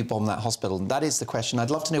hospital, do you bomb that hospital? And that is the question. I'd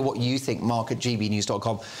love to know what you think, Mark at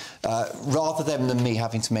gbnews.com, rather than me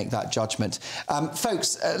having to make that judgment.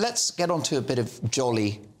 Folks, let's get on to a bit of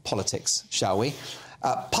jolly politics, shall we?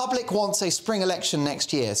 Public wants a spring election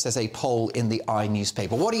next year, says a poll in the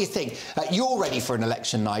newspaper. What do you think? You're ready for an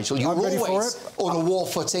election, Nigel. You're always on a war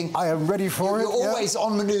footing. I am ready for it. You're always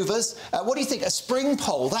on manoeuvres. What do you think? A spring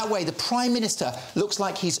poll, that way the Prime Minister looks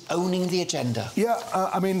like he's owning the agenda. Yeah,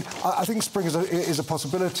 I mean, I think spring is a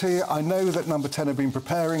possibility. I know that Number 10 have been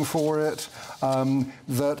preparing for it,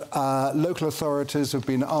 that local authorities have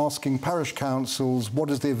been asking parish councils what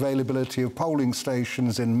is the availability of polling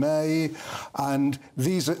stations in May, and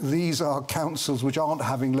these are councils which aren't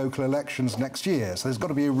having local elections next year, so there's got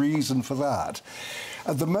to be a reason for that.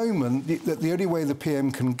 At the moment, the only way the PM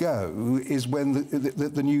can go is when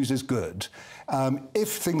the news is good. If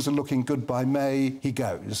things are looking good by May, he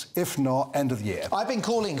goes. If not, end of the year. I've been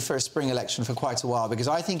calling for a spring election for quite a while because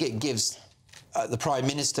I think it gives the Prime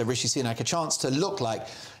Minister, Rishi Sunak, a chance to look like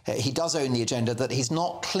he does own the agenda, that he's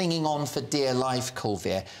not clinging on for dear life,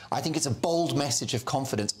 Colville. I think it's a bold message of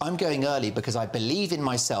confidence. I'm going early because I believe in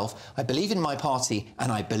myself, I believe in my party,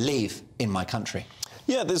 and I believe in my country.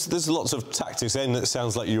 Yeah, there's lots of tactics, and it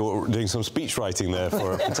sounds like you're doing some speech writing there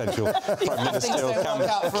for a potential Prime Ministerial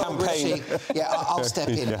campaign. Yeah, I'll step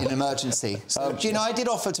in emergency. So, do you know, I did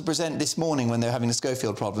offer to present this morning when they were having the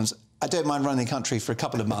Schofield problems. I don't mind running the country for a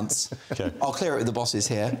couple of months. Okay. I'll clear it with the bosses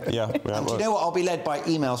here. Yeah. And do you know what? I'll be led by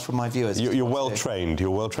emails from my viewers. You're well trained. You're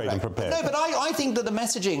well trained and prepared. No, but I think that the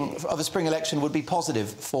messaging of a spring election would be positive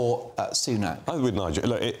for Sunak. I'm with Nigel.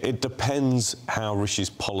 Look, it depends how Rishi's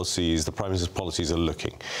policies, the Prime Minister's policies, are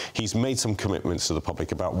looking. He's made some commitments to the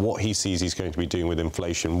public about what he sees he's going to be doing with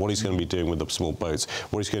inflation, what he's going to be doing with the small boats,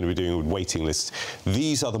 what he's going to be doing with waiting lists.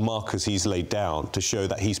 These are the markers he's laid down to show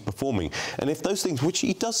that he's performing. And if those things, which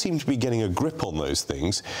he does seem to be getting a grip on those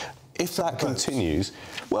things, if that continues,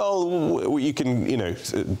 well, you can,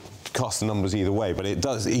 cast the numbers either way, but it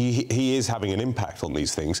does. He is having an impact on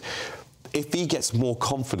these things. If he gets more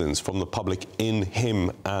confidence from the public in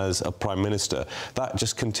him as a Prime Minister, that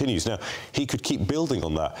just continues. Now, he could keep building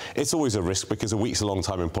on that. It's always a risk because a week's a long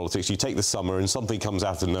time in politics. You take the summer and something comes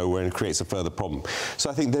out of nowhere and creates a further problem. So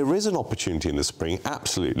I think there is an opportunity in the spring,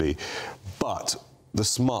 absolutely, but the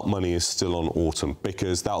smart money is still on autumn,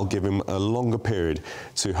 because that'll give him a longer period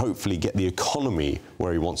to hopefully get the economy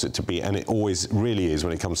where he wants it to be, and it always really is,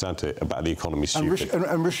 when it comes down to it, about the economy stupid.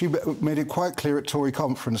 And Rishi made it quite clear at Tory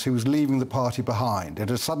conference he was leaving the party behind. It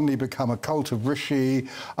has suddenly become a cult of Rishi.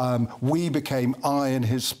 We became I in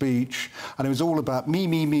his speech, and it was all about me,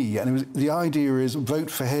 me, me. And the idea is vote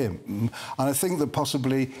for him. And I think that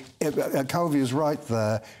possibly, Calvi is right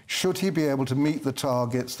there, should he be able to meet the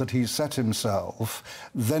targets that he's set himself,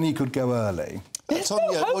 then he could go early. There's no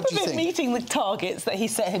hope of it meeting the targets that he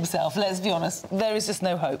set himself, let's be honest. There is just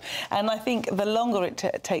no hope. And I think the longer it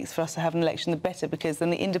takes for us to have an election, the better, because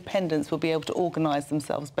then the independents will be able to organise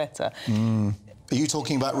themselves better. Are you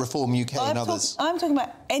talking about Reform UK and others? I'm talking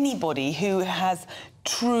about anybody who has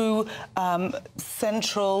true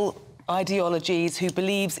central ideologies, who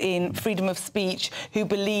believes in freedom of speech, who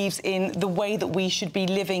believes in the way that we should be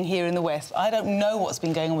living here in the West. I don't know what's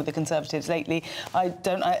been going on with the Conservatives lately.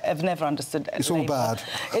 I've never understood. It's all bad.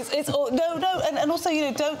 It's all, no, and also,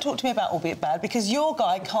 don't talk to me about albeit bad, because your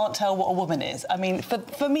guy can't tell what a woman is. I mean,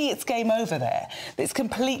 for me, it's game over there. It's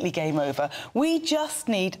completely game over. We just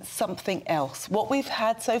need something else. What we've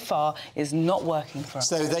had so far is not working for us.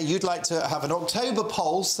 So you'd like to have an October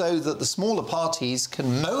poll so that the smaller parties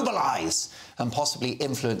can mobilise and possibly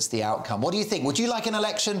influence the outcome. What do you think? Would you like an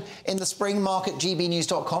election in the spring? Mark at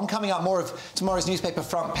gbnews.com. Coming up, more of tomorrow's newspaper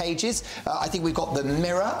front pages. I think we've got the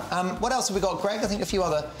Mirror. What else have we got, Greg? I think a few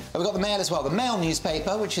other... we've got the Mail as well. The Mail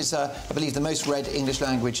newspaper, which is, I believe, the most read English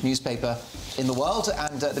language newspaper in the world,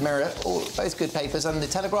 and the Mirror, both good papers, and the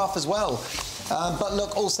Telegraph as well. But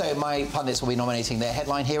look, also, my pundits will be nominating their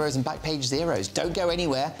headline heroes and back page zeros. Don't go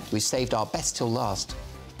anywhere. We've saved our best till last.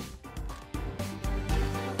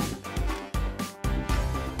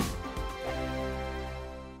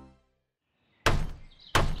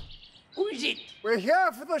 We're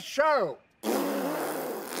here for the show. More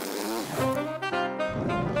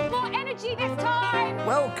energy this time!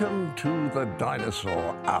 Welcome to the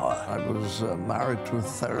Dinosaur Hour. I was married to a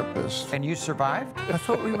therapist. And you survived? I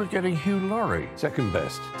thought we were getting Hugh Laurie. Second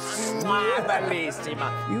best.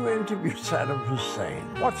 You interviewed Saddam Hussein.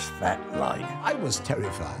 What's that like? I was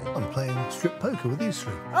terrified. I'm playing strip poker with these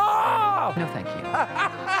three. Oh! No, thank you.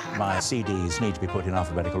 My CDs need to be put in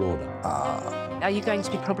alphabetical order. Are you going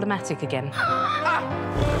to be problematic again?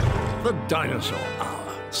 The Dinosaur Hour.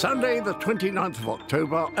 Sunday, the 29th of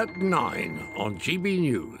October at 9 on GB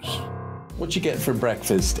News. What you get for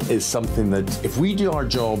breakfast is something that, if we do our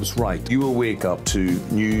jobs right, you will wake up to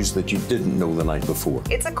news that you didn't know the night before.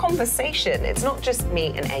 It's a conversation. It's not just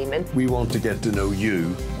me and Eamon. We want to get to know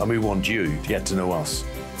you, and we want you to get to know us.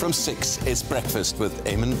 From 6, it's Breakfast with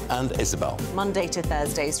Eamon and Isabel. Monday to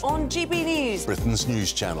Thursdays on GB News. Britain's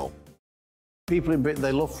news channel. People in Britain,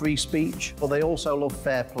 they love free speech, but they also love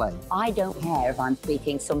fair play. I don't care if I'm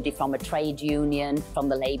speaking somebody from a trade union, from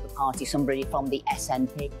the Labour Party, somebody from the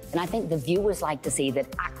SNP. And I think the viewers like to see that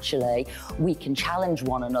actually we can challenge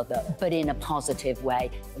one another, but in a positive way.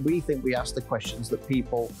 We think we ask the questions that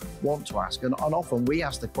people want to ask, and often we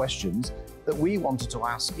ask the questions that we wanted to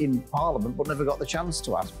ask in Parliament but never got the chance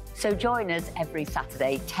to ask. So join us every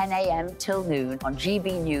Saturday, 10 a.m. till noon on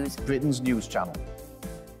GB News, Britain's news channel.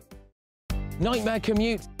 Nightmare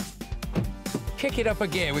commute. Kick it up a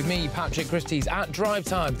gear with me, Patrick Christie's, at drive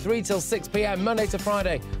time, 3 till 6 p.m, Monday to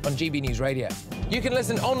Friday on GB News Radio. You can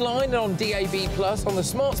listen online and on DAB+, on the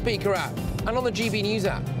smart speaker app and on the GB News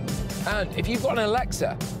app. And if you've got an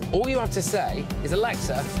Alexa, all you have to say is,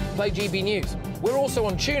 Alexa, play GB News. We're also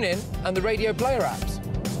on TuneIn and the Radio Player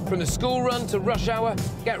apps. From the school run to rush hour,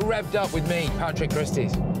 get revved up with me, Patrick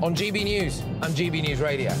Christie's, on GB News and GB News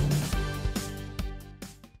Radio.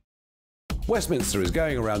 Westminster is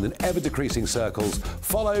going around in ever-decreasing circles,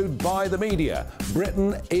 followed by the media.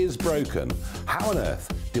 Britain is broken. How on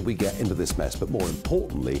earth did we get into this mess? But more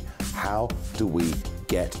importantly, how do we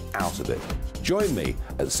get out of it? Join me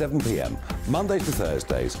at 7 p.m, Mondays to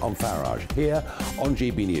Thursdays on Farage, here on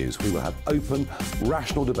GB News. We will have open,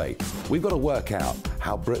 rational debate. We've got to work out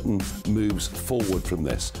how Britain moves forward from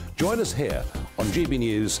this. Join us here on GB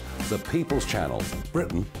News, the People's Channel.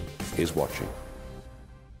 Britain is watching.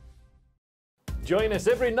 Join us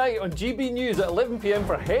every night on GB News at 11 p.m.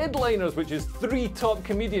 for Headliners, which is 3 top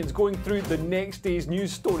comedians going through the next day's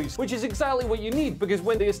news stories, which is exactly what you need, because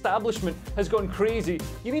when the establishment has gone crazy,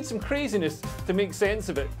 you need some craziness to make sense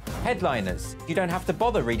of it. Headliners. You don't have to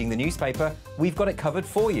bother reading the newspaper. We've got it covered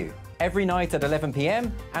for you. Every night at 11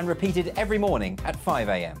 p.m. and repeated every morning at 5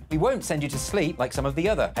 a.m. We won't send you to sleep like some of the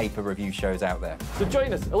other paper review shows out there. So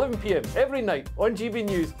join us 11 p.m. every night on GB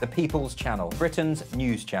News, the People's Channel, Britain's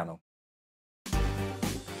news channel.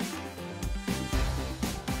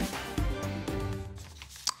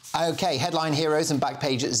 OK, headline heroes and back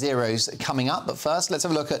page zeros coming up. But first, let's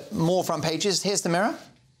have a look at more front pages. Here's the Mirror.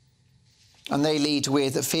 And they lead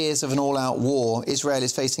with fears of an all-out war. Israel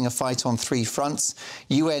is facing a fight on 3 fronts.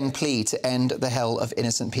 UN plea to end the hell of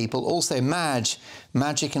innocent people. Also,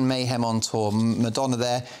 Magic and Mayhem on tour. Madonna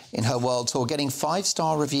there in her world tour, getting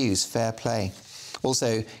 5-star reviews. Fair play.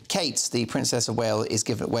 Also, Kate, the Princess of Wales,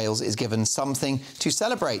 is given something to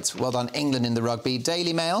celebrate. Well done, England in the rugby.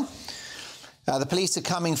 Daily Mail. The police are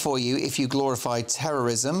coming for you if you glorify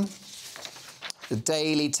terrorism. The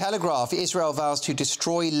Daily Telegraph. Israel vows to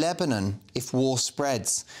destroy Lebanon if war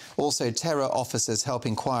spreads. Also, terror officers help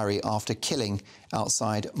inquiry after killing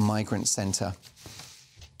outside migrant centre.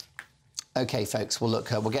 OK, folks, well,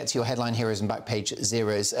 look, we'll get to your headline heroes and back page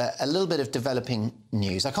zeros. A little bit of developing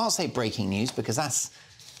news. I can't say breaking news because that's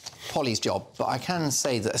Polly's job, but I can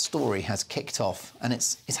say that a story has kicked off, and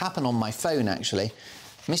it's happened on my phone, actually.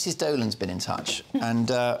 Mrs. Dolan's been in touch,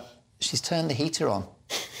 and she's turned the heater on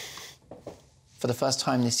for the first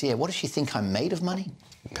time this year. What does she think? I'm made of money?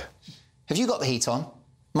 Have you got the heat on?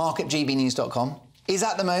 Mark at gbnews.com. Is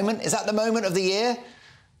that the moment? Is that the moment of the year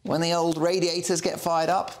when the old radiators get fired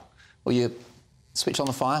up? Or you switch on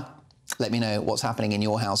the fire? Let me know what's happening in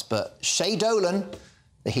your house. But Shay Dolan,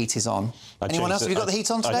 the heat is on. Anyone else? Have you got the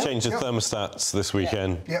heat on today? I changed the thermostats this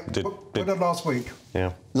weekend. Yep, we did last week.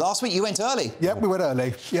 Yeah. Last week you went early? Yep, we went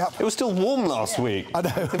early. Yep. It was still warm last week. I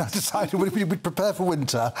know, and I decided we'd prepare for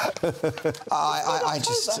winter.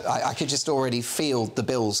 I could just already feel the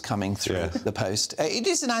bills coming through the post. It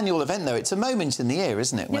is an annual event, though. It's a moment in the year,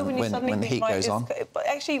 isn't it, when the heat goes on? But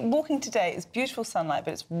actually, walking today, it's beautiful sunlight,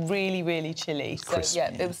 but it's really, really chilly. So,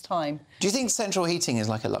 yeah, it was time. Do you think central heating is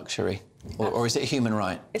like a luxury? Or is it a human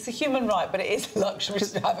right? It's a human right, but it is luxury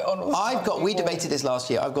to have it on all the time. We debated this last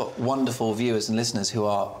year. I've got wonderful viewers and listeners who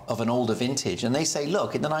are of an older vintage, and they say,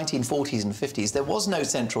 look, in the 1940s and 50s, there was no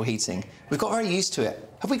central heating. We've got very used to it.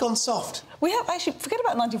 Have we gone soft? We have, actually, forget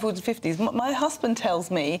about 1940s, 50s. My husband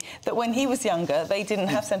tells me that when he was younger, they didn't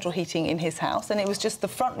have central heating in his house, and it was just the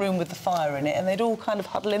front room with the fire in it, and they'd all kind of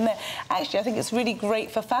huddle in there. Actually, I think it's really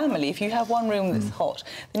great for family. If you have one room that's hot,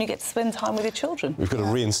 then you get to spend time with your children. We've got to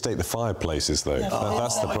reinstate the fireplaces, though.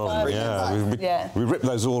 That's the problem. We ripped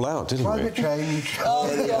those all out, didn't we? Climate change.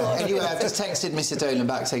 Anyway, I've just texted Mr. Dolan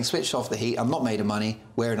back saying, switch off the heat. I'm not made of money.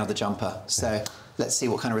 Wear another jumper. So let's see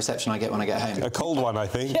what kind of reception I get when I get home. A cold one, I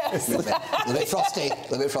think. Yes. A little bit frosty. A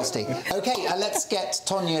little bit frosty. OK, let's get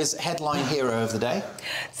Tonya's headline hero of the day.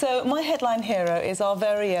 So my headline hero is our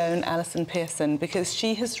very own Alison Pearson, because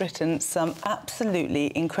she has written some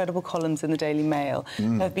absolutely incredible columns in the Daily Mail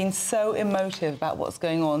that have been so emotive about what's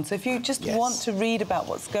going on. So if you just want to read about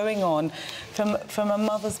what's going on from a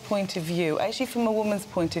mother's point of view, actually from a woman's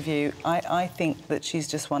point of view, I think that she's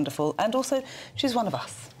just wonderful. And also, she's one of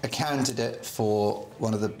us. A candidate for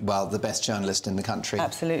one of the best journalists in the country.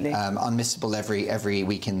 Absolutely. Unmissable every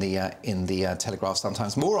week in the Telegraph,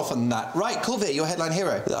 sometimes more often than that. Right, Colville, your headline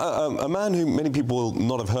hero. A man who many people will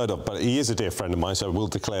not have heard of, but he is a dear friend of mine, so I will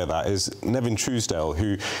declare that, is Nevin Truesdale,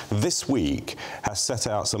 who this week has set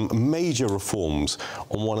out some major reforms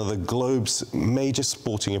on one of the globe's major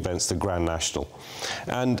sporting events, the Grand National.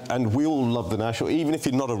 And we all love the National. Even if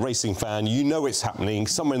you're not a racing fan, you know it's happening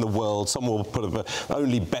somewhere in the world. Someone will put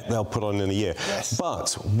only bet they'll put on in a year. Yes.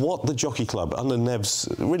 But what the Jockey Club, under Nev's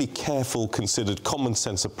really careful, considered, common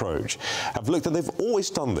sense approach, have looked at, they've always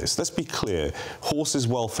done this. Let's be clear, horses'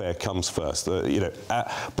 welfare comes first.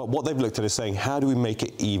 But what they've looked at is saying, how do we make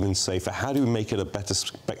it even safer? How do we make it a better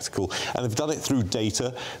spectacle? And they've done it through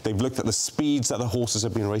data. They've looked at the speeds that the horses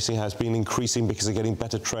have been racing has been increasing because they're getting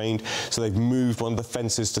better trained. So they've moved one of the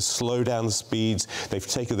fences to slow down the speeds.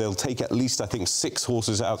 They'll take at least, I think, 6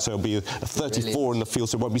 horses out, so it'll be 34 in the field.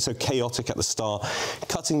 So it won't be so chaotic at the start,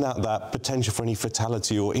 cutting out that potential for any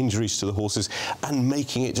fatality or injuries to the horses and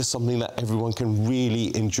making it just something that everyone can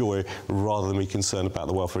really enjoy rather than be concerned about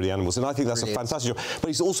the welfare of the animals. And I think that's a fantastic job. But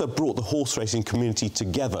he's also brought the horse racing community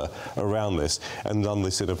together around this and done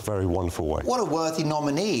this in a very wonderful way. What a worthy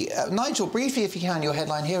nominee. Nigel, briefly, if you can, your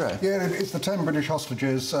headline hero. Yeah, it's the 10 British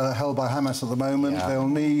hostages held by Hamas at the moment. Yeah. They'll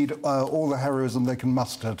need all the heroism they can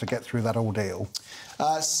muster to get through that ordeal.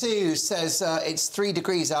 Sue says it's 3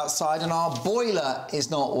 degrees outside and our boiler is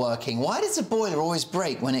not working. Why does the boiler always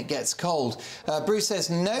break when it gets cold? Bruce says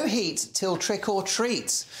no heat till trick or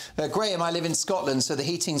treat. Graham, I live in Scotland, so the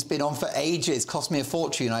heating's been on for ages. Cost me a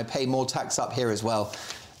fortune. I pay more tax up here as well.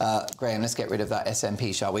 Graham, let's get rid of that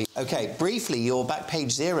SNP, shall we? OK, briefly, your back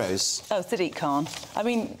page zeros. Oh, Sadiq Khan. I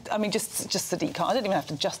mean, just Sadiq Khan. I don't even have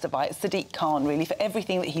to justify it. Sadiq Khan, really, for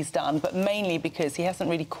everything that he's done, but mainly because he hasn't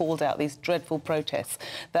really called out these dreadful protests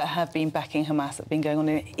that have been backing Hamas, that have been going on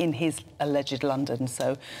in his alleged London.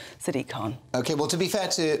 So, Sadiq Khan. OK, well, to be fair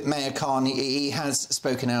to Mayor Khan, he has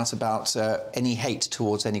spoken out about any hate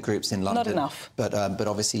towards any groups in London. Not enough. But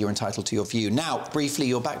obviously, you're entitled to your view. Now, briefly,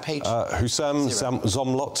 your back page. Hussam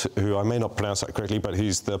Zomlot, who I may not pronounce that correctly, but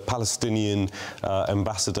he's the Palestinian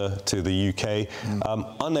ambassador to the UK,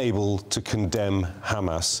 unable to condemn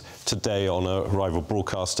Hamas today on a rival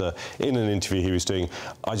broadcaster in an interview he was doing.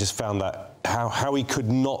 I just found that how he could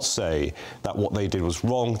not say that what they did was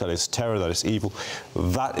wrong, that it's terror, that it's evil.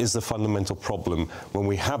 That is the fundamental problem when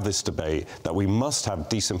we have this debate, that we must have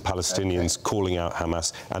decent Palestinians calling out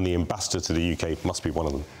Hamas, and the ambassador to the UK must be one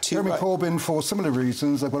of them. Jeremy Corbyn, for similar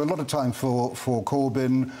reasons, they've got a lot of time for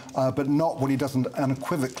Corbyn, but not when he doesn't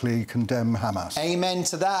unequivocally condemn Hamas. Amen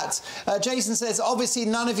to that. Jason says, obviously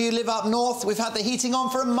none of you live up north. We've had the heating on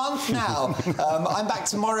for a month now. I'm back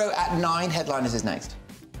tomorrow at 9. Headliners is next.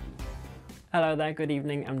 Hello there, good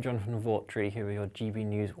evening. I'm Jonathan Vaughtry, here with your GB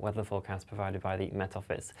News weather forecast provided by the Met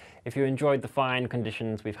Office. If you enjoyed the fine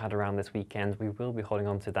conditions we've had around this weekend, we will be holding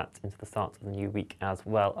on to that into the start of the new week as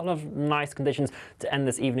well. A lot of nice conditions to end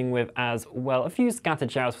this evening with as well. A few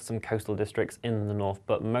scattered showers for some coastal districts in the north,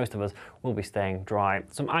 but most of us will be staying dry.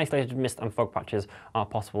 Some isolated mist and fog patches are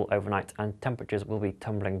possible overnight, and temperatures will be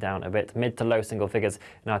tumbling down a bit. Mid to low single figures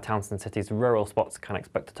in our towns and cities. Rural spots can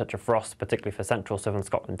expect a touch of frost, particularly for central southern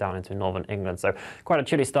Scotland down into northern England. So quite a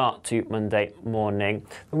chilly start to Monday morning.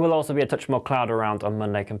 There will also be a touch more cloud around on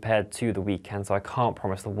Monday compared to the weekend, so I can't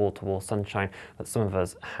promise the wall-to-wall sunshine that some of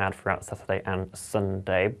us had throughout Saturday and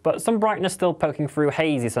Sunday. But some brightness still poking through,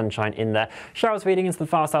 hazy sunshine in there. Showers feeding into the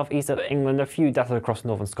far southeast of England, a few dotted across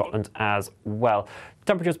northern Scotland as well.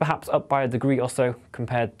 Temperatures perhaps up by a degree or so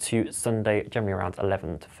compared to Sunday, generally around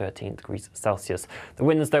 11 to 13 degrees Celsius. The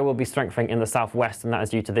winds, though, will be strengthening in the southwest, and that is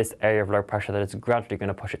due to this area of low pressure that is gradually going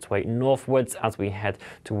to push its way northwards as we head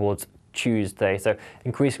towards Tuesday. So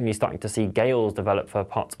increasingly starting to see gales develop for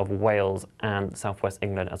parts of Wales and southwest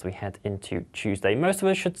England as we head into Tuesday. Most of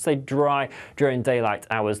us should stay dry during daylight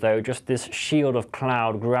hours, though, just this shield of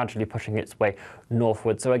cloud gradually pushing its way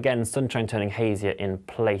northward. So again, sunshine turning hazier in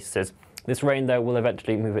places. This rain, though, will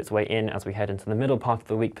eventually move its way in as we head into the middle part of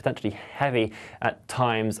the week, potentially heavy at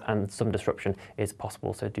times, and some disruption is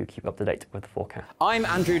possible, so do keep up to date with the forecast. I'm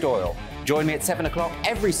Andrew Doyle. Join me at 7 o'clock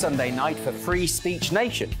every Sunday night for Free Speech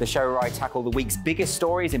Nation, the show where I tackle the week's biggest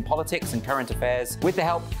stories in politics and current affairs with the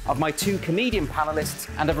help of my 2 comedian panellists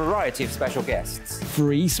and a variety of special guests.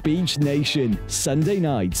 Free Speech Nation, Sunday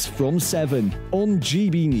nights from 7 on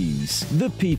GB News, the People